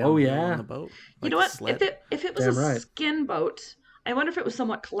ride down on the boat. You know what? If it was a skin boat, I wonder if it was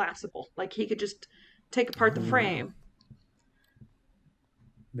somewhat collapsible. Like he could just take apart the frame.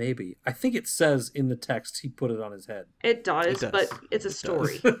 Maybe. I think it says in the text he put it on his head. It does, It does. but it's a It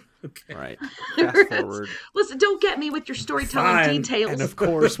story. Okay. Right. Fast forward. Listen, don't get me with your storytelling Fine. details. And of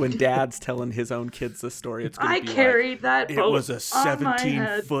course, when Dad's telling his own kids the story, it's going I to be carried that like, boat it was a on my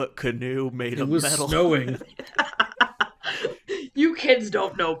head. 17-foot canoe made It of was metal. snowing. You kids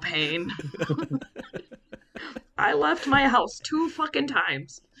don't know pain. I left my house 2 fucking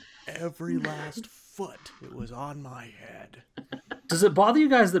times. Every last foot, it was on my head. Does it bother you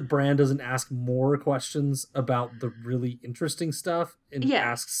guys that Bran doesn't ask more questions about the really interesting stuff and Yeah.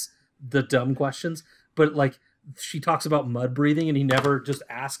 asks the dumb questions? But like she talks about mud breathing and he never just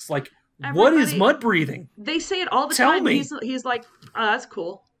asks like, what is Everybody- mud breathing? They say it all the Tell time. me. He's like, oh, that's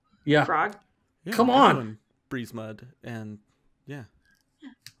cool. Yeah. Frog. Yeah, Come on. everyone breathes mud, and yeah.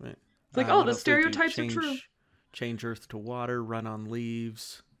 Right. It's like, what oh, the else do they do? stereotypes are true. Change earth to water, run on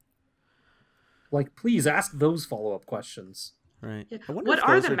leaves. Like, please ask those follow-up questions. Right. Yeah. I wonder What if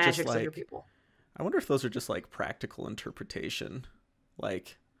are those the are just magics of your like- people? I wonder if those are just like practical interpretation.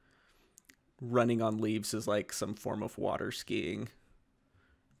 Like running on leaves is like some form of water skiing.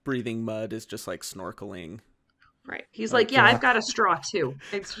 Breathing mud is just like snorkeling. Right. He's like, yeah, yeah. I've got a straw too.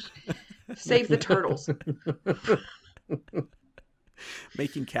 Save the turtles.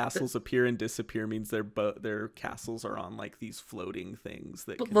 Making castles appear and disappear means their castles are on like these floating things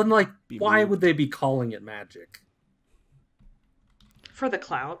that But can then like, be why moved. would they be calling it magic? For the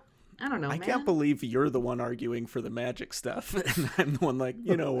clout. I don't know, I man. can't believe you're the one arguing for the magic stuff, and I'm the one like,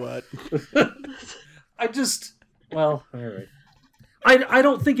 you know what? I just, well, all right. I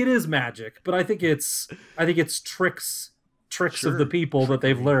don't think it is magic, but I think it's tricks Sure, of the people that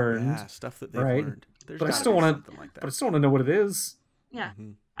they've learned. Yeah, stuff that they've right? learned. There's But I gotta still be wanna- something like that. But I still want to know what it is. Yeah.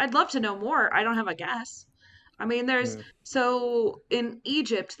 Mhm. I'd love to know more. I don't have a guess. I mean, there's Yeah. so in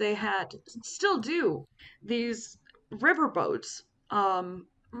Egypt they had still do these river boats. Skin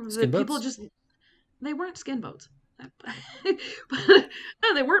That people boats? just they weren't skin boats.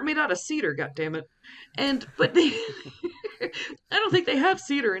 No, they weren't made out of cedar, goddammit. But they I don't think they have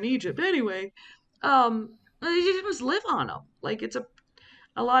cedar in Egypt anyway. You just live on them. Like it's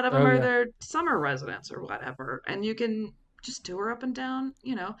a lot of them Oh, are yeah. their summer residents or whatever, and you can just tour up and down,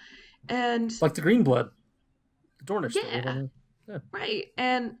 and Like the green blood. The Dornish. Yeah. right,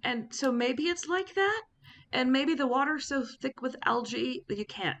 and so maybe it's like that, and maybe the water's so thick with algae that you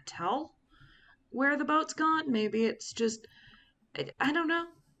can't tell where the boat's gone. Maybe it's just I don't know.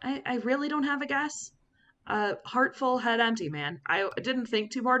 I really don't have a guess. Heart full, head empty, man. I didn't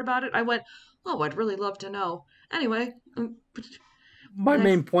think too hard about it. I went, oh, I'd really love to know. Anyway, My Next.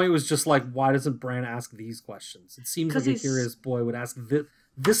 main point was just like, why doesn't Bran ask these questions? It seems 'Cause like a he's- curious boy would ask,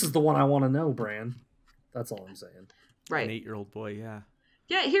 this is the one I want to know, Bran. That's all I'm saying. An right. 8-year-old boy, yeah.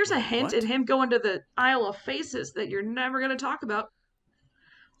 Yeah, here's a Wait, hint what? at him going to the Isle of Faces that you're never going to talk about.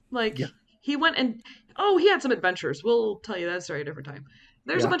 Like, Yeah. he went and, he had some adventures. We'll tell you that story a different time.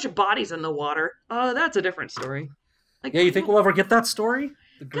 There's a Yeah. bunch of bodies in the water. That's a different story. Like, Yeah, you think we'll ever get that story?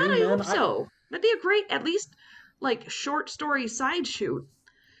 The God, Green I Men? hope so. That'd be a great, at least, like, short story side shoot.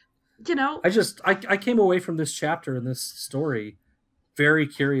 I came away from this chapter in this story very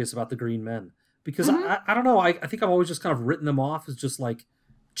curious about the Green Men. Because Mhm. I don't know, I think I've always just kind of written them off as just like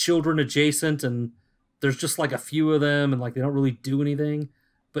children adjacent, and there's just like a few of them, and like they don't really do anything.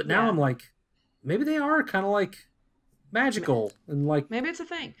 But now Yeah. I'm like, maybe they are kind of like magical and like Maybe it's a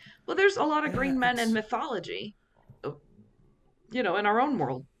thing. Well, there's a lot of green men in it's- mythology, in our own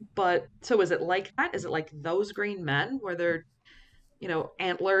world. But so is it like that? Is it like those green men where they're,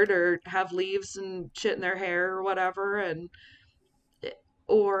 antlered or have leaves and shit in their hair or whatever?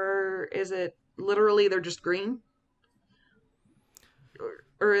 Or is it literally they're just green?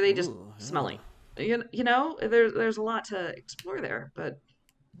 Or are they just Ooh, yeah. smelly? There's a lot to explore there, but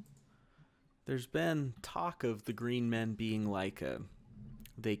There's been talk of the Green Men being like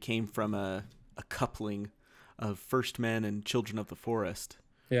they came from a coupling of First Men and Children of the Forest,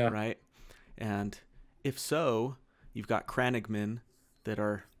 yeah. right? And if so, you've got Crannogmen that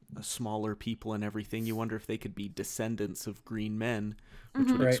are smaller people and everything. You wonder if they could be descendants of Green Men, which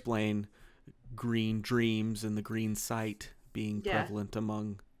would Right. explain green dreams and the green sight being Yeah. prevalent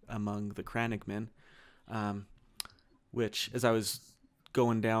among the Crannogmen. Which, as I was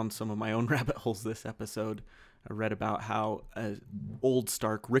going down some of my own rabbit holes this episode, I read about how old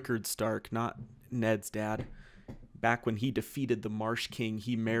Stark, Rickard Stark, not Ned's dad, back when he defeated the Marsh King,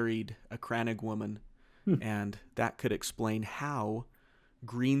 he married a Crannog woman, and that could explain how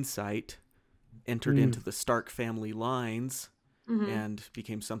Greensight entered into the Stark family lines and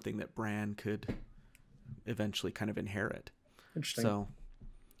became something that Bran could eventually kind of inherit. Interesting. So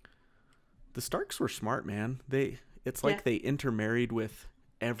the Starks were smart, man. It's like Yeah. they intermarried with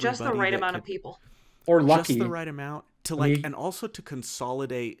everybody Just the right that amount could, of people. Or lucky. just the right amount to I mean, and also to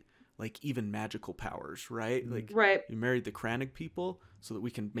consolidate even magical powers, right? Right. We married the Kranich people so that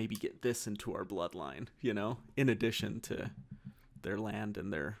we can maybe get this into our bloodline, in addition to their land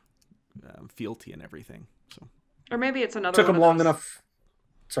and their fealty and everything. So Or maybe it's another took one them of long those, enough.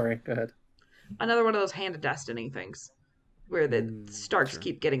 Sorry, go ahead. another one of those hand of destiny things where the Starks sure.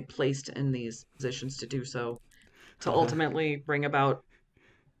 keep getting placed in these positions to do so, to ultimately bring about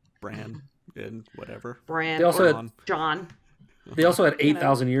Bran and whatever. Bran They also or had Jon. they also had You know.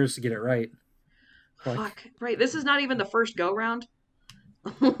 8,000 years to get it right. Like, Fuck. Right. This is not even the first go round.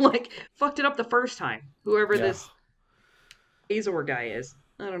 Like, fucked it up the first time. Whoever Yeah. this Azor guy is.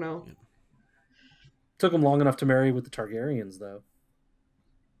 I don't know. took them long enough to marry with the Targaryens, though.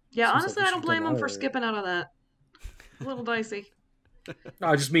 Yeah, Seems like honestly, they I don't should've done blame that him for earlier. skipping out on that. A little dicey. No,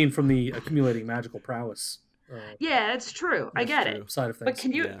 I just mean from the accumulating magical prowess Yeah, it's true. I That's get true. it. side of But things.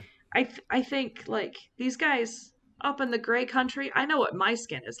 can you? Yeah. I think like these guys up in the gray country. I know what my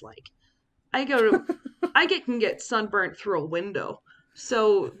skin is like. I go to, can get sunburnt through a window.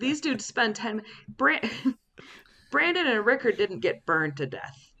 So these dudes spend 10. Brandon and Rickard didn't get burned to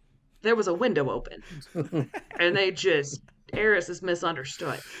death. There was a window open, and they just Eris is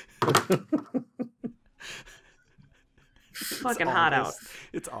misunderstood. Fucking hot out.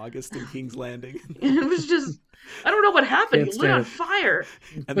 It's August in King's Landing. It was just, I don't know what happened. Can't He lit on stand fire.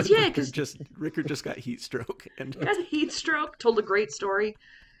 And then Yeah, 'cause- Rickard just got heat stroke and Got a heat stroke. Told a great story.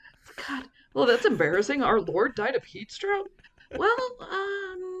 God, well, that's embarrassing. Our Lord died of heat stroke. Well,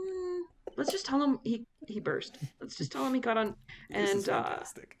 let's just tell him he burst. Let's just tell him he got on. this And is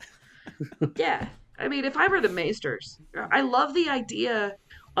fantastic. yeah, I mean, if I were the Maesters, I love the idea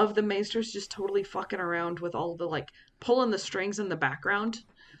of the Maesters just totally fucking around with all the like pulling the strings in the background.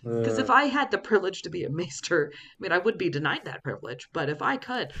 Because if I had the privilege to be a Maester, I mean, I would be denied that privilege. But if I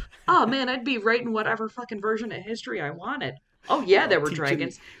could, oh man, I'd be writing whatever fucking version of history I wanted. Oh yeah, there were Teaching-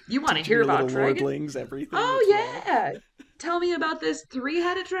 dragons. You want to Teaching hear your about little dragons? lordlings everything. Oh that's wrong. yeah, tell me about this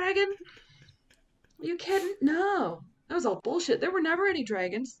three-headed dragon. Are you kidding? No, that was all bullshit. There were never any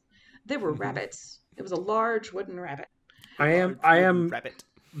dragons. They were rabbits. It was a large wooden rabbit. I Large am wooden rabbit.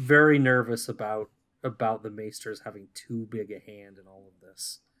 very nervous about the Maesters having too big a hand in all of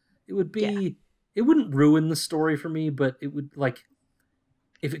this. It would be Yeah. It wouldn't ruin the story for me, but it would, like,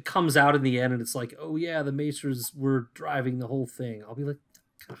 if it comes out in the end and it's like, oh yeah, the Maesters were driving the whole thing, I'll be like,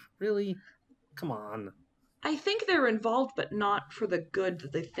 "God, really? Come on." I think they're involved, but not for the good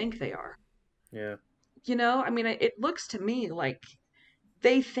that they think they are. Yeah. You know, I mean, it looks to me like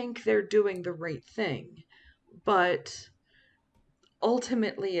they think they're doing the right thing, but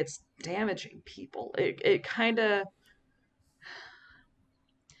ultimately it's damaging people. It kind of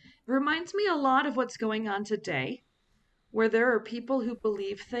reminds me a lot of what's going on today, where there are people who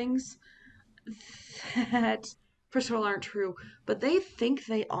believe things that, first of all, aren't true, but they think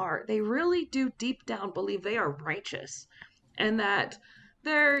they are. They really do deep down believe they are righteous and that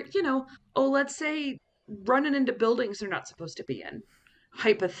they're, oh, let's say running into buildings they're not supposed to be in,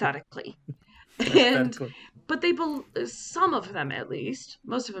 hypothetically. And, Hypothetically. but some of them at least,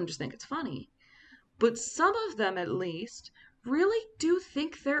 most of them just think it's funny, but some of them at least really do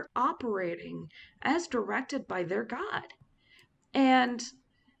think they're operating as directed by their God. And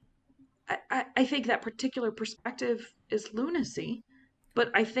I think that particular perspective is lunacy, but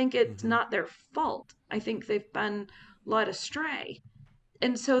I think it's not their fault. I think they've been led astray.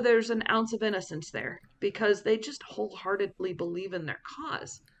 And so there's an ounce of innocence there because they just wholeheartedly believe in their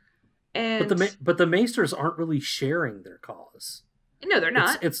cause. And But the Maesters aren't really sharing their cause. no, they're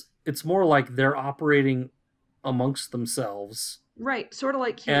not. It's more like they're operating amongst themselves. Right, sort of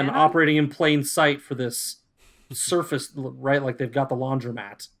like and Humana. operating in plain sight for this surface, right? Like they've got the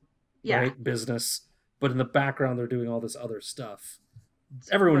laundromat, Yeah. right? Business, but in the background they're doing all this other stuff.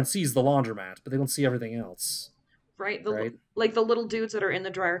 Everyone Right. sees the laundromat, but they don't see everything else. Right, Right. like the little dudes that are in the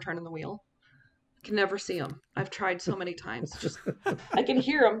dryer turning the wheel. I can never see them. I've tried so many times. Just I can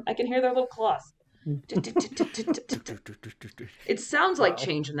hear them. I can hear their little claws. It sounds like Wow.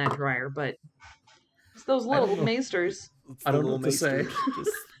 change in that dryer, but it's those little know. maesters. It's I the don't know little what to say. maesters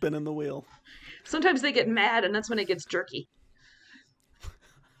just spinning the wheel. Sometimes they get mad, and that's when it gets jerky.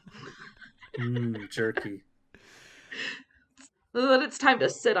 Jerky. Then it's time to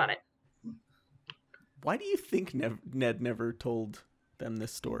sit on it. Why do you think Ned never told them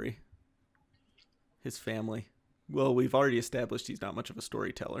this story? His family. Well, we've already established he's not much of a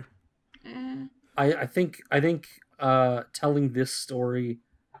storyteller. I think telling this story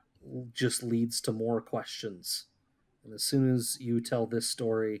just leads to more questions. And as soon as you tell this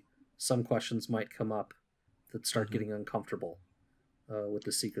story, some questions might come up that start getting uncomfortable. with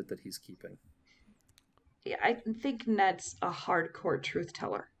the secret that he's keeping. Yeah, I think Ned's a hardcore truth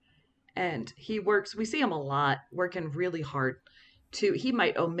teller. And we see him a lot working really hard he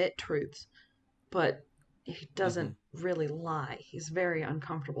might omit truths, but he doesn't really lie. He's very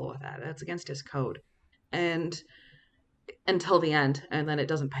uncomfortable with that. That's against his code. And until the end, and then it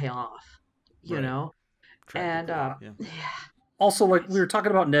doesn't pay off, you know? And, yeah. Also, like, we were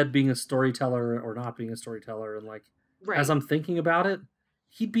talking about Ned being a storyteller or not being a storyteller, and, like, as I'm thinking about it,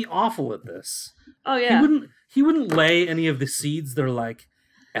 he'd be awful at this. Oh, yeah. He wouldn't lay any of the seeds that are like,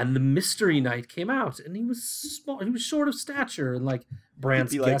 and the Mystery Knight came out, and he was small, he was short of stature, and like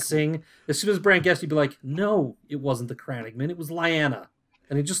Brand's guessing. Like, as soon as Brand guessed, he'd be like, "No, it wasn't the Crannogman, it was Lyanna,"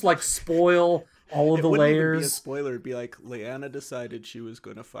 and he'd just like spoil all of the layers. Be a spoiler. It'd be like Lyanna decided she was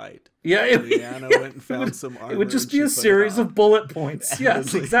going to fight. Yeah, Lyanna went and found some armor. It would just be a series of bullet points.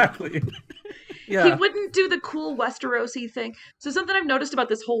 Yes, exactly. Yeah, he wouldn't do the cool Westerosi thing. So something I've noticed about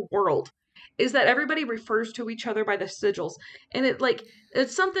this whole world is that everybody refers to each other by the sigils, and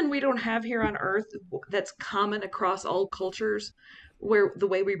it's something we don't have here on Earth that's common across all cultures, where the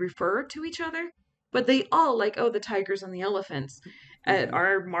way we refer to each other, but they all like, oh, the tigers and the elephants at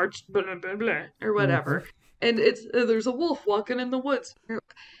our march, blah, blah, blah, or whatever, and there's a wolf walking in the woods.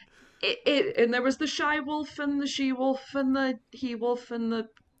 And there was the shy wolf and the she wolf and the he wolf and the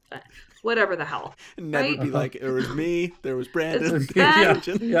whatever the hell. And Ned would be like, it was me, there was Brandon.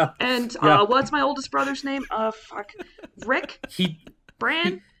 And what's my oldest brother's name? Rick?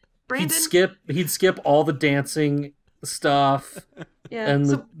 Brandon? He'd skip all the dancing stuff. Yeah.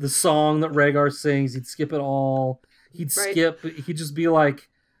 And the song that Rhaegar sings, he'd skip it all. He'd just be like,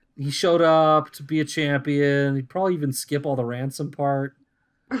 he showed up to be a champion. He'd probably even skip all the ransom part.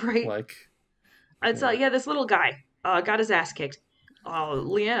 Right. Like, this little guy got his ass kicked. Oh,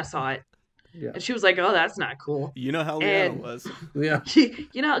 Lyanna saw it. Yeah. And she was like, oh, that's not cool. You know how Lyanna was. Yeah.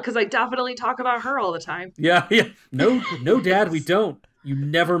 Because I definitely talk about her all the time. Yeah. No, Dad, we don't. You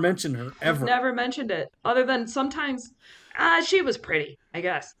never mention her, ever. Never mentioned it. Other than sometimes, she was pretty, I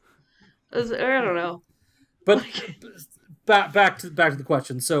guess. I don't know. But back to the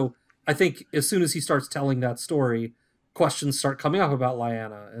question. So I think as soon as he starts telling that story, questions start coming up about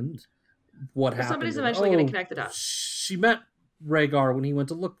Lyanna and what happened. Somebody's eventually going to connect the dots. She met Rhaegar when he went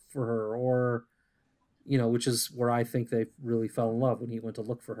to look for her, or which is where I think they really fell in love, when he went to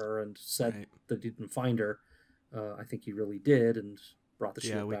look for her and said that he didn't find her. I think he really did, and brought the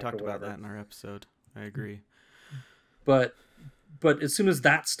shield back. Yeah, we talked about that in our episode. I agree. But as soon as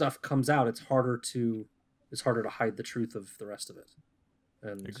that stuff comes out, it's harder to hide the truth of the rest of it.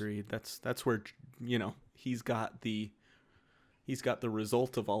 And agreed. That's where he's got the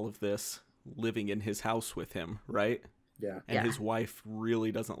result of all of this living in his house with him, right? Yeah. And his wife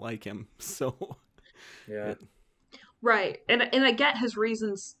really doesn't like him. So yeah. Right. And I get his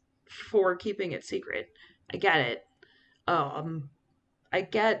reasons for keeping it secret. I get it. I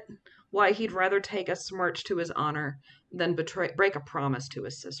get why he'd rather take a smirch to his honor than break a promise to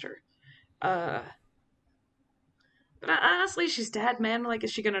his sister. But honestly, she's dead, man. Like,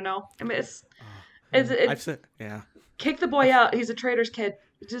 is she gonna know? I mean, I've said, yeah. Kick the boy out. He's a traitor's kid.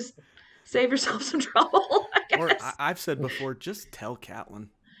 Just save yourself some trouble. Or I've said before, just tell Catelyn.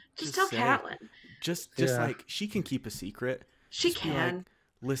 Just tell Catelyn. Just like, she can keep a secret. She can. Like,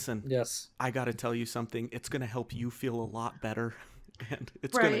 listen. Yes. I got to tell you something. It's going to help you feel a lot better. And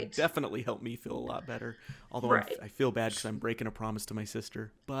it's going to definitely help me feel a lot better. Although I feel bad because I'm breaking a promise to my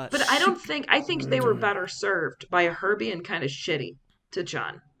sister. But I think they were better served by her being kind of shitty to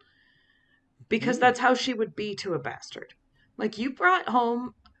Jon. Because that's how she would be to a bastard. Like, you brought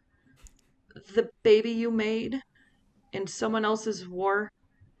home the baby you made in someone else's war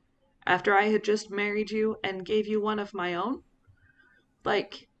after I had just married you and gave you one of my own?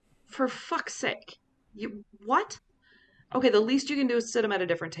 Like, for fuck's sake. What? Okay, the least you can do is sit him at a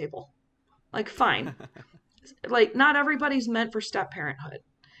different table. Like, fine. Like, not everybody's meant for step-parenthood.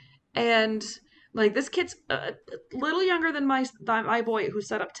 And, like, this kid's a little younger than my boy who's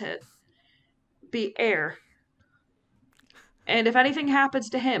set up to be heir. And if anything happens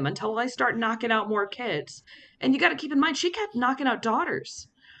to him until I start knocking out more kids, and you got to keep in mind, she kept knocking out daughters.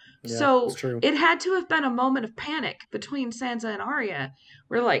 Yeah, so it had to have been a moment of panic between Sansa and Arya.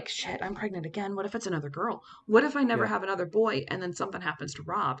 We're like, shit, I'm pregnant again. What if it's another girl? What if I never have another boy and then something happens to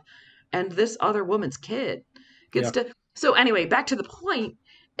Robb and this other woman's kid gets to... So anyway, back to the point.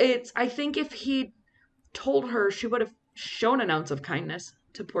 I think if he'd told her, she would have shown an ounce of kindness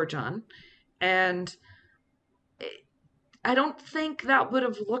to poor Jon. And I don't think that would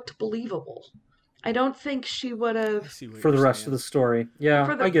have looked believable. I don't think she would have... For the rest of the story.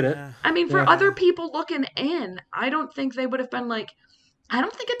 Yeah, I get it. I mean, for other people looking in, I don't think they would have been like, I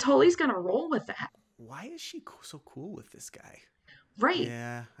don't think Atoli's gonna roll with that. Why is she so cool with this guy? Right.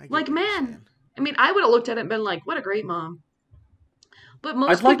 Yeah, I get Like, what you're man, saying. I mean, I would have looked at it and been like, what a great mom. But most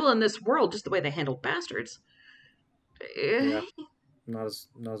I'd like, people in this world, just the way they handle bastards. yeah, not as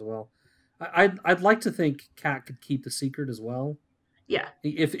well. I'd like to think Kat could keep the secret as well. Yeah.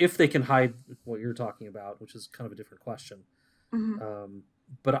 If they can hide what you're talking about, which is kind of a different question. Mm-hmm.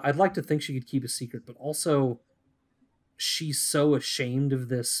 But I'd like to think she could keep a secret, but also she's so ashamed of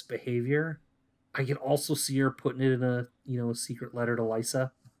this behavior. I can also see her putting it in a secret letter to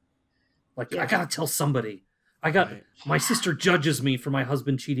Lysa. Like, I gotta tell somebody. My sister judges me for my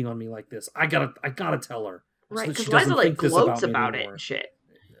husband cheating on me like this. I gotta tell her. Right, because so Lysa like gloats about it and shit.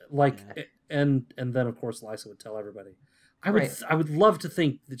 Like, and then of course Lysa would tell everybody. I would love to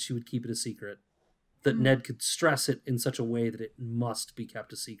think that she would keep it a secret. That Ned could stress it in such a way that it must be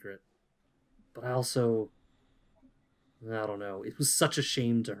kept a secret. But I don't know. It was such a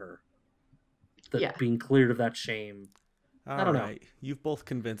shame to her. That being cleared of that shame. I don't know. You've both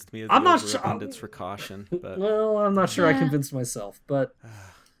convinced me of I'm the not abundance for caution. But... well, I'm not sure I convinced myself, but...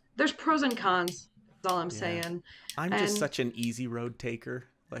 There's pros and cons, that's all I'm saying. I'm just such an easy road taker.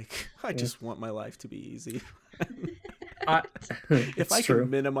 Like, I just want my life to be easy. If I can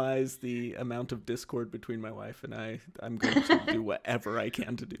minimize the amount of discord between my wife and I'm going to do whatever I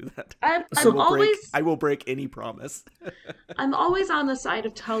can to do that. I will break any promise. I'm always on the side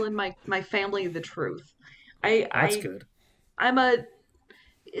of telling my family the truth. That's good.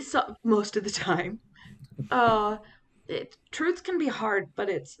 Most of the time. Truth can be hard, but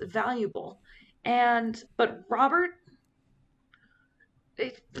it's valuable. But Robert,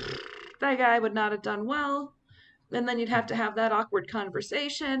 that guy would not have done well. And then you'd have to have that awkward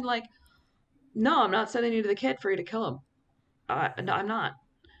conversation. Like, no, I'm not sending you to the kid for you to kill him. No, I'm not.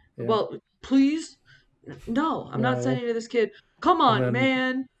 Yeah. Well, please. No, I'm not sending you to this kid. Come on,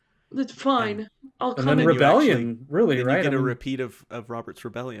 man. It's fine. I'll come in. And then rebellion, right? You get a repeat of Robert's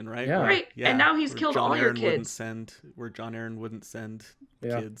rebellion, right? Yeah. Right. Yeah. And now he's killed all your kids. Where Jon Arryn wouldn't send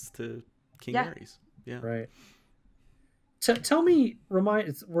kids to King Aerys. Yeah. Right. Tell me,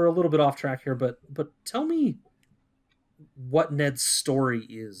 we're a little bit off track here, but tell me what Ned's story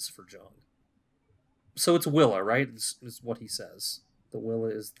is for Jon. So it's Willa, right? Is what he says. That Willa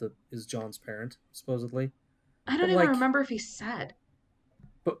is Jon's parent, supposedly. I don't even remember if he said.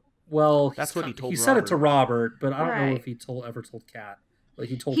 Well, that's what he told. He said it to Robert, but I don't know if he ever told Kat. Like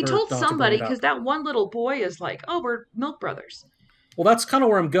he told somebody because that one little boy is like, "Oh, we're milk brothers." Well, that's kind of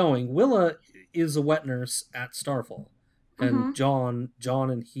where I'm going. Willa is a wet nurse at Starfall, and Jon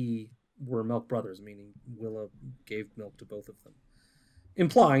and he were milk brothers, meaning Willa gave milk to both of them,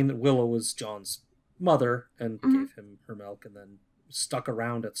 implying that Willa was Jon's mother and gave him her milk, and then stuck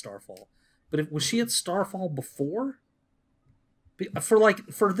around at Starfall. But was she at Starfall before?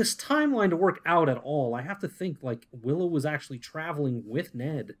 For this timeline to work out at all, I have to think like Willa was actually traveling with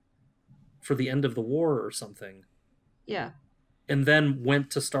Ned for the end of the war or something. Yeah. And then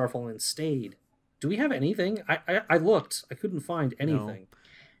went to Starfall and stayed. Do we have anything? I looked. I couldn't find anything. No.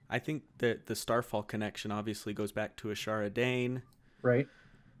 I think that the Starfall connection obviously goes back to Ashara Dane. Right.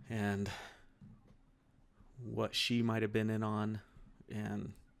 And what she might have been in on.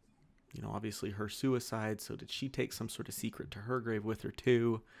 And... obviously her suicide. So did she take some sort of secret to her grave with her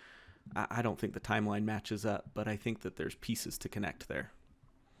too? I don't think the timeline matches up, but I think that there's pieces to connect there.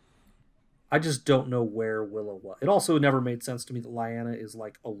 I just don't know where Willa was. It also never made sense to me that Lyanna is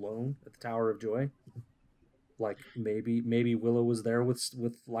like alone at the Tower of Joy. Like maybe Willa was there with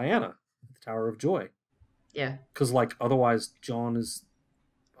Lyanna at the Tower of Joy. Yeah. Because like otherwise Jon is,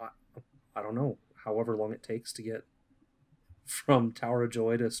 I don't know, however long it takes to get from Tower of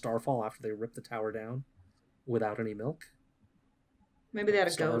Joy to Starfall after they rip the tower down without any milk. Maybe they had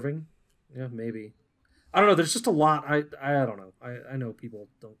a starving. Yeah, maybe. I don't know. There's just a lot. I don't know. I know people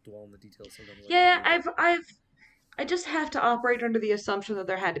don't dwell on the details. Yeah, I just have to operate under the assumption that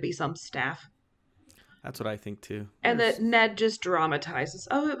there had to be some staff. That's what I think too. And that Ned just dramatizes.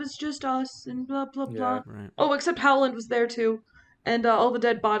 Oh, it was just us and blah blah blah. Right. Oh, except Howland was there too, and all the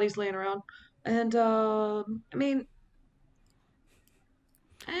dead bodies laying around. And I mean.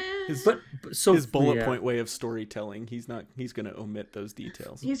 His bullet point way of storytelling, he's going to omit those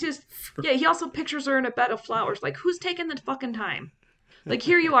details. He's just, he also pictures her in a bed of flowers. Like, who's taking the fucking time? Like,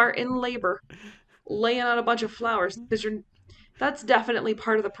 here you are in labor, laying out a bunch of flowers. That's definitely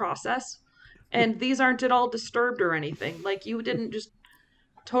part of the process. And these aren't at all disturbed or anything. Like, you didn't just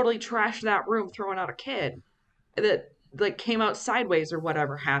totally trash that room throwing out a kid that, like, came out sideways or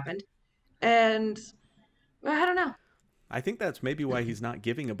whatever happened. And, I don't know. I think that's maybe why he's not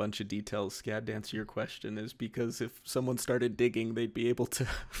giving a bunch of details, Scad, to answer your question, is because if someone started digging, they'd be able to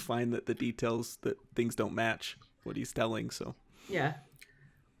find that the details, that things don't match what he's telling. So Yeah.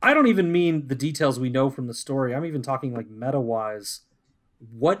 I don't even mean the details we know from the story. I'm even talking like meta-wise.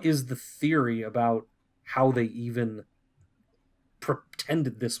 What is the theory about how they even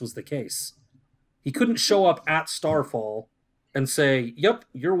pretended this was the case? He couldn't show up at Starfall and say, "Yep,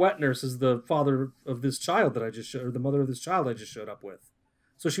 your wet nurse is the father of this child that I just or the mother of this child I just showed up with."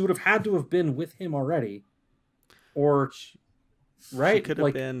 So she would have had to have been with him already, or right? She could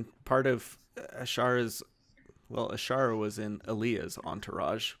have been part of Ashara's. Well, Ashara was in Aaliyah's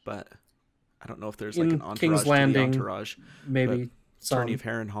entourage, but I don't know if there's like In an entourage King's to Landing, the entourage. maybe Tourney of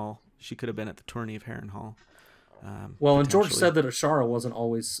Harrenhal. She could have been at the Tourney of Harrenhal. Well, and George said that Ashara wasn't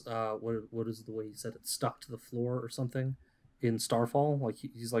always what is the way he said it, stuck to the floor or something in Starfall. Like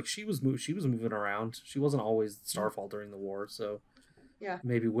he's like she was moving around. She wasn't always at Starfall during the war, so Yeah.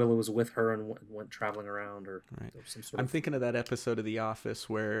 maybe Willow was with her and went traveling around or some sort I'm of. thinking of that episode of The Office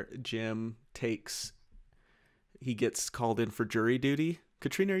where Jim he gets called in for jury duty.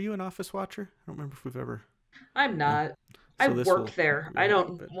 Katrina, are you an Office watcher? I don't remember if we've ever I'm not. I So this work will- there. yeah, I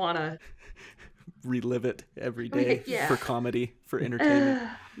don't but- want to. relive it every day Yeah. for comedy, for entertainment.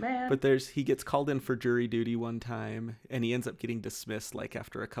 Man. But he gets called in for jury duty one time, and he ends up getting dismissed like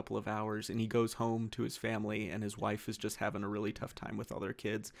after a couple of hours, and he goes home to his family, and his wife is just having a really tough time with all their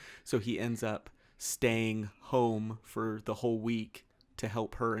kids. So he ends up staying home for the whole week to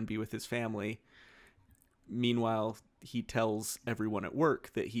help her and be with his family. Meanwhile, he tells everyone at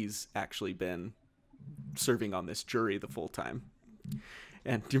work that he's actually been serving on this jury the full time.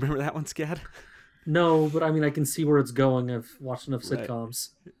 And do you remember that one, Scad? No, but I mean, I can see where it's going. I've watched enough Right. sitcoms.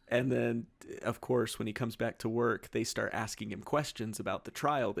 And then, of course, when he comes back to work, they start asking him questions about the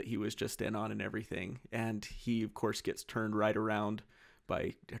trial that he was just in on and everything. And he, of course, gets turned right around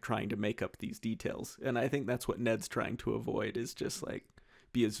by trying to make up these details. And I think that's what Ned's trying to avoid, is just like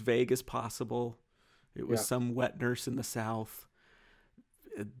be as vague as possible. It was Yeah. some wet nurse in the South.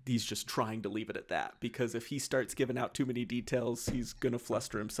 He's just trying to leave it at that, because if he starts giving out too many details, he's going to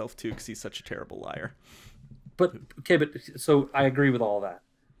fluster himself too, because he's such a terrible liar. But so I agree with all that.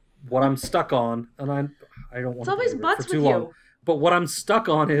 What I'm stuck on, and I don't want It's to always belabor it butts for too with long. you. But what I'm stuck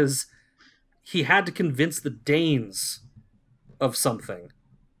on is he had to convince the Danes of something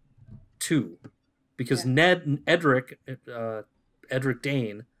too, because Edric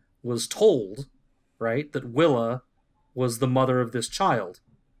Dane was told, right, that Willa was the mother of this child.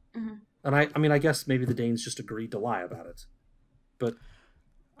 Mm-hmm. And I mean, I guess maybe the Danes just agreed to lie about it. But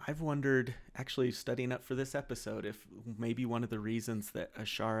I've wondered, actually studying up for this episode, if maybe one of the reasons that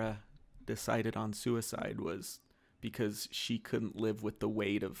Ashara decided on suicide was because she couldn't live with the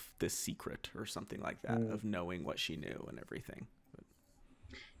weight of this secret or something like that, of knowing what she knew and everything.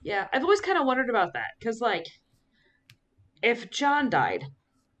 Yeah, I've always kind of wondered about that, because, like, if John died,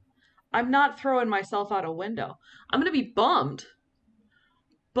 I'm not throwing myself out a window. I'm going to be bummed,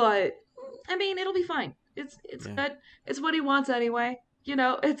 but, I mean, it'll be fine. It's Yeah. good. It's what he wants anyway. You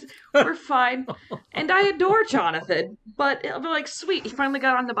know, we're fine. And I adore Jonathan, but it'll be like, sweet, he finally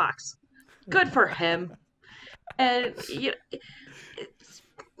got on the box. Good for him. And, you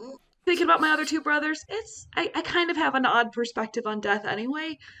know, thinking about my other two brothers, I kind of have an odd perspective on death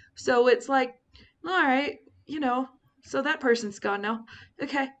anyway. So it's like, all right, you know, so that person's gone now.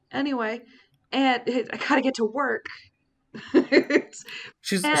 Okay, anyway. And I gotta get to work.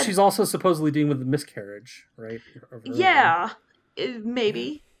 she's also supposedly dealing with the miscarriage, right? of her own. Yeah,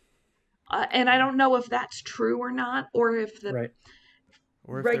 maybe. And I don't know if that's true or not, or if the Right.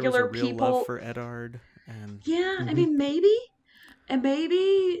 Or if regular there was a real people. love for Eddard. And Yeah, I mean, maybe. And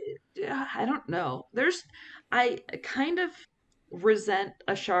maybe, I don't know. I kind of resent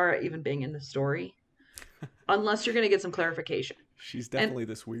Ashara even being in the story, unless you're going to get some clarification. she's definitely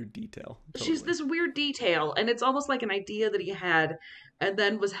this weird detail. She's Totally. this weird detail, and it's almost like an idea that he had, and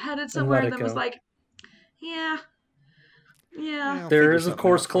then was headed somewhere, let and it then was go. like, yeah. I'll There figure is, of something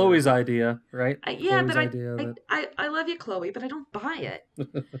course, out for Chloe's her. idea, right? Yeah, Chloe's but idea that I love you, Chloe, but I don't buy it.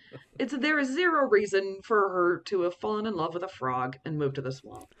 There is zero reason for her to have fallen in love with a frog and moved to the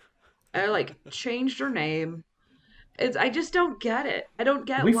swamp. I like changed her name. I just don't get it. I don't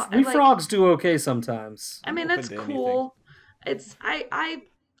get we why. we like, frogs do okay sometimes. I mean, I'm that's open to cool. I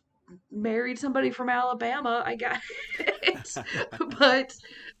married somebody from Alabama. I got it, but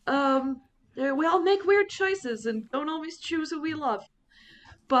we all make weird choices and don't always choose who we love.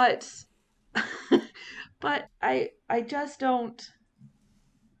 But but I just don't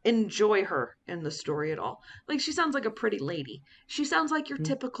enjoy her in the story at all. Like, she sounds like a pretty lady. She sounds like your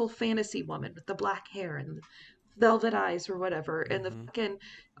typical fantasy woman with the black hair and velvet eyes or whatever, and the Mm-hmm. fucking,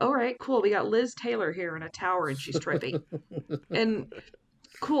 all right, cool, we got Liz Taylor here in a tower and she's trippy. And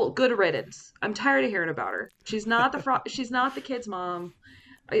cool, good riddance. I'm tired of hearing about her. She's not the kid's mom.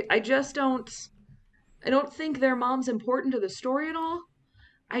 I just I don't think their mom's important to the story at all.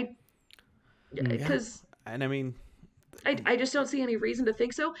 I Mm. Yeah, because and I mean, I just don't see any reason to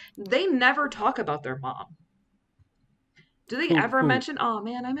think so. They never talk about their mom. Do they Who ever who mention, "Oh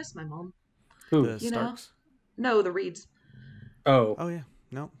man, I miss my mom"? who? the You know? Starks. No, the Reeds. Oh, Oh yeah,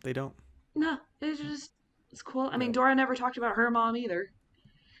 no, they don't. No, it's cool. I mean, yeah. Dora never talked about her mom either.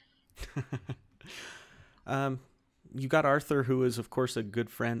 um, you got Arthur, who is of course a good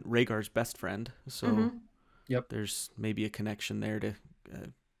friend, Rhaegar's best friend. So Mm-hmm. Yep. there's maybe a connection there uh,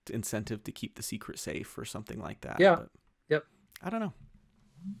 to incentive to keep the secret safe or something like that. Yeah. But Yep. I don't know.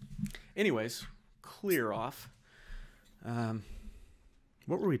 Anyways, clear off.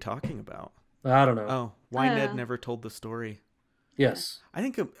 What were we talking about? I don't know. Oh, why Ned Uh. never told the story. Yes. I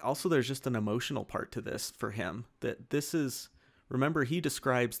think also there's just an emotional part to this for him. That this is, remember, he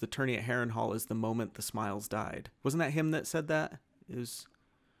describes the tourney at Harrenhal as the moment the Smiles died. Wasn't that him that said that?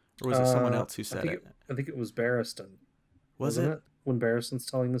 Or was it someone else who said it? I think it was Barristan. Was Wasn't it? it? When Barristan's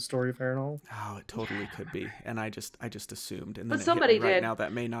telling the story of Harrenhal? Oh, it totally could be. And I just assumed. And then But it hit somebody me right did. now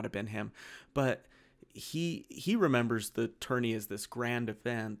that may not have been him. But he remembers the tourney as this grand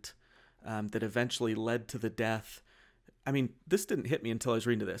event that eventually led to the death. I mean, this didn't hit me until I was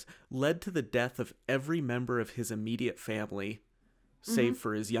reading this. Led to the death of every member of his immediate family, save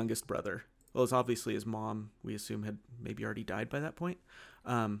for his youngest brother. Well, it's obviously his mom, we assume, had maybe already died by that point.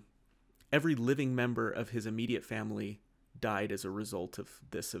 Every living member of his immediate family died as a result of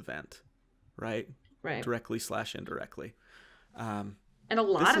this event, right? Right. Directly / indirectly. And a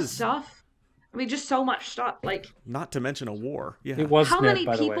lot of stuff. I mean, just so much stuff. Like, Not to mention a war. Yeah. It was how Ned, many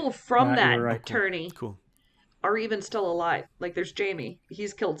by the way. people from Matt, you that were right. tourney Cool. are even still alive? Like, there's Jamie.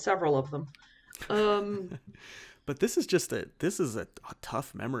 He's killed several of them. But this is a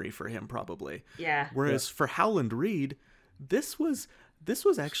tough memory for him, probably. Yeah. Whereas for Howland Reed, this was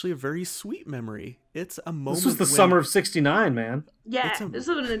actually a very sweet memory. It's a moment. This was the when- summer of '69, man. Yeah, this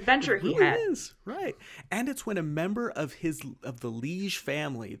was an adventure It he really had. is, right? And it's when a member of the Liege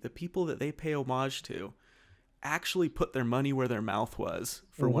family, the people that they pay homage to, actually put their money where their mouth was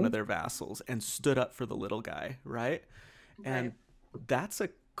for one of their vassals and stood up for the little guy, right? And that's a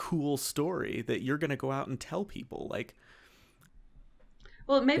cool story that you're going to go out and tell people. Like,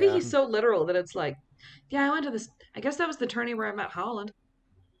 Well, maybe Yeah. he's so literal that it's like, yeah, I went to this. I guess that was the tourney where I met Holland.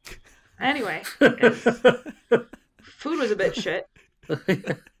 Anyway, food was a bit shit.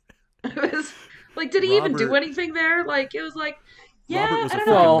 It was like, did he even do Robert- anything there? Like, it was like, yeah, Robert was I a don't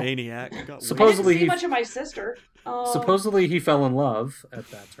fucking know. Well, maniac. Got I didn't supposedly see he- much of my sister. Supposedly he fell in love at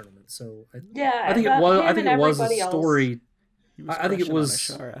that tournament. So Yeah, I think it but was. him I think and it was a everybody else. story. he was I think it crushing on was-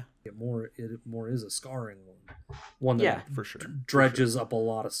 Ashara. It more is a scarring one that Yeah. For sure. dredges up a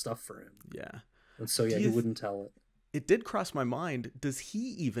lot of stuff for him. Yeah. And so yeah, Do he you wouldn't tell it. It did cross my mind. Does he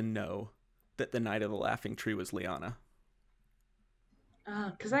even know that the Knight of the Laughing Tree was Lyanna?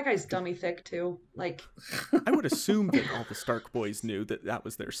 Because that guy's dummy thick too. Like, I would assume that all the Stark boys knew that that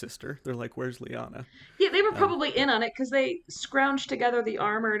was their sister. They're like, "Where's Lyanna?" yeah, they were probably in on it because they scrounged together the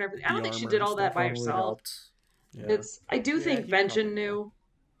armor and everything. I don't The think she armor did and all that stuff by Probably herself. helped. Yeah. I do think he probably Benjen knew.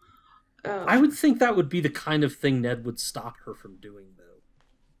 I would think that would be the kind of thing Ned would stop her from doing, though.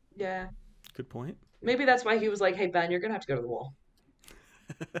 Yeah. Good point. Maybe that's why he was like, hey, Ben, you're going to have to go to the wall.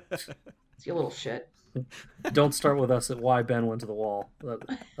 You little shit. Don't start with us at why Ben went to the wall.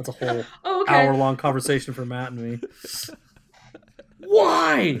 That's a whole Oh, okay. hour-long conversation for Matt and me.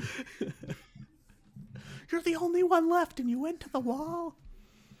 Why? You're the only one left, and you went to the wall.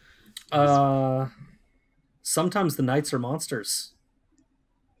 Sometimes the knights are monsters.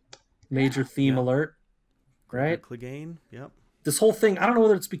 Major theme Yeah. alert, right? Clegane. Yep. This whole thing, I don't know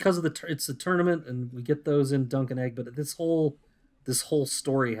whether it's because of it's a tournament and we get those in Dunk and Egg, but this whole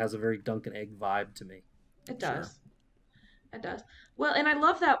story has a very Dunk and Egg vibe to me. It does. It does. Well, and I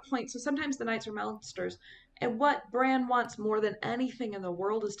love that point. So sometimes the knights are monsters. And what Bran wants more than anything in the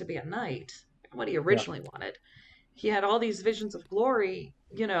world is to be a knight. What he originally wanted. He had all these visions of glory,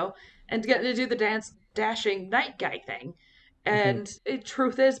 and getting to do the dashing knight guy thing. And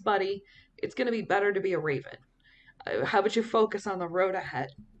truth is, buddy, it's going to be better to be a raven. How about you focus on the road ahead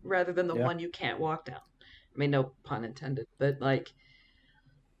rather than the one you can't walk down? I mean, no pun intended, but like...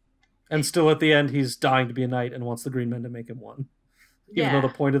 And still at the end, he's dying to be a knight and wants the Green Men to make him one. Even though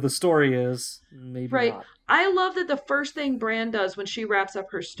the point of the story is maybe right. not. I love that the first thing Bran does when she wraps up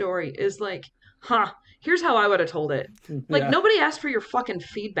her story is like, Here's how I would have told it. Like, Yeah. nobody asked for your fucking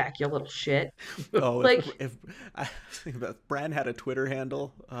feedback, you little shit. Oh, Like, if I think about Bran had a Twitter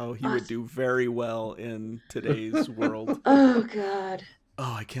handle, oh, he uh, would do very well in today's world. oh god.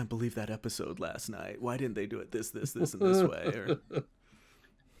 Oh, I can't believe that episode last night. Why didn't they do it this, and this way? Or,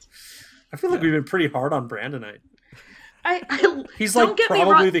 I feel like we've been pretty hard on Bran tonight. I He's don't like get me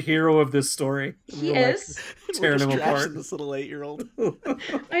probably wrong. the hero of this story. He We're, like, is. tearing we're him just trashing apart. this little 8-year-old.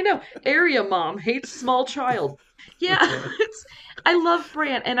 I know. Area mom hates small child. Yeah, I love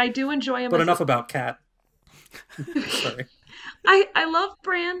Bran, and I do enjoy him. But as enough about Cat. Sorry. I love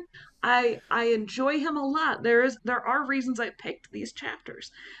Bran. I enjoy him a lot. There are reasons I picked these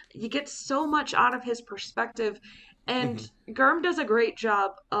chapters. You get so much out of his perspective, and Garm does a great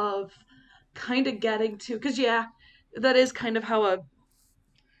job of kind of getting to, because yeah, that is kind of how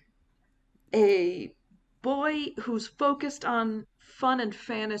a boy who's focused on fun and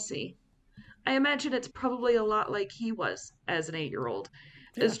fantasy. I imagine it's probably a lot like he was as an 8-year-old.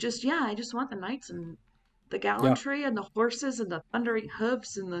 Yeah. It's just, yeah, I just want the knights and the Yeah. gallantry and the horses and the thundering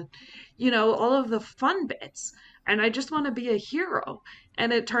hooves and the, all of the fun bits. And I just want to be a hero.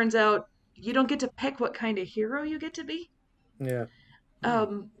 And it turns out you don't get to pick what kind of hero you get to be. Yeah.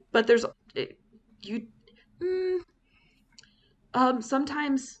 But there's you.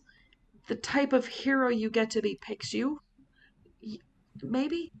 Sometimes the type of hero you get to be picks you.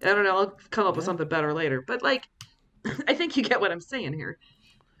 Maybe, I don't know. I'll come up with something better later. But like, I think you get what I'm saying here.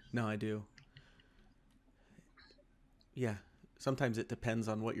 No, I do. Yeah. Sometimes it depends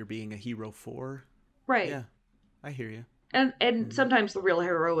on what you're being a hero for. Right. Yeah. I hear you. And sometimes the real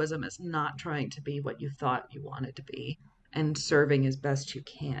heroism is not trying to be what you thought you wanted to be and serving as best you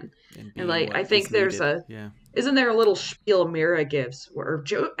can. And like, I think there's isn't there a little spiel Mira gives where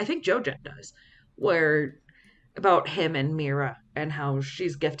I think Jojen does, where about him and Mira and how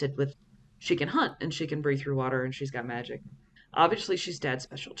she's gifted with, she can hunt and she can breathe through water and she's got magic. Obviously she's Dad's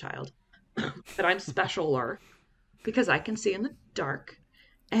special child, but I'm specialer because I can see in the dark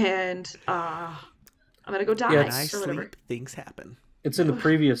and I'm gonna go die. When I sleep, things happen. It's in the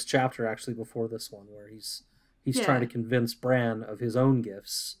previous chapter, actually, before this one, where he's trying to convince Bran of his own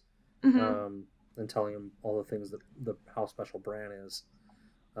gifts, and telling him all the things that how special Bran is.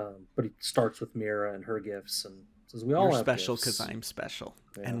 But he starts with Mira and her gifts, and says, "We all You're have special because I'm special,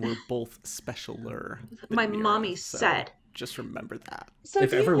 and we're both specialer." My Mira, mommy so said. Just remember that. So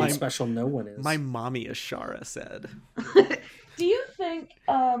if everyone's special, no one is. My mommy Ashara said. Do you think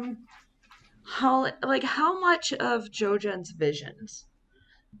how much of Jojen's visions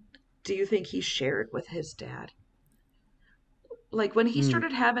do you think he shared with his dad? Like when he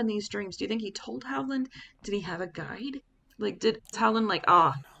started having these dreams, do you think he told Howland? Did he have a guide? Like did Howland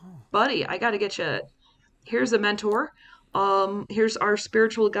buddy, I got to get you. Here's a mentor. Here's our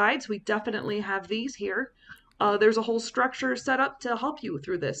spiritual guides. We definitely have these here. There's a whole structure set up to help you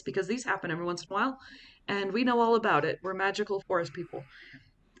through this because these happen every once in a while, and we know all about it. We're magical forest people.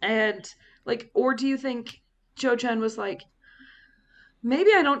 And or do you think Jojen was like,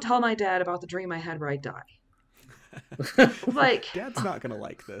 maybe I don't tell my dad about the dream I had where I die? Dad's not gonna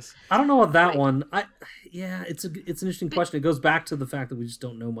like this. I don't know about that one. It's an interesting question. It goes back to the fact that we just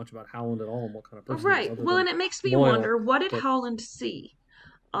don't know much about Howland at all and what kind of person he is. Right. Well, and it makes me wonder, what did Howland see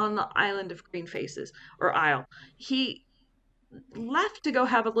on the island of Green Faces or Isle? He left to go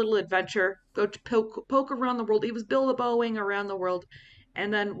have a little adventure, go to poke around the world. He was Bilboing around the world,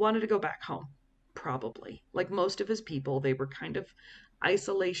 and then wanted to go back home. Probably, like most of his people, they were kind of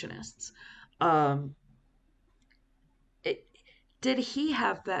isolationists. Did he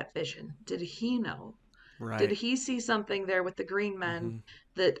have that vision? Did he know? Right. Did he see something there with the green men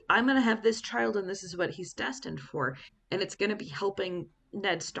that I'm going to have this child and this is what he's destined for, and it's going to be helping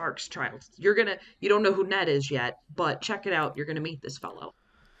Ned Stark's child. You don't know who Ned is yet, but check it out. You're going to meet this fellow.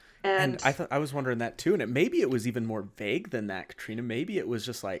 And I was wondering that too, and maybe it was even more vague than that, Katrina. Maybe it was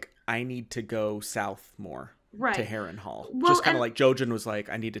just like, I need to go south more. Right. To Harrenhal. Well, just kind of like Jojen was like,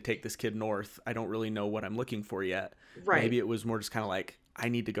 I need to take this kid north. I don't really know what I'm looking for yet. Right. Maybe it was more just kind of like, I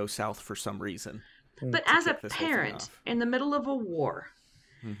need to go south for some reason. But as a parent in the middle of a war,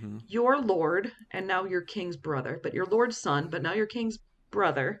 your lord, and now your king's brother, but your lord's son, but now your king's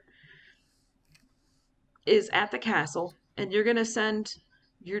brother, is at the castle, and you're going to send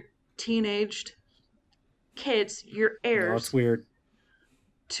your teenaged kids, your heirs. No, it's weird.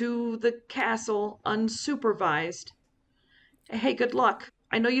 To the castle unsupervised. Hey, good luck.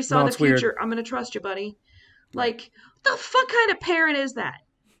 I know you saw the future. Weird. I'm going to trust you, buddy. Like, the fuck kind of parent is that?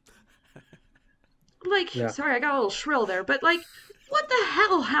 Sorry, I got a little shrill there, but what the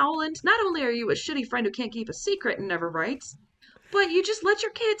hell, Howland? Not only are you a shitty friend who can't keep a secret and never writes, but you just let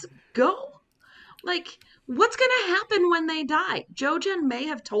your kids go? Like, what's gonna happen when they die? Jojen may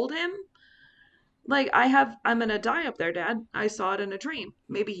have told him, like, I'm gonna die up there, Dad. I saw it in a dream.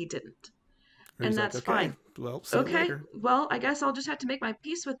 Maybe he didn't. Or And he's like, that's okay, fine. well, see you Okay, later. well, I guess I'll just have to make my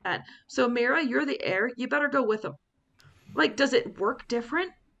peace with that. So, Mira, you're the heir. You better go with him. Like, does it work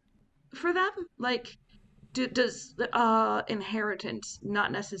different for them? Like, does inheritance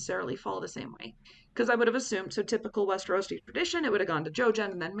not necessarily fall the same way? Because I would have assumed, so typical Westerosi tradition, it would have gone to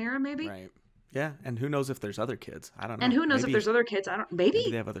Jojen and then Mira, maybe. Right. Yeah, and who knows if there's other kids? I don't And know. who knows if Maybe there's other kids? I don't. maybe they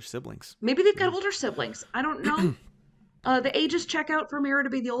Maybe. have other siblings. Maybe they've got Yeah. older siblings. I don't know. The ages check out for Mira to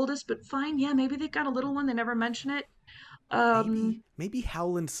be the oldest, but fine. Yeah, maybe they've got a little one. They never mention it. Maybe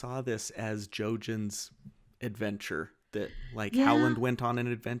Howland saw this as Jojen's adventure. That like Yeah. Howland went on an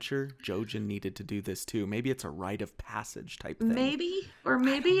adventure, Jojen needed to do this too. Maybe it's a rite of passage type thing. Maybe, or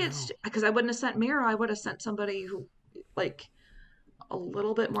maybe it's because I wouldn't have sent Mira. I would have sent somebody who, like, a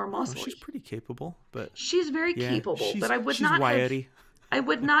little bit more Oh, muscly. she's pretty capable, but She's very yeah, capable, but I would she's not have. wiry. I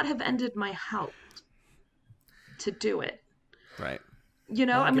would not have ended my house to do it. Right. You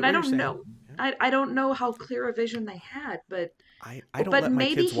know, No, I get mean, what I you're don't saying. know. Yeah. I don't know how clear a vision they had, but I don't but let my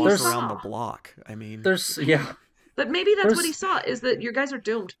maybe kids he walk There's- around the saw. block. I mean, There's yeah. But maybe that's what he There's- saw, is that your guys are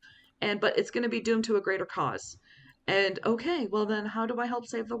doomed, but it's going to be doomed to a greater cause. And okay, well then, how do I help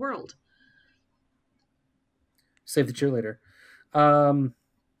save the world? Save the cheerleader.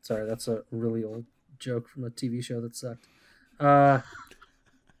 Sorry, that's a really old joke from a TV show that sucked.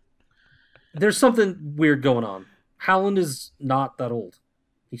 There's something weird going on. Howland is not that old.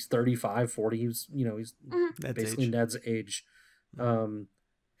 He's 35, 40. He's Ned's basically age. Ned's age.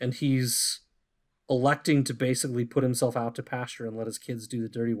 And he's electing to basically put himself out to pasture and let his kids do the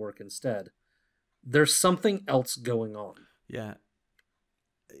dirty work instead. There's something else going on. Yeah.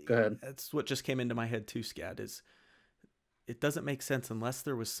 Go ahead. That's what just came into my head too, Scad, is it doesn't make sense unless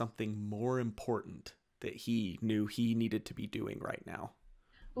there was something more important that he knew he needed to be doing right now.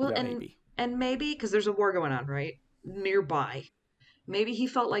 Well, Yeah, and maybe because there's a war going on right nearby, maybe he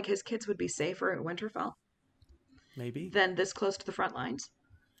felt like his kids would be safer at Winterfell Maybe. than this close to the front lines.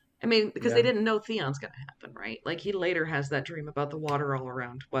 I mean, because Yeah. they didn't know Theon's going to happen, right? Like he later has that dream about the water all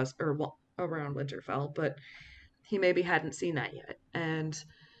around around Winterfell, but he maybe hadn't seen that yet, and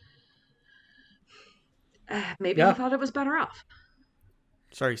maybe Yeah. he thought it was better off.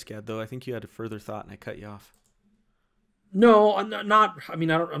 Sorry, Scad, though. I think you had a further thought and I cut you off. No, I'm not. I mean,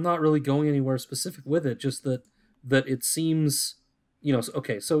 I'm not really going anywhere specific with it. Just that it seems,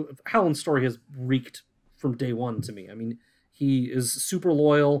 okay. So Howland's story has reeked from day one to me. I mean, he is super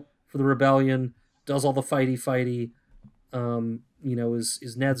loyal for the rebellion, does all the fighty.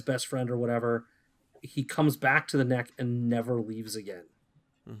 Is Ned's best friend or whatever. He comes back to the Neck and never leaves again.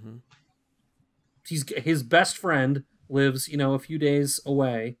 Mm-hmm. His best friend lives, a few days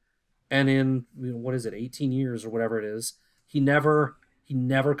away, and in 18 years or whatever it is, he never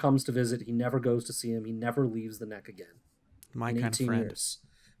comes to visit. He never goes to see him. He never leaves the Neck again. My in kind of 18 friend. years.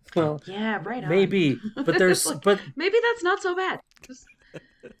 Well, Yeah, right on. maybe, but there's Like, but maybe that's not so bad. Just,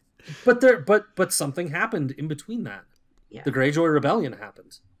 but something happened in between that. yeah, The Greyjoy Rebellion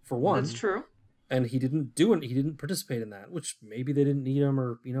happened for one, that's true. and he didn't do it. He didn't participate in that, which maybe they didn't need him,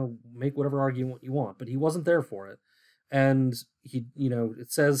 or make whatever argument you want. But he wasn't there for it, and he,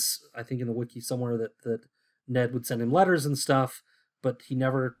 it says, I think in the wiki somewhere that Ned would send him letters and stuff, but they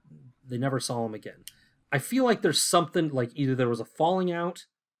never saw him again. I feel like there's something, like either there was a falling out,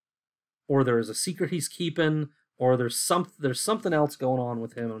 or there is a secret he's keeping, or there's something else going on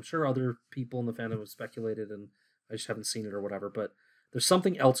with him. I'm sure other people in the fandom have speculated, and I just haven't seen it or whatever. But there's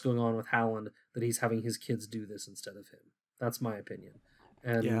something else going on with Howland that he's having his kids do this instead of him. That's my opinion.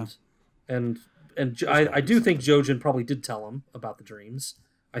 And Yeah. and I do think Jojen probably did tell him about the dreams.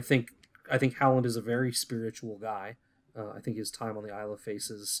 I think Howland is a very spiritual guy. I think his time on the Isle of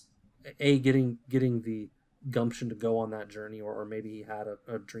Faces, getting the gumption to go on that journey, or maybe he had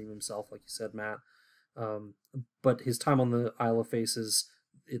a dream himself, like you said, Matt. But his time on the Isle of Faces,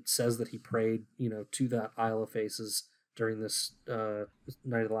 it says that he prayed, to that Isle of Faces during this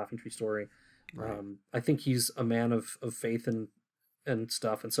Night of the Laughing Tree story. Right. I think he's a man of faith and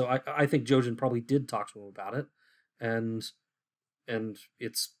stuff, and so I think Jojen probably did talk to him about it, and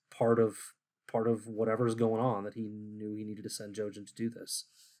it's part of whatever's going on, that he knew he needed to send Jojen to do this.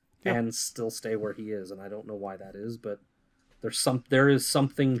 Yeah. And still stay where he is, and I don't know why that is, but there is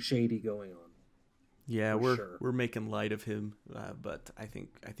something shady going on. Yeah, For we're sure. making light of him, but I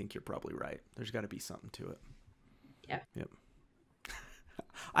think you're probably right. There's got to be something to it. Yeah. Yep.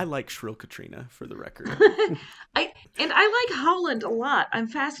 I like Shrill Katrina, for the record. I like Howland a lot. I'm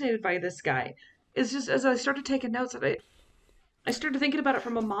fascinated by this guy. It's just as I started taking notes of it, I started thinking about it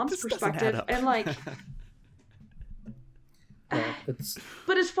from a mom's This doesn't add perspective, up. and like, It's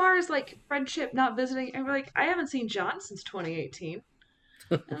but as far as like friendship, not visiting, and we're like, I haven't seen John since 2018,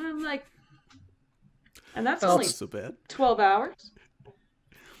 and I'm like, and that's Well, only Not so bad. 12 hours.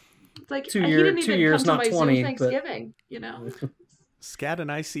 It's like 2 he year- didn't 2 even years, come not to my 20, Zoom but- Thanksgiving, you know. Scad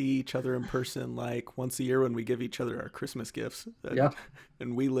and I see each other in person like once a year when we give each other our Christmas gifts. Yeah.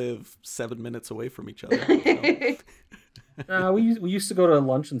 And we live 7 minutes away from each other. So, we used to go to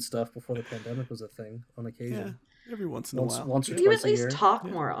lunch and stuff before the pandemic was a thing on yeah, occasion. every once in a Once while. once or You twice at a least year. talk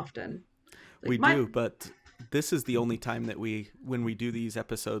Yeah. more often. Like, We my- do, but this is the only time that when we do these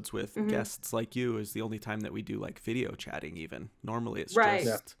episodes with Mhm. guests like you, is the only time that we do like video chatting even. Normally it's Right.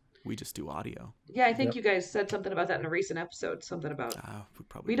 just, we just do audio. Yeah, I think Yep. you guys said something about that in a recent episode. Something about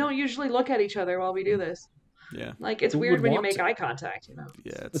We we don't usually look at each other while we do this. Yeah. Like, it's Who weird would when you want make to? eye contact, you know.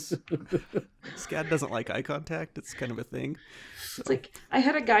 Yeah, it's Scad doesn't like eye contact. It's kind of a thing. It's like I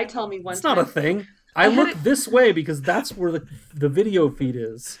had a guy tell me one It's time. not a thing. I I had look it- this way because that's where the video feed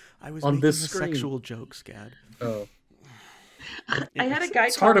is. I was On making this a screen. sexual joke, Scad. Oh, I had a guy.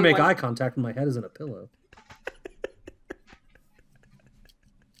 it's tell hard to me make one- eye contact when my head is in a pillow.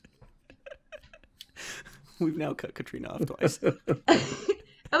 We've now cut Katrina off twice.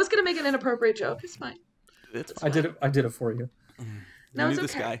 I was gonna make an inappropriate joke. It's fine. It's I did it for you. No, You it's knew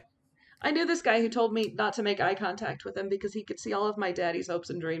this okay. guy. I knew this guy who told me not to make eye contact with him because he could see all of my daddy's hopes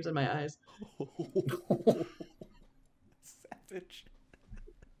and dreams in my eyes. Savage.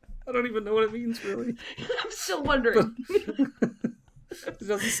 I don't even know what it means really. I'm still wondering. It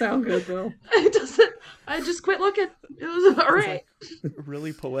doesn't sound good though. It doesn't. I just quit looking. It was all right.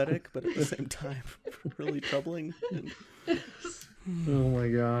 Really poetic, but at the same time, really troubling. And Oh my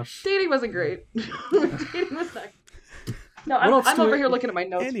gosh. Dating wasn't great. Dating was not. No, What else I'm do over we- here looking at my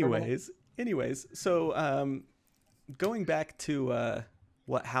notes. for a minute. anyways, so going back to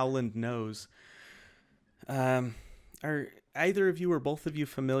what Howland knows, are either of you or both of you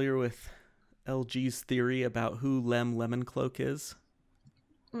familiar with LG's theory about who Lem Lemoncloak is?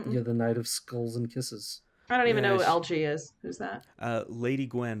 Yeah, the Night of Skulls and Kisses. I don't even know who Yes. LG is. Who's that? Lady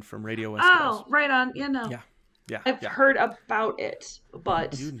Gwen from Radio West Oh, Coast. right on. Yeah, no. Yeah, I've yeah. heard about it,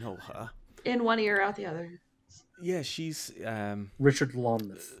 but You know her. in one ear, out the other. Yeah, she's Richard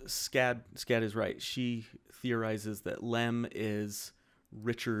Lonmouth. Scad is right. She theorizes that Lem is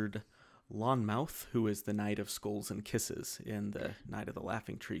Richard Lonmouth, who is the Knight of Skulls and Kisses in the Night of the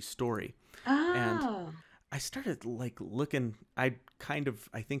Laughing Tree story. Oh. I started like looking. I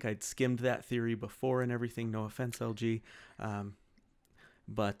think I'd skimmed that theory before and everything. No offense, LG,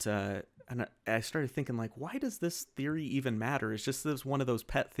 but and I started thinking like, why does this theory even matter? It's just this one of those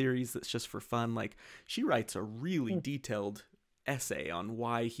pet theories that's just for fun. Like she writes a really detailed essay on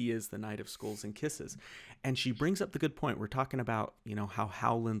why he is the Knight of Skulls and Kisses, and she brings up the good point. We're talking about how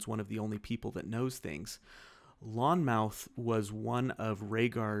Howland's one of the only people that knows things. Lonmouth was one of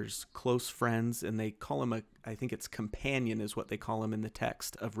Rhaegar's close friends, and they call him I think it's companion is what they call him in the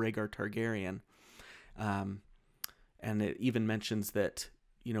text of Rhaegar Targaryen. And it even mentions that,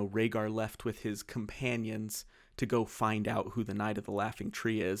 Rhaegar left with his companions to go find out who the Knight of the Laughing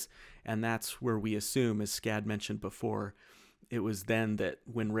Tree is. And that's where we assume, as Scad mentioned before, it was then that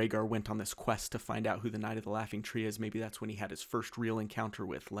when Rhaegar went on this quest to find out who the Knight of the Laughing Tree is, maybe that's when he had his first real encounter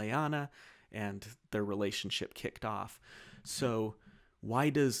with Lyanna, and their relationship kicked off. So why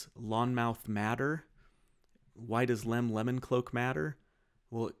does Lonmouth matter? Why does Lem Lemoncloak matter?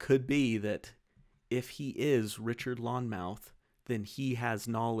 Well, it could be that if he is Richard Lonmouth, then he has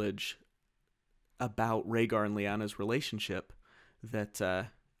knowledge about Rhaegar and Lyanna's relationship that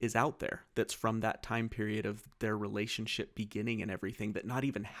is out there, that's from that time period of their relationship beginning and everything, that not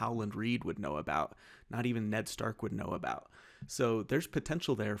even Howland Reed would know about, not even Ned Stark would know about. So there's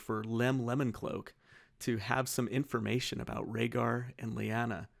potential there for Lem Lemoncloak to have some information about Rhaegar and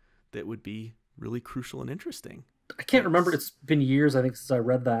Lyanna that would be really crucial and interesting. I can't remember. It's been years, I think, since I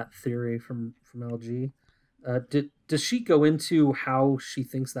read that theory from LG. Does she go into how she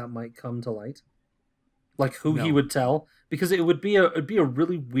thinks that might come to light? Like who he No. would tell? Because it'd be a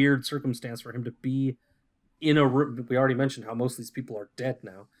really weird circumstance for him to be in a room. We already mentioned how most of these people are dead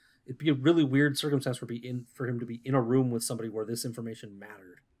now. It'd be a really weird circumstance for him to be in a room with somebody where this information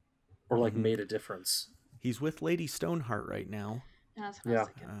mattered or like made a difference. He's with Lady Stoneheart right now. Yeah, that's what I was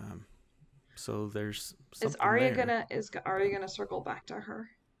Yeah. thinking. So there's Is something Arya there. gonna circle back to her?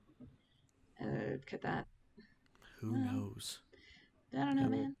 Could that? Who knows? I don't know,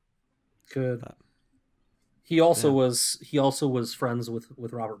 man. Good. But- He also Yeah. was friends with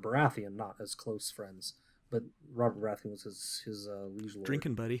Robert Baratheon, not as close friends, but Robert Baratheon was his liege lord.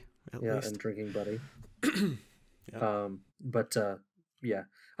 Drinking buddy, at yeah, least. and drinking buddy. Yeah. But yeah,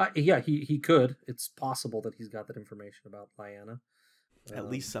 yeah, he could. It's possible that he's got that information about Lyanna. At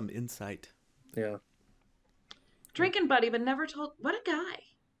least some insight. Yeah. Drinking buddy, but never told. What a guy!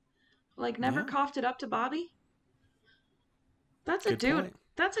 Like never Yeah. coughed it up to Bobby. That's a Good dude. point.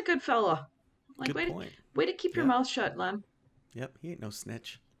 That's a good fella. Like Good point. way to keep your Yep. mouth shut, Lem. Yep, he ain't no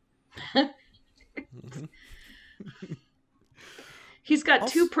snitch. He's got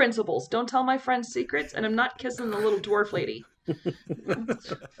Also- two principles. Don't tell my friends secrets, and I'm not kissing the little dwarf lady.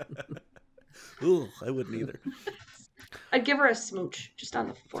 Ooh, I wouldn't either. I'd give her a smooch just on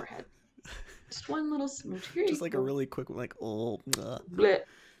the forehead. Just one little smooch. Here Just you like go. a really quick one, like, oh. Blech.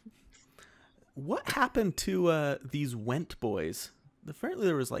 What happened to these Went boys? Apparently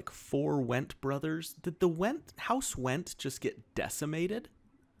there was like 4 Went brothers. Did the House Went just get decimated?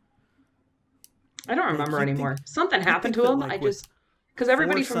 I don't remember you'd anymore. think- Something you'd happened think to that, him. like, I with just because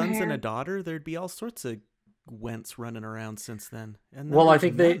everybody 4 from sons Hair. and a daughter, there'd be all sorts of Wents running around since then. And then Well, I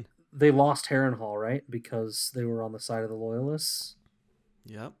there's think none. they lost Harrenhal, right? Because they were on the side of the loyalists.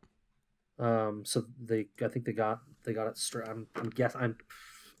 Yep. So I think they got it straight. I'm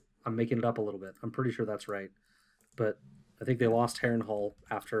making it up a little bit. I'm pretty sure that's right, but I think they lost Harrenhal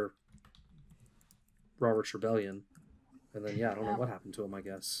after Robert's Rebellion, and then I don't know what happened to him. I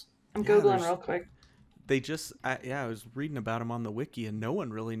guess. I'm Yeah, googling there's- real quick. They just, I was reading about them on the wiki, and no one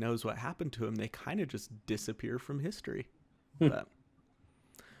really knows what happened to them. They kind of just disappear from history. But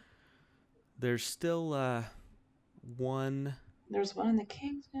there's still one. There's one in the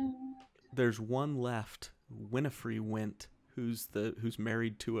Kingdom. There's one left, Winifred Went, who's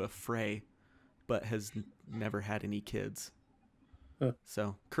married to a Frey, but has never had any kids. Huh.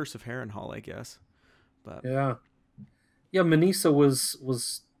 So Curse of Harrenhal, I guess. But Yeah, Manisa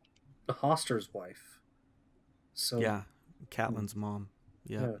was Hoster's wife. So yeah, Catelyn's mom.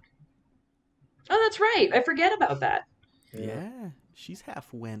 Yeah. Yeah. Oh, that's right. I forget about that. Yeah, she's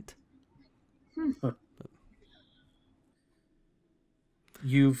half Went.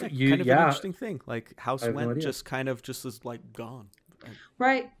 You Kind of an interesting thing. Like House I have no Went idea. just kind of just is like gone.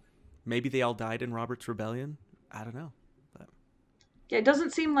 Right. Maybe they all died in Robert's Rebellion. I don't know. But Yeah, it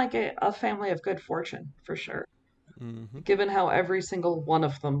doesn't seem like a family of good fortune, for sure, mhm. given how every single one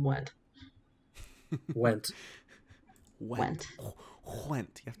of them went. went. Went.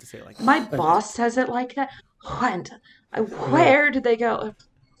 Went. You have to say it like My that. boss says it like that. Went. Where did they go?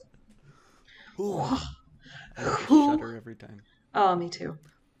 Ooh. I just Who? shudder every time. Oh, me too.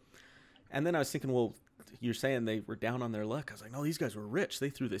 And then I was thinking, well, you're saying they were down on their luck. I was like, no, these guys were rich. They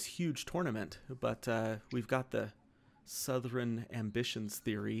threw this huge tournament. But we've got the Southern Ambitions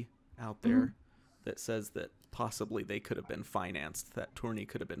theory out there that says that possibly they could have been financed. That tourney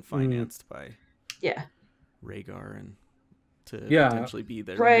could have been financed by Yeah. Rhaegar and to Yeah. potentially be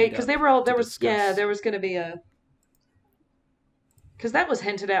their Right, meetup because they were all to discuss. there was going to be a because that was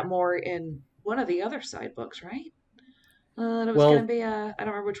hinted at more in one of the other side books, right? It was Well, going to be I don't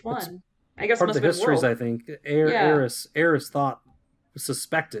remember which one. I guess it Part must of the have been histories, World. I think, Yeah. Eris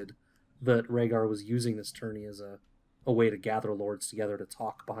suspected that Rhaegar was using this tourney as a way to gather lords together to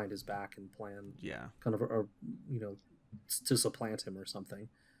talk behind his back and plan Yeah. kind of to supplant him or something.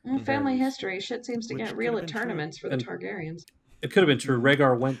 Family And- history. Shit seems to Which get could real have at been true. tournaments for the And- Targaryens. It could have been true.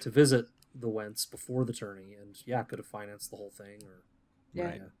 Rhaegar went to visit the Wents before the tourney, and could have financed the whole thing. Or Yeah.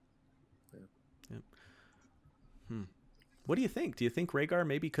 Right. What do you think? Do you think Rhaegar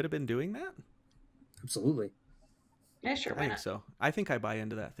maybe could have been doing that? absolutely. Yeah, sure. I Why think not? so. I think I buy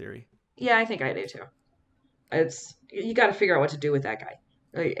into that theory. Yeah, I think I do too. It's you got to figure out what to do with that guy.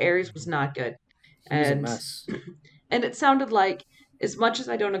 Like, Ares was not good, He was a and mess. and it sounded like, as much as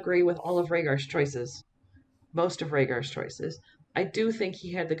I don't agree with all of Rhaegar's choices, most of Rhaegar's choices, I do think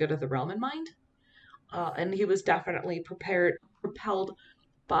he had the good of the realm in mind, and he was definitely propelled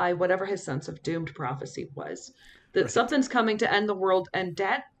by whatever his sense of doomed prophecy was, that Right. something's coming to end the world, and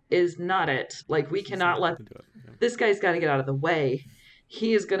that is not it. Like, we He's cannot not let gonna do it. Yeah. this guy's got to get out of the way.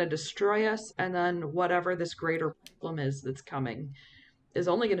 He is going to destroy us, and then whatever this greater problem is that's coming is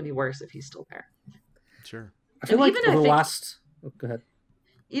only going to be worse if he's still there. Sure. I feel And like even for I the think- last. Oh, go ahead.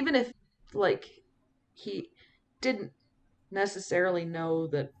 Even if, like, he didn't necessarily know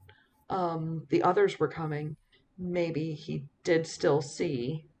that the others were coming, maybe he did still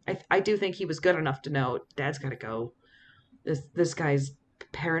see. I do think he was good enough to know Dad's got to go. This guy's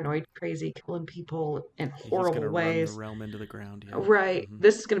paranoid, crazy, killing people in He's horrible gonna ways. run the realm into the ground. Yeah. Right. Mhm.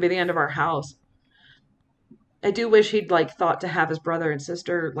 This is going to be the end of our house. I do wish he'd thought to have his brother and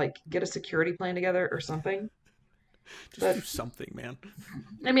sister get a security plan together or something. Just do something, man.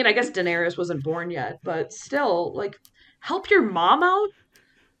 I mean, I guess Daenerys wasn't born yet, but still, help your mom out.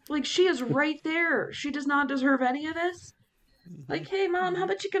 Like, she is right there. She does not deserve any of this. Like, hey, Mom, how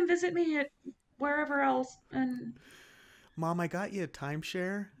about you come visit me at wherever else? And Mom, I got you a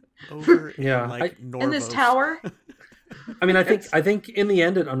timeshare over in Yeah, like in this Norvos. tower. I mean, I think in the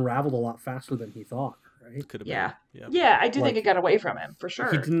end it unraveled a lot faster than he thought. Right? Could have Yeah. been. Yeah. Yeah, I do think Like, it got away from him, for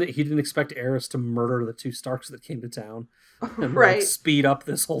sure. He didn't expect Eris to murder the 2 Starks that came to town and like Right. speed up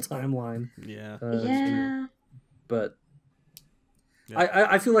this whole timeline. Yeah. Yeah. But Yeah.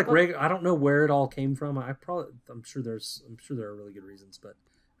 I feel like Well- Rhaegar. I don't know where it all came from. I'm sure there are really good reasons, but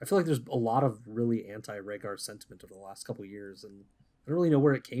I feel like there's a lot of really anti-Rhaegar sentiment over the last couple of years, and I don't really know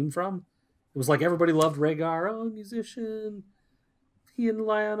where it came from. It was like everybody loved Rhaegar. Oh, musician. He and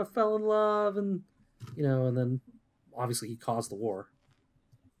Lyanna fell in love, and and then obviously he caused the war,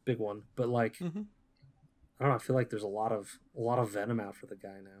 big one. But like, Mhm. I don't know. I feel like there's a lot of venom out for the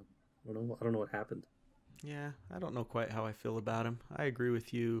guy now. I don't know what happened. Yeah, I don't know quite how I feel about him. I agree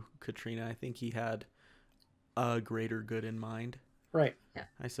with you, Katrina. I think he had a greater good in mind. Right.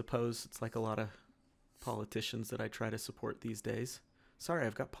 I suppose it's like a lot of politicians that I try to support these days. Sorry,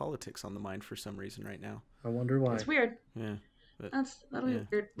 I've got politics on the mind for some reason right now. I wonder why. It's weird. Yeah. That'll Yeah. be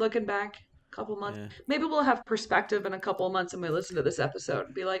weird. Looking back a couple months. Yeah. Maybe we'll have perspective in a couple of months and we listen to this episode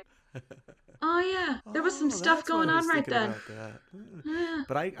and be like, oh yeah, there was some Oh, stuff that's why going I on was right thinking then. about that. Yeah.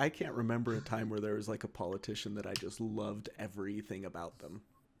 But I can't remember a time where there was like a politician that I just loved everything about them.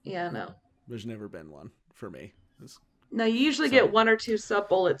 Yeah, no. There's never been one for me. No, you usually So- get 1 or 2 sub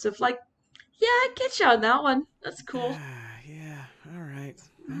bullets of like, yeah, I get you on that one. That's cool. Yeah, all right.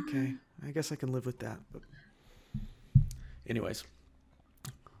 Okay. I guess I can live with that. But anyways.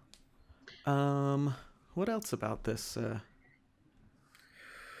 What else about this? Have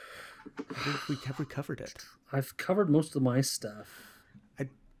we covered it? I've covered most of my stuff.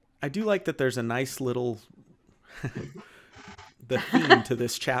 I do like that there's a nice little the theme to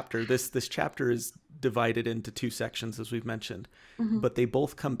this chapter. This chapter is divided into 2 sections, as we've mentioned, but they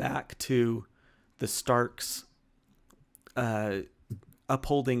both come back to the Starks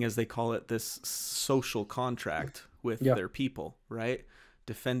upholding, as they call it, this social contract with their people, right?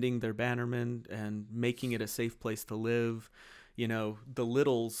 Defending their bannermen and making it a safe place to live. The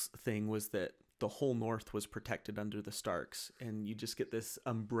Littles thing was that the whole North was protected under the Starks, and you just get this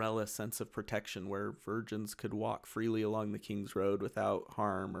umbrella sense of protection where virgins could walk freely along the King's Road without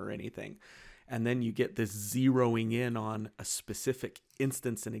harm or anything. And then you get this zeroing in on a specific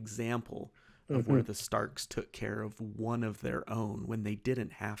instance and example of where the Starks took care of one of their own when they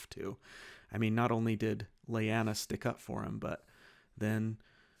didn't have to. I mean, not only did Lyanna stick up for him, but then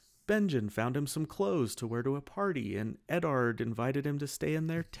Benjen found him some clothes to wear to a party, and Eddard invited him to stay in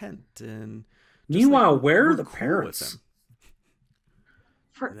their tent. And Meanwhile, where are we're the cool with parents? him.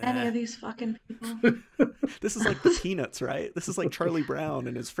 For any of these fucking people. This is like the Peanuts, right? This is like Charlie Brown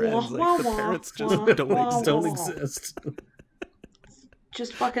and his friends. Wah, Like the wah, parents wah, just wah, don't wah, exist. Don't wah. exist.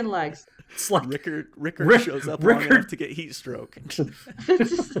 Just fucking legs. It's like Rickard Rick- shows up long Rickard- enough to get heat stroke.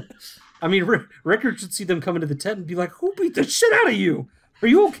 I mean, Rickard should see them come into the tent and be like, "Who beat the shit out of you? Are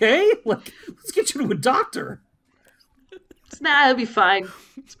you okay? Like, let's get you to a doctor." Nah, it'll be fine.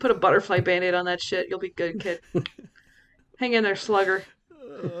 Just put a butterfly band-aid on that shit. You'll be good, kid. Hang in there, slugger.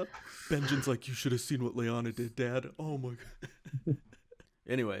 Benjen's like, you should have seen what Lyanna did, Dad. Oh my god.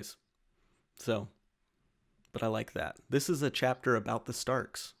 Anyways, but I like that. This is a chapter about the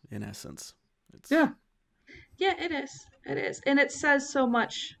Starks, in essence. Yeah. Yeah, it is. It is. And it says so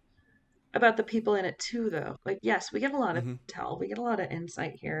much about the people in it too, though. Like, yes, we get a lot of tell. We get a lot of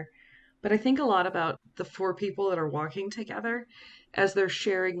insight here. But I think a lot about the 4 people that are walking together as they're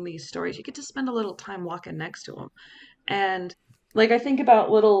sharing these stories. You get to spend a little time walking next to them. And, like, I think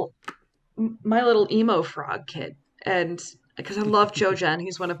about my little emo frog kid. And because I love Jojen.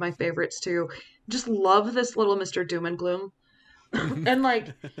 He's one of my favorites, too. Just love this little Mr. Doom and Gloom. And,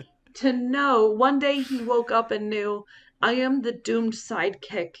 like, to know one day he woke up and knew I am the doomed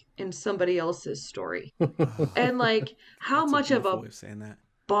sidekick in somebody else's story. And, like, how That's much of beautiful a way of saying that.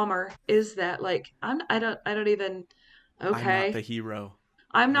 bummer is that? Like, I don't even, okay. I'm not the hero.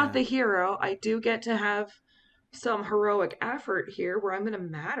 I'm not Yeah. the hero. I do get to have some heroic effort here where I'm going to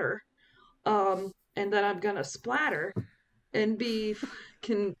matter. And then I'm going to splatter and be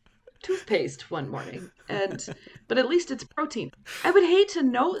fucking toothpaste one morning. But at least it's protein. I would hate to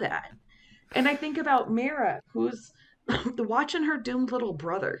know that. And I think about Mira, who's watching her doomed little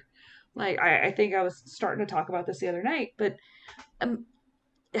brother. Like, I think I was starting to talk about this the other night, but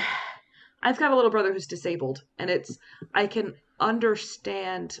I've got a little brother who's disabled, and I can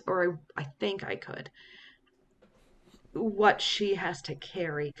understand, or I think I could, what she has to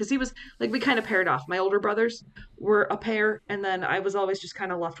carry. Because he was like, we kind of paired off. My older brothers were a pair, and then I was always just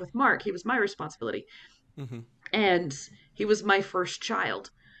kind of left with Mark. He was my responsibility. Mm-hmm. And he was my first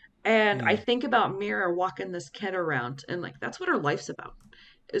child. And I Mm. think about Mira walking this kid around, and like, that's what her life's about,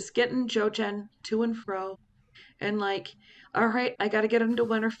 is getting Jojen to and fro. And like, all right, I got to get him to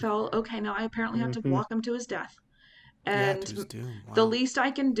Winterfell. Okay, now I apparently have to Hmm. walk him to his death. Yeah, to And his doom. the Wow. least I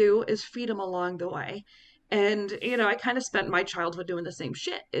can do is feed him along the way. And, I kind of spent my childhood doing the same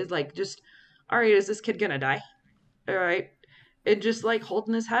shit. Is like, just, all right, is this kid gonna die? All right. And just like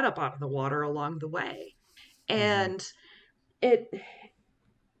holding his head up out of the water along the way. Mm-hmm. And it,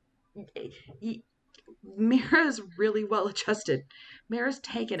 Mira's really well adjusted. Mira's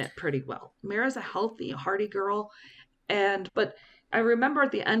taken it pretty well. Mira's a healthy, hearty girl. But I remember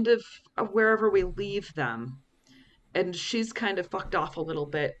at the end of wherever we leave them, and she's kind of fucked off a little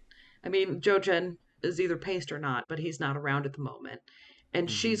bit. I mean, Jojen is either paced or not, but he's not around at the moment. And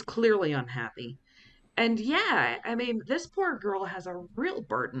Mm-hmm. she's clearly unhappy. And yeah, I mean, this poor girl has a real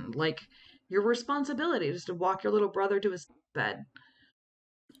burden. Like, your responsibility is to walk your little brother to his bed.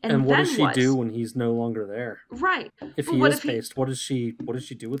 And And what does then she what? do when he's no longer there? Right. If But he what is if he paced, what does she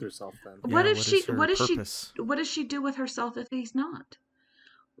do with herself then? what Yeah, if what is her she purpose? what does she do with herself if he's not?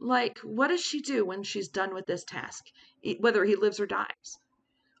 Like, what does she do when she's done with this task? Whether he lives or dies.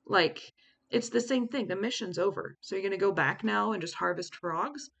 Like, it's the same thing. The mission's over. So you're going to go back now and just harvest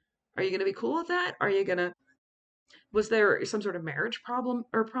frogs? Are you going to be cool with that? Are you going to. Was there some sort of marriage problem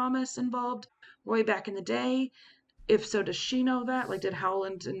or promise involved way back in the day? If so, does she know that? Like, did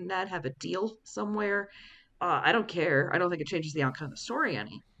Howland and Ned have a deal somewhere? I don't care. I don't think it changes the outcome of the story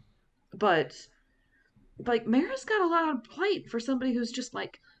any. But, like, Mara's got a lot on plate for somebody who's just,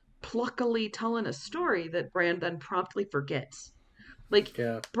 like, pluckily telling a story that Bran then promptly forgets. Like,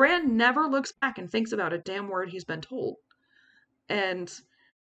 Yeah. Bran never looks back and thinks about a damn word he's been told. And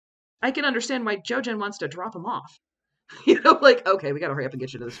I can understand why Jojen wants to drop him off. Like, okay, we gotta hurry up and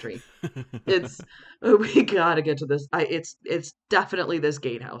get you to the stream. It's we gotta get to this. It's definitely this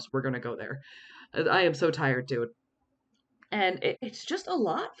gatehouse. We're gonna go there. I am so tired, dude. And it's just a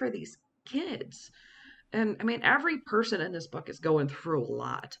lot for these kids. And I mean, every person in this book is going through a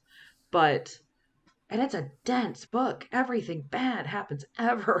lot, but and it's a dense book. Everything bad happens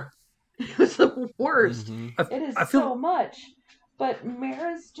ever. It was the worst. Mm-hmm. I It is I feel so much. But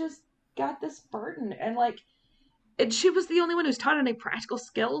Mara's just got this burden, and like, and she was the only one who's taught any practical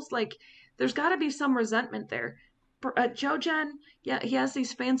skills. Like, there's got to be some resentment there. Jojen, yeah, he has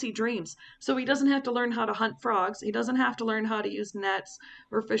these fancy dreams, so he doesn't have to learn how to hunt frogs. He doesn't have to learn how to use nets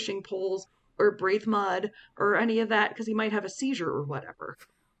or fishing poles or breathe mud or any of that because he might have a seizure or whatever.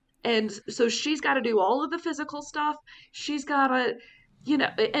 And so she's got to do all of the physical stuff. She's got to,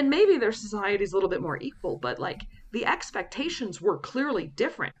 and maybe their society's a little bit more equal, but like, the expectations were clearly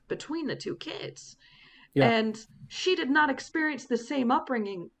different between the two kids. yeah. And she did not experience the same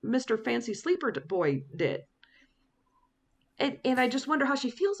upbringing Mr. Fancy Sleeper Boy did. And I just wonder how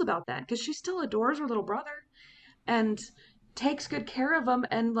she feels about that because she still adores her little brother and takes good care of him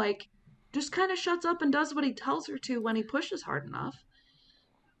and like just kind of shuts up and does what he tells her to when he pushes hard enough.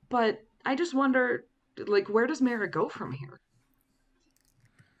 But I just wonder, like, where does Mara go from here?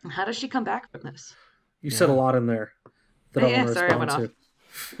 How does she come back from this? You said a lot in there that I want Yeah, to sorry, I respond went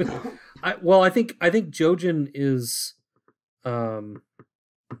off. to. I think Jojen is I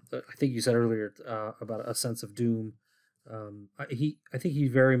think you said earlier about a sense of doom. I think he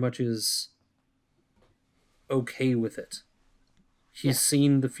very much is okay with it. He's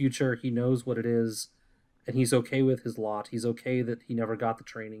seen the future. He knows what it is, and he's okay with his lot. He's okay that he never got the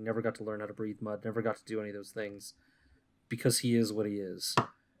training, never got to learn how to breathe mud, never got to do any of those things, because he is what he is,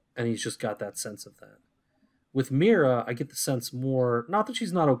 and he's just got that sense of that. With Mira, I get the sense more, not that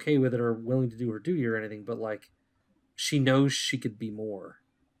she's not okay with it or willing to do her duty or anything, but like, she knows she could be more,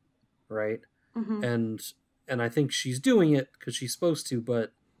 right? Mm-hmm. And I think she's doing it because she's supposed to,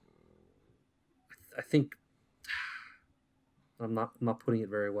 but I think I'm not putting it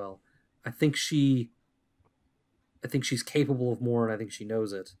very well. I think she's capable of more, and I think she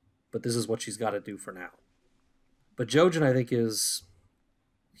knows it, but this is what she's got to do for now. But Jojen, I think,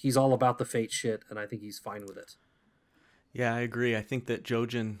 he's all about the fate shit, and I think he's fine with it. Yeah, I agree. I think that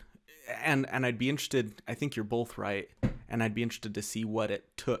Jojen, and I'd be interested, I think you're both right, and I'd be interested to see what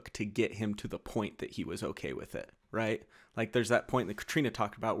it took to get him to the point that he was okay with it, right? Like, there's that point that Katrina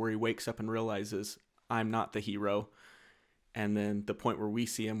talked about where he wakes up and realizes, I'm not the hero, and then the point where we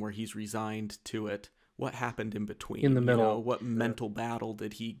see him where he's resigned to it. What happened in between? In the middle. What mental battle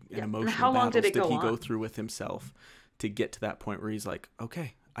did he, and emotional How long battles did it he go go on? through with himself to get to that point where he's like,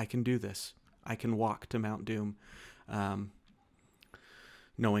 okay, I can do this. I can walk to Mount Doom.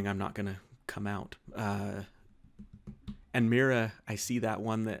 knowing I'm not going to come out. And Mira, I see that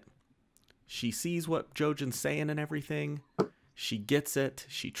one that she sees what Jojen's saying and everything. She gets it.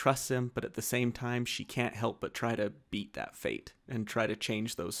 She trusts him. But at the same time, she can't help but try to beat that fate and try to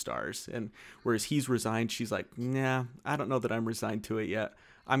change those stars. And whereas he's resigned, she's like, nah, I don't know that I'm resigned to it yet.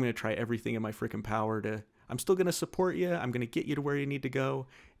 I'm going to try everything in my freaking power to, I'm still going to support you. I'm going to get you to where you need to go.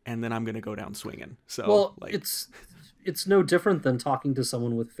 And then I'm going to go down swinging. So, well, like, it's no different than talking to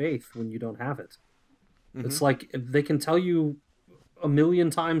someone with faith when you don't have it. Mm-hmm. It's like they can tell you a million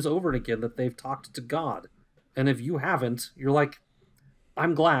times over again that they've talked to God. And if you haven't, you're like,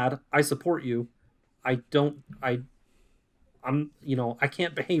 I'm glad, I support you. I'm, I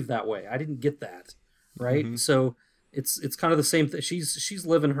can't behave that way. I didn't get that. Right. Mm-hmm. So it's kind of the same thing. She's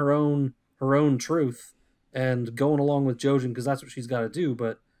living her own truth and going along with Jojen because that's what she's got to do.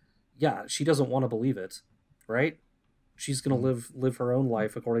 But yeah, she doesn't want to believe it. Right. She's going to live her own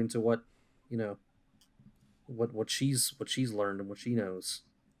life according to what, what she's learned and what she knows.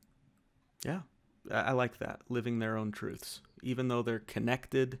 Yeah. I like that, living their own truths. Even though they're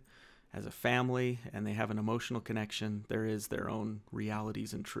connected as a family and they have an emotional connection, there is their own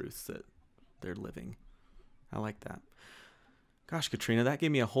realities and truths that they're living. I like that. Gosh, Katrina, that gave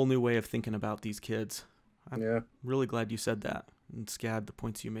me a whole new way of thinking about these kids. I'm really glad you said that. And Scad, the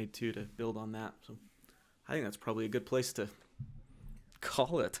points you made too, to build on that. So I think that's probably a good place to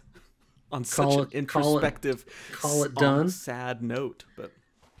call it on such an introspective, call it done. Sad note. But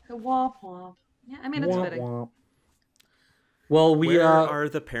womp womp. Yeah, I mean, it's fitting. Womp. Well, where are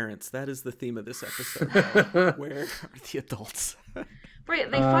the parents? That is the theme of this episode. Where are the adults?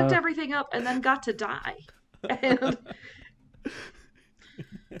 Right, they fucked everything up and then got to die. And...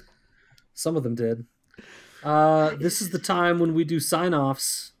 Some of them did. This is the time when we do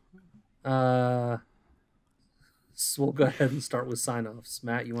sign-offs. So we'll go ahead and start with sign-offs.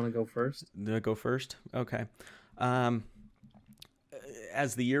 Matt, you want to go first? Do I go first? Okay. As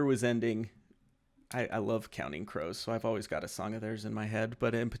the year was ending, I love Counting Crows, so I've always got a song of theirs in my head,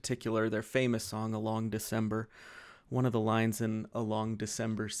 but in particular, their famous song, A Long December. One of the lines in A Long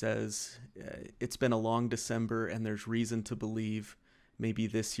December says, it's been a long December, and there's reason to believe maybe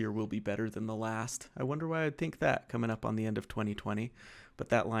this year will be better than the last. I wonder why I'd think that coming up on the end of 2020, but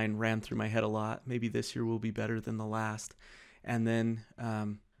that line ran through my head a lot. Maybe this year will be better than the last. And then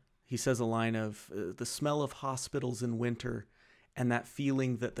he says a line of, the smell of hospitals in winter, and that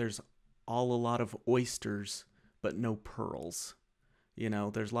feeling that there's a lot of oysters, but no pearls.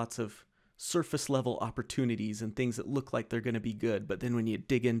 There's lots of surface level opportunities and things that look like they're going to be good. But then when you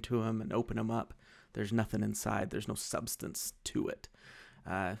dig into them and open them up, there's nothing inside. There's no substance to it.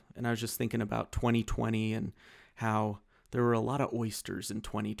 And I was just thinking about 2020 and how there were a lot of oysters in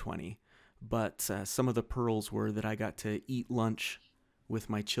 2020. But some of the pearls were that I got to eat lunch with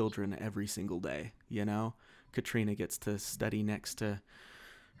my children every single day. Katrina gets to study next to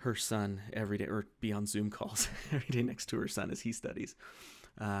her son every day, or be on Zoom calls every day next to her son as he studies.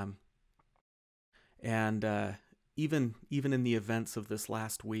 And even in the events of this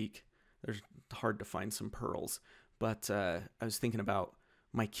last week, there's hard to find some pearls. But I was thinking about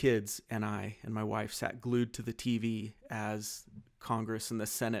my kids and I and my wife sat glued to the TV as Congress and the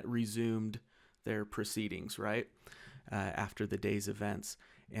Senate resumed their proceedings, right? After the day's events.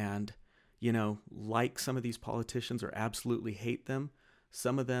 And, like some of these politicians or absolutely hate them,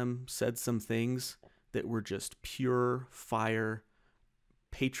 some of them said some things that were just pure fire,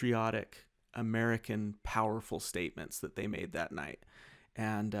 patriotic, American, powerful statements that they made that night.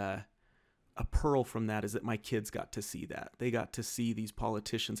 And a pearl from that is that my kids got to see that. They got to see these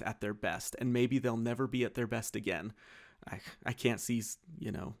politicians at their best, and maybe they'll never be at their best again. I can't see,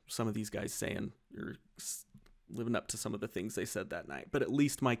 some of these guys saying or living up to some of the things they said that night. But at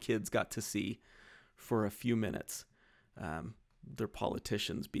least my kids got to see for a few minutes their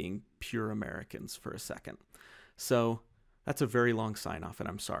politicians being pure Americans for a second. So that's a very long sign off, and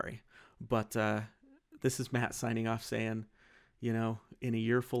I'm sorry. But this is Matt signing off saying, in a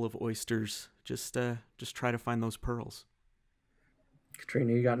year full of oysters, just try to find those pearls.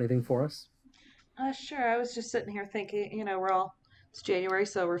 Katrina, you got anything for us? Sure. I was just sitting here thinking, it's January,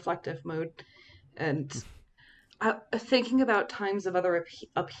 so reflective mood. And thinking about times of other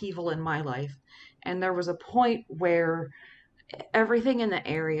upheaval in my life. And there was a point where everything in the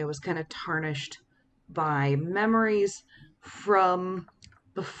area was kind of tarnished by memories from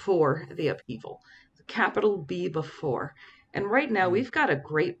before the upheaval. Capital B before. And right now we've got a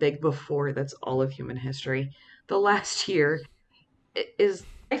great big before that's all of human history. The last year is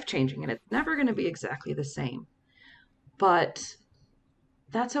life-changing and it's never going to be exactly the same. But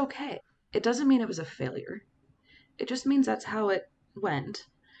that's okay. It doesn't mean it was a failure. it just means that's how it went.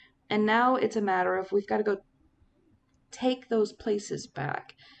 And now it's a matter of we've got to go take those places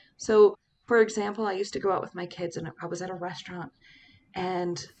back. So, for example, I used to go out with my kids and I was at a restaurant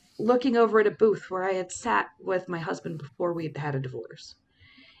and looking over at a booth where I had sat with my husband before we'd had a divorce.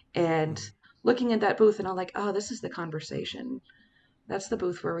 And looking at that booth and I'm like, oh, this is the conversation. That's the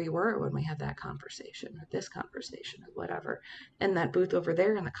booth where we were when we had that conversation, or this conversation, or whatever. And that booth over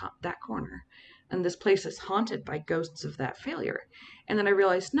there in that corner. And this place is haunted by ghosts of that failure. And then I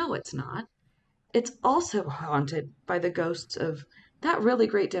realized, no, it's not. It's also haunted by the ghosts of that really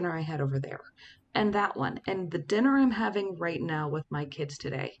great dinner I had over there, and that one, and the dinner I'm having right now with my kids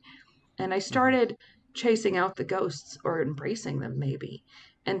today. And I started chasing out the ghosts, or embracing them maybe,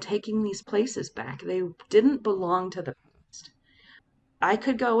 and taking these places back. They didn't belong to the past. I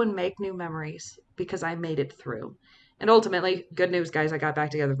could go and make new memories because I made it through. And ultimately, good news, guys, I got back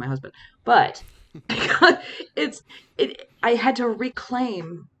together with my husband. But I had to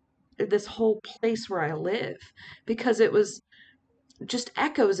reclaim this whole place where I live because it was just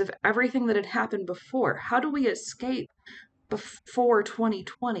echoes of everything that had happened before. How do we escape before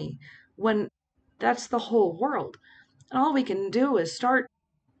 2020 when that's the whole world? And all we can do is start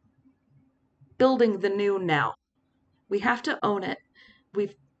building the new now. We have to own it.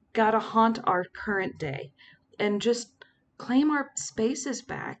 We've got to haunt our current day and just claim our spaces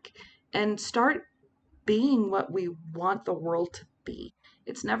back and start being what we want the world to be.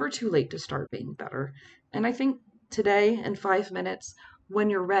 It's never too late to start being better. And I think today, in 5 minutes, when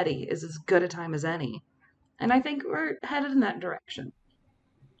you're ready, is as good a time as any. And I think we're headed in that direction.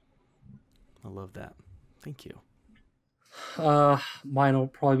 I love that. Thank you. Mine will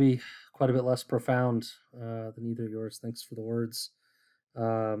probably be quite a bit less profound than either of yours. Thanks for the words.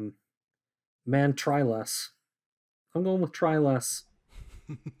 Man, try less. I'm going with try less.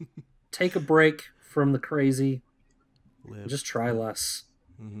 Take a break from the crazy. Just try less.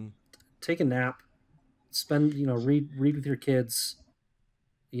 Mm-hmm. Take a nap. Spend, read with your kids.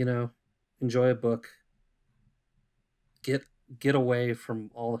 Enjoy a book. Get away from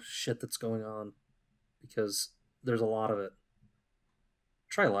all the shit that's going on, because there's a lot of it.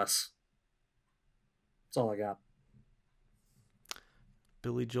 Try less. That's all I got.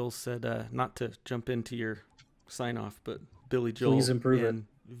 Billy Joel said, not to jump into your sign off, but Billy Joel Please improve in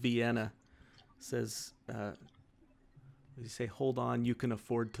Vienna says, what did he say? Hold on, you can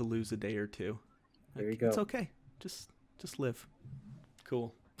afford to lose a day or two. There you go. It's okay. Just live.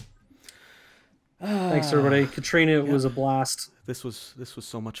 Cool. Thanks, everybody. Katrina, it was a blast. This was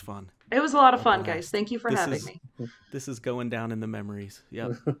so much fun. It was a lot of fun, guys. Thank you for having me. This is going down in the memories.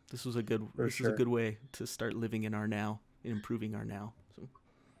 Yeah, this was a good. This is a good way to start living in our now, improving our now. So,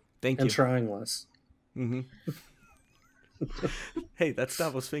 thank you. And trying less. Mm-hmm. Hey, that's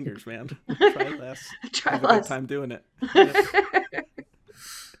Davos fingers, man. Try less. Try Have less. a good time doing it. Yeah.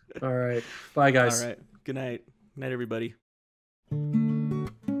 All right. Bye, guys. All right. Good night. Good night, everybody.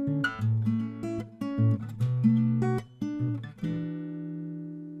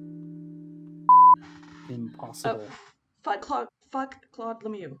 Impossible. Fuck Claude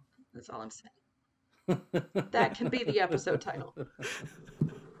Lemieux. That's all I'm saying. That can be the episode title.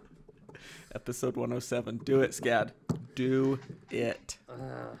 Episode 107. Do it, Scad. Do it.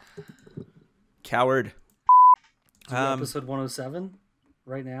 Coward. Episode 107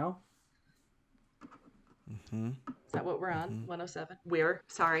 right now. Mm-hmm. Is that what we're on? 107? We're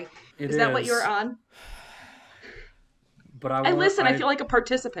sorry. Is that what you're on? But I listen. I feel like a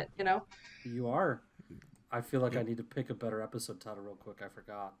participant, You are. I feel like I need to pick a better episode title real quick. I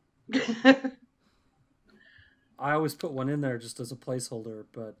forgot. I always put one in there just as a placeholder,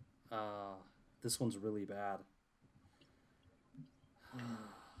 but this one's really bad.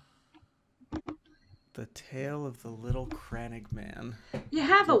 The Tale of the Little Crannig Man. You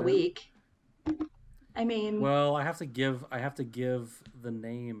have a week. I mean, well, I have to give the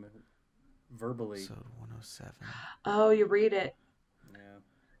name verbally. Episode 107. Oh, you read it. Yeah.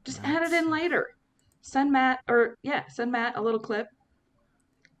 Just add it in later. Send Matt a little clip.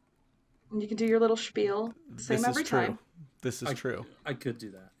 And you can do your little spiel. Same every time. This is true. I could do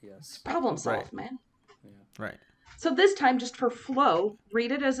that, yes. Problem solved, man. Yeah. Right. So this time, just for flow,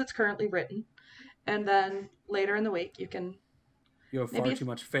 read it as it's currently written. And then later in the week, you can... You have far too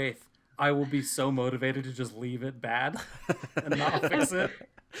much faith. I will be so motivated to just leave it bad and not fix it.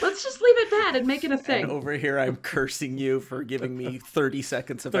 Let's just leave it bad and make it a thing. And over here, I'm cursing you for giving me 30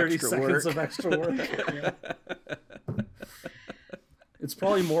 seconds of 30 extra seconds work. of extra work. Yeah. It's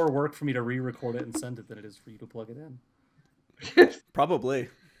probably more work for me to re-record it and send it than it is for you to plug it in. Probably.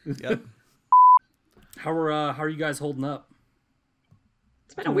 Yep. How are you guys holding up?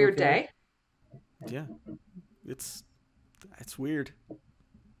 It's been a weird day. Yeah. it's weird.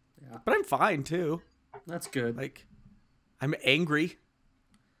 Yeah. But I'm fine too. That's good. Like, I'm angry.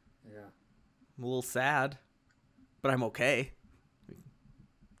 Yeah. I'm a little sad, but I'm okay.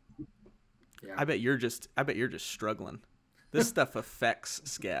 Yeah. I bet you're just struggling. This stuff affects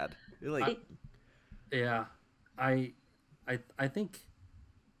SCAD. Like, yeah. I think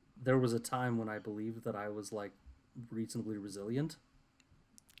there was a time when I believed that I was like reasonably resilient,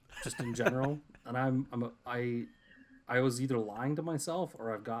 just in general, and I was either lying to myself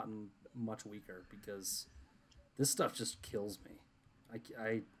or I've gotten much weaker because this stuff just kills me.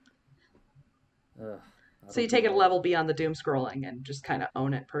 So you take it a level beyond the doom scrolling and just kind of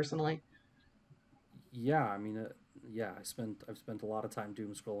own it personally. Yeah, I mean, I've spent a lot of time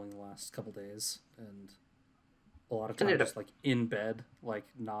doom scrolling the last couple days, and a lot of time just like in bed, like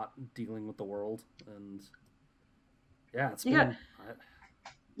not dealing with the world, and yeah,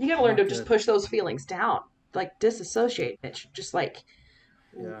 you gotta learn to just push those feelings down, like disassociate, bitch. Just like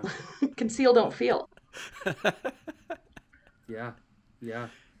conceal, don't feel. Yeah.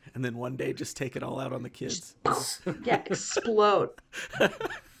 And then one day just take it all out on the kids. Yeah, explode.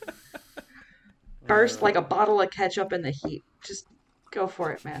 Burst like a bottle of ketchup in the heat. Just go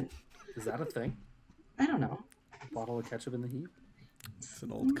for it, man. Is that a thing? I don't know. A bottle of ketchup in the heat? It's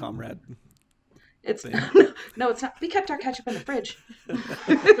an old comrade. It's no, it's not. We kept our ketchup in the fridge with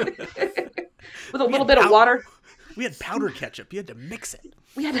a little bit of water. We had powder ketchup. You had to mix it.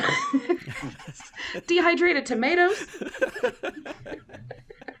 We had dehydrated tomatoes.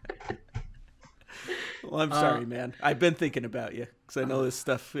 Well, I'm sorry, man. I've been thinking about you because I know this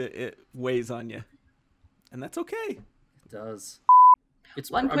stuff it weighs on you, and that's okay. It does.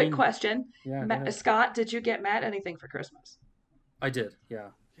 One quick question. Yeah, Scott, did you get Matt anything for Christmas? I did. Yeah.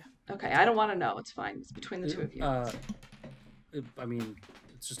 Okay, I don't want to know. It's fine. It's between the two of you. I mean,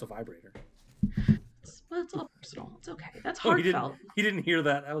 it's just a vibrator. It's all personal. It's okay. That's heartfelt. He didn't hear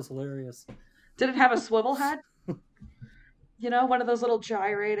that. That was hilarious. Did it have a swivel head? You know, one of those little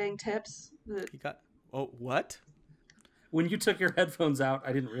gyrating tips. He got. Oh, what? When you took your headphones out,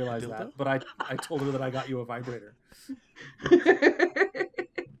 I didn't realize that, but I told her that I got you a vibrator.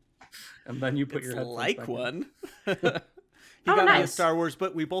 And then you put your headphones like back one. He got nice. me a Star Wars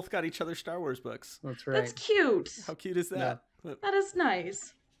book. We both got each other Star Wars books. That's right. That's cute. How cute is that? Yeah. That is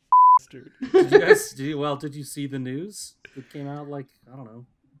nice. Did you see the news? It came out like, I don't know,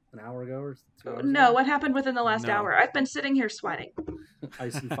 an hour ago or 2 hours ago? No, what happened within the last hour? I've been sitting here sweating.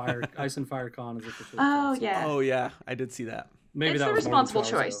 Ice and Fire Con is officially Oh, canceled. yeah. Oh, yeah. I did see that. Maybe It's that the was more than responsible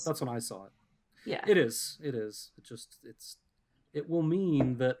 2 hours choice. ago. That's when I saw it. Yeah. It is. It will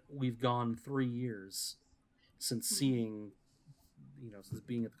mean that we've gone 3 years since seeing, since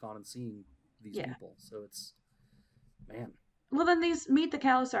being at the con and seeing these people. So it's, man. Well, then these Meet the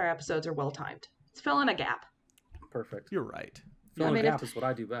Kalasar episodes are well timed. It's filling a gap. Perfect. You're right. Filling a gap is what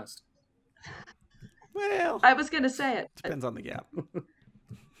I do best. Well, I was going to say it. Depends on the gap.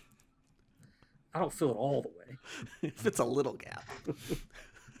 I don't fill it all the way. If it's a little gap.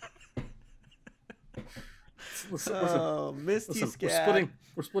 Misty Scad.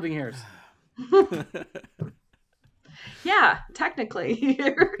 We're splitting hairs. Yeah, technically.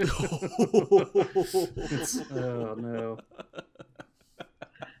 Oh no.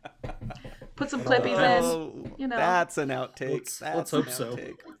 Put some clippies in. That's an outtake. Let's hope so.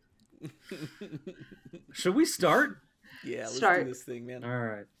 Should we start? Yeah, let's Start. do this thing, man. All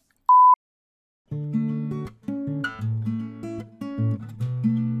right.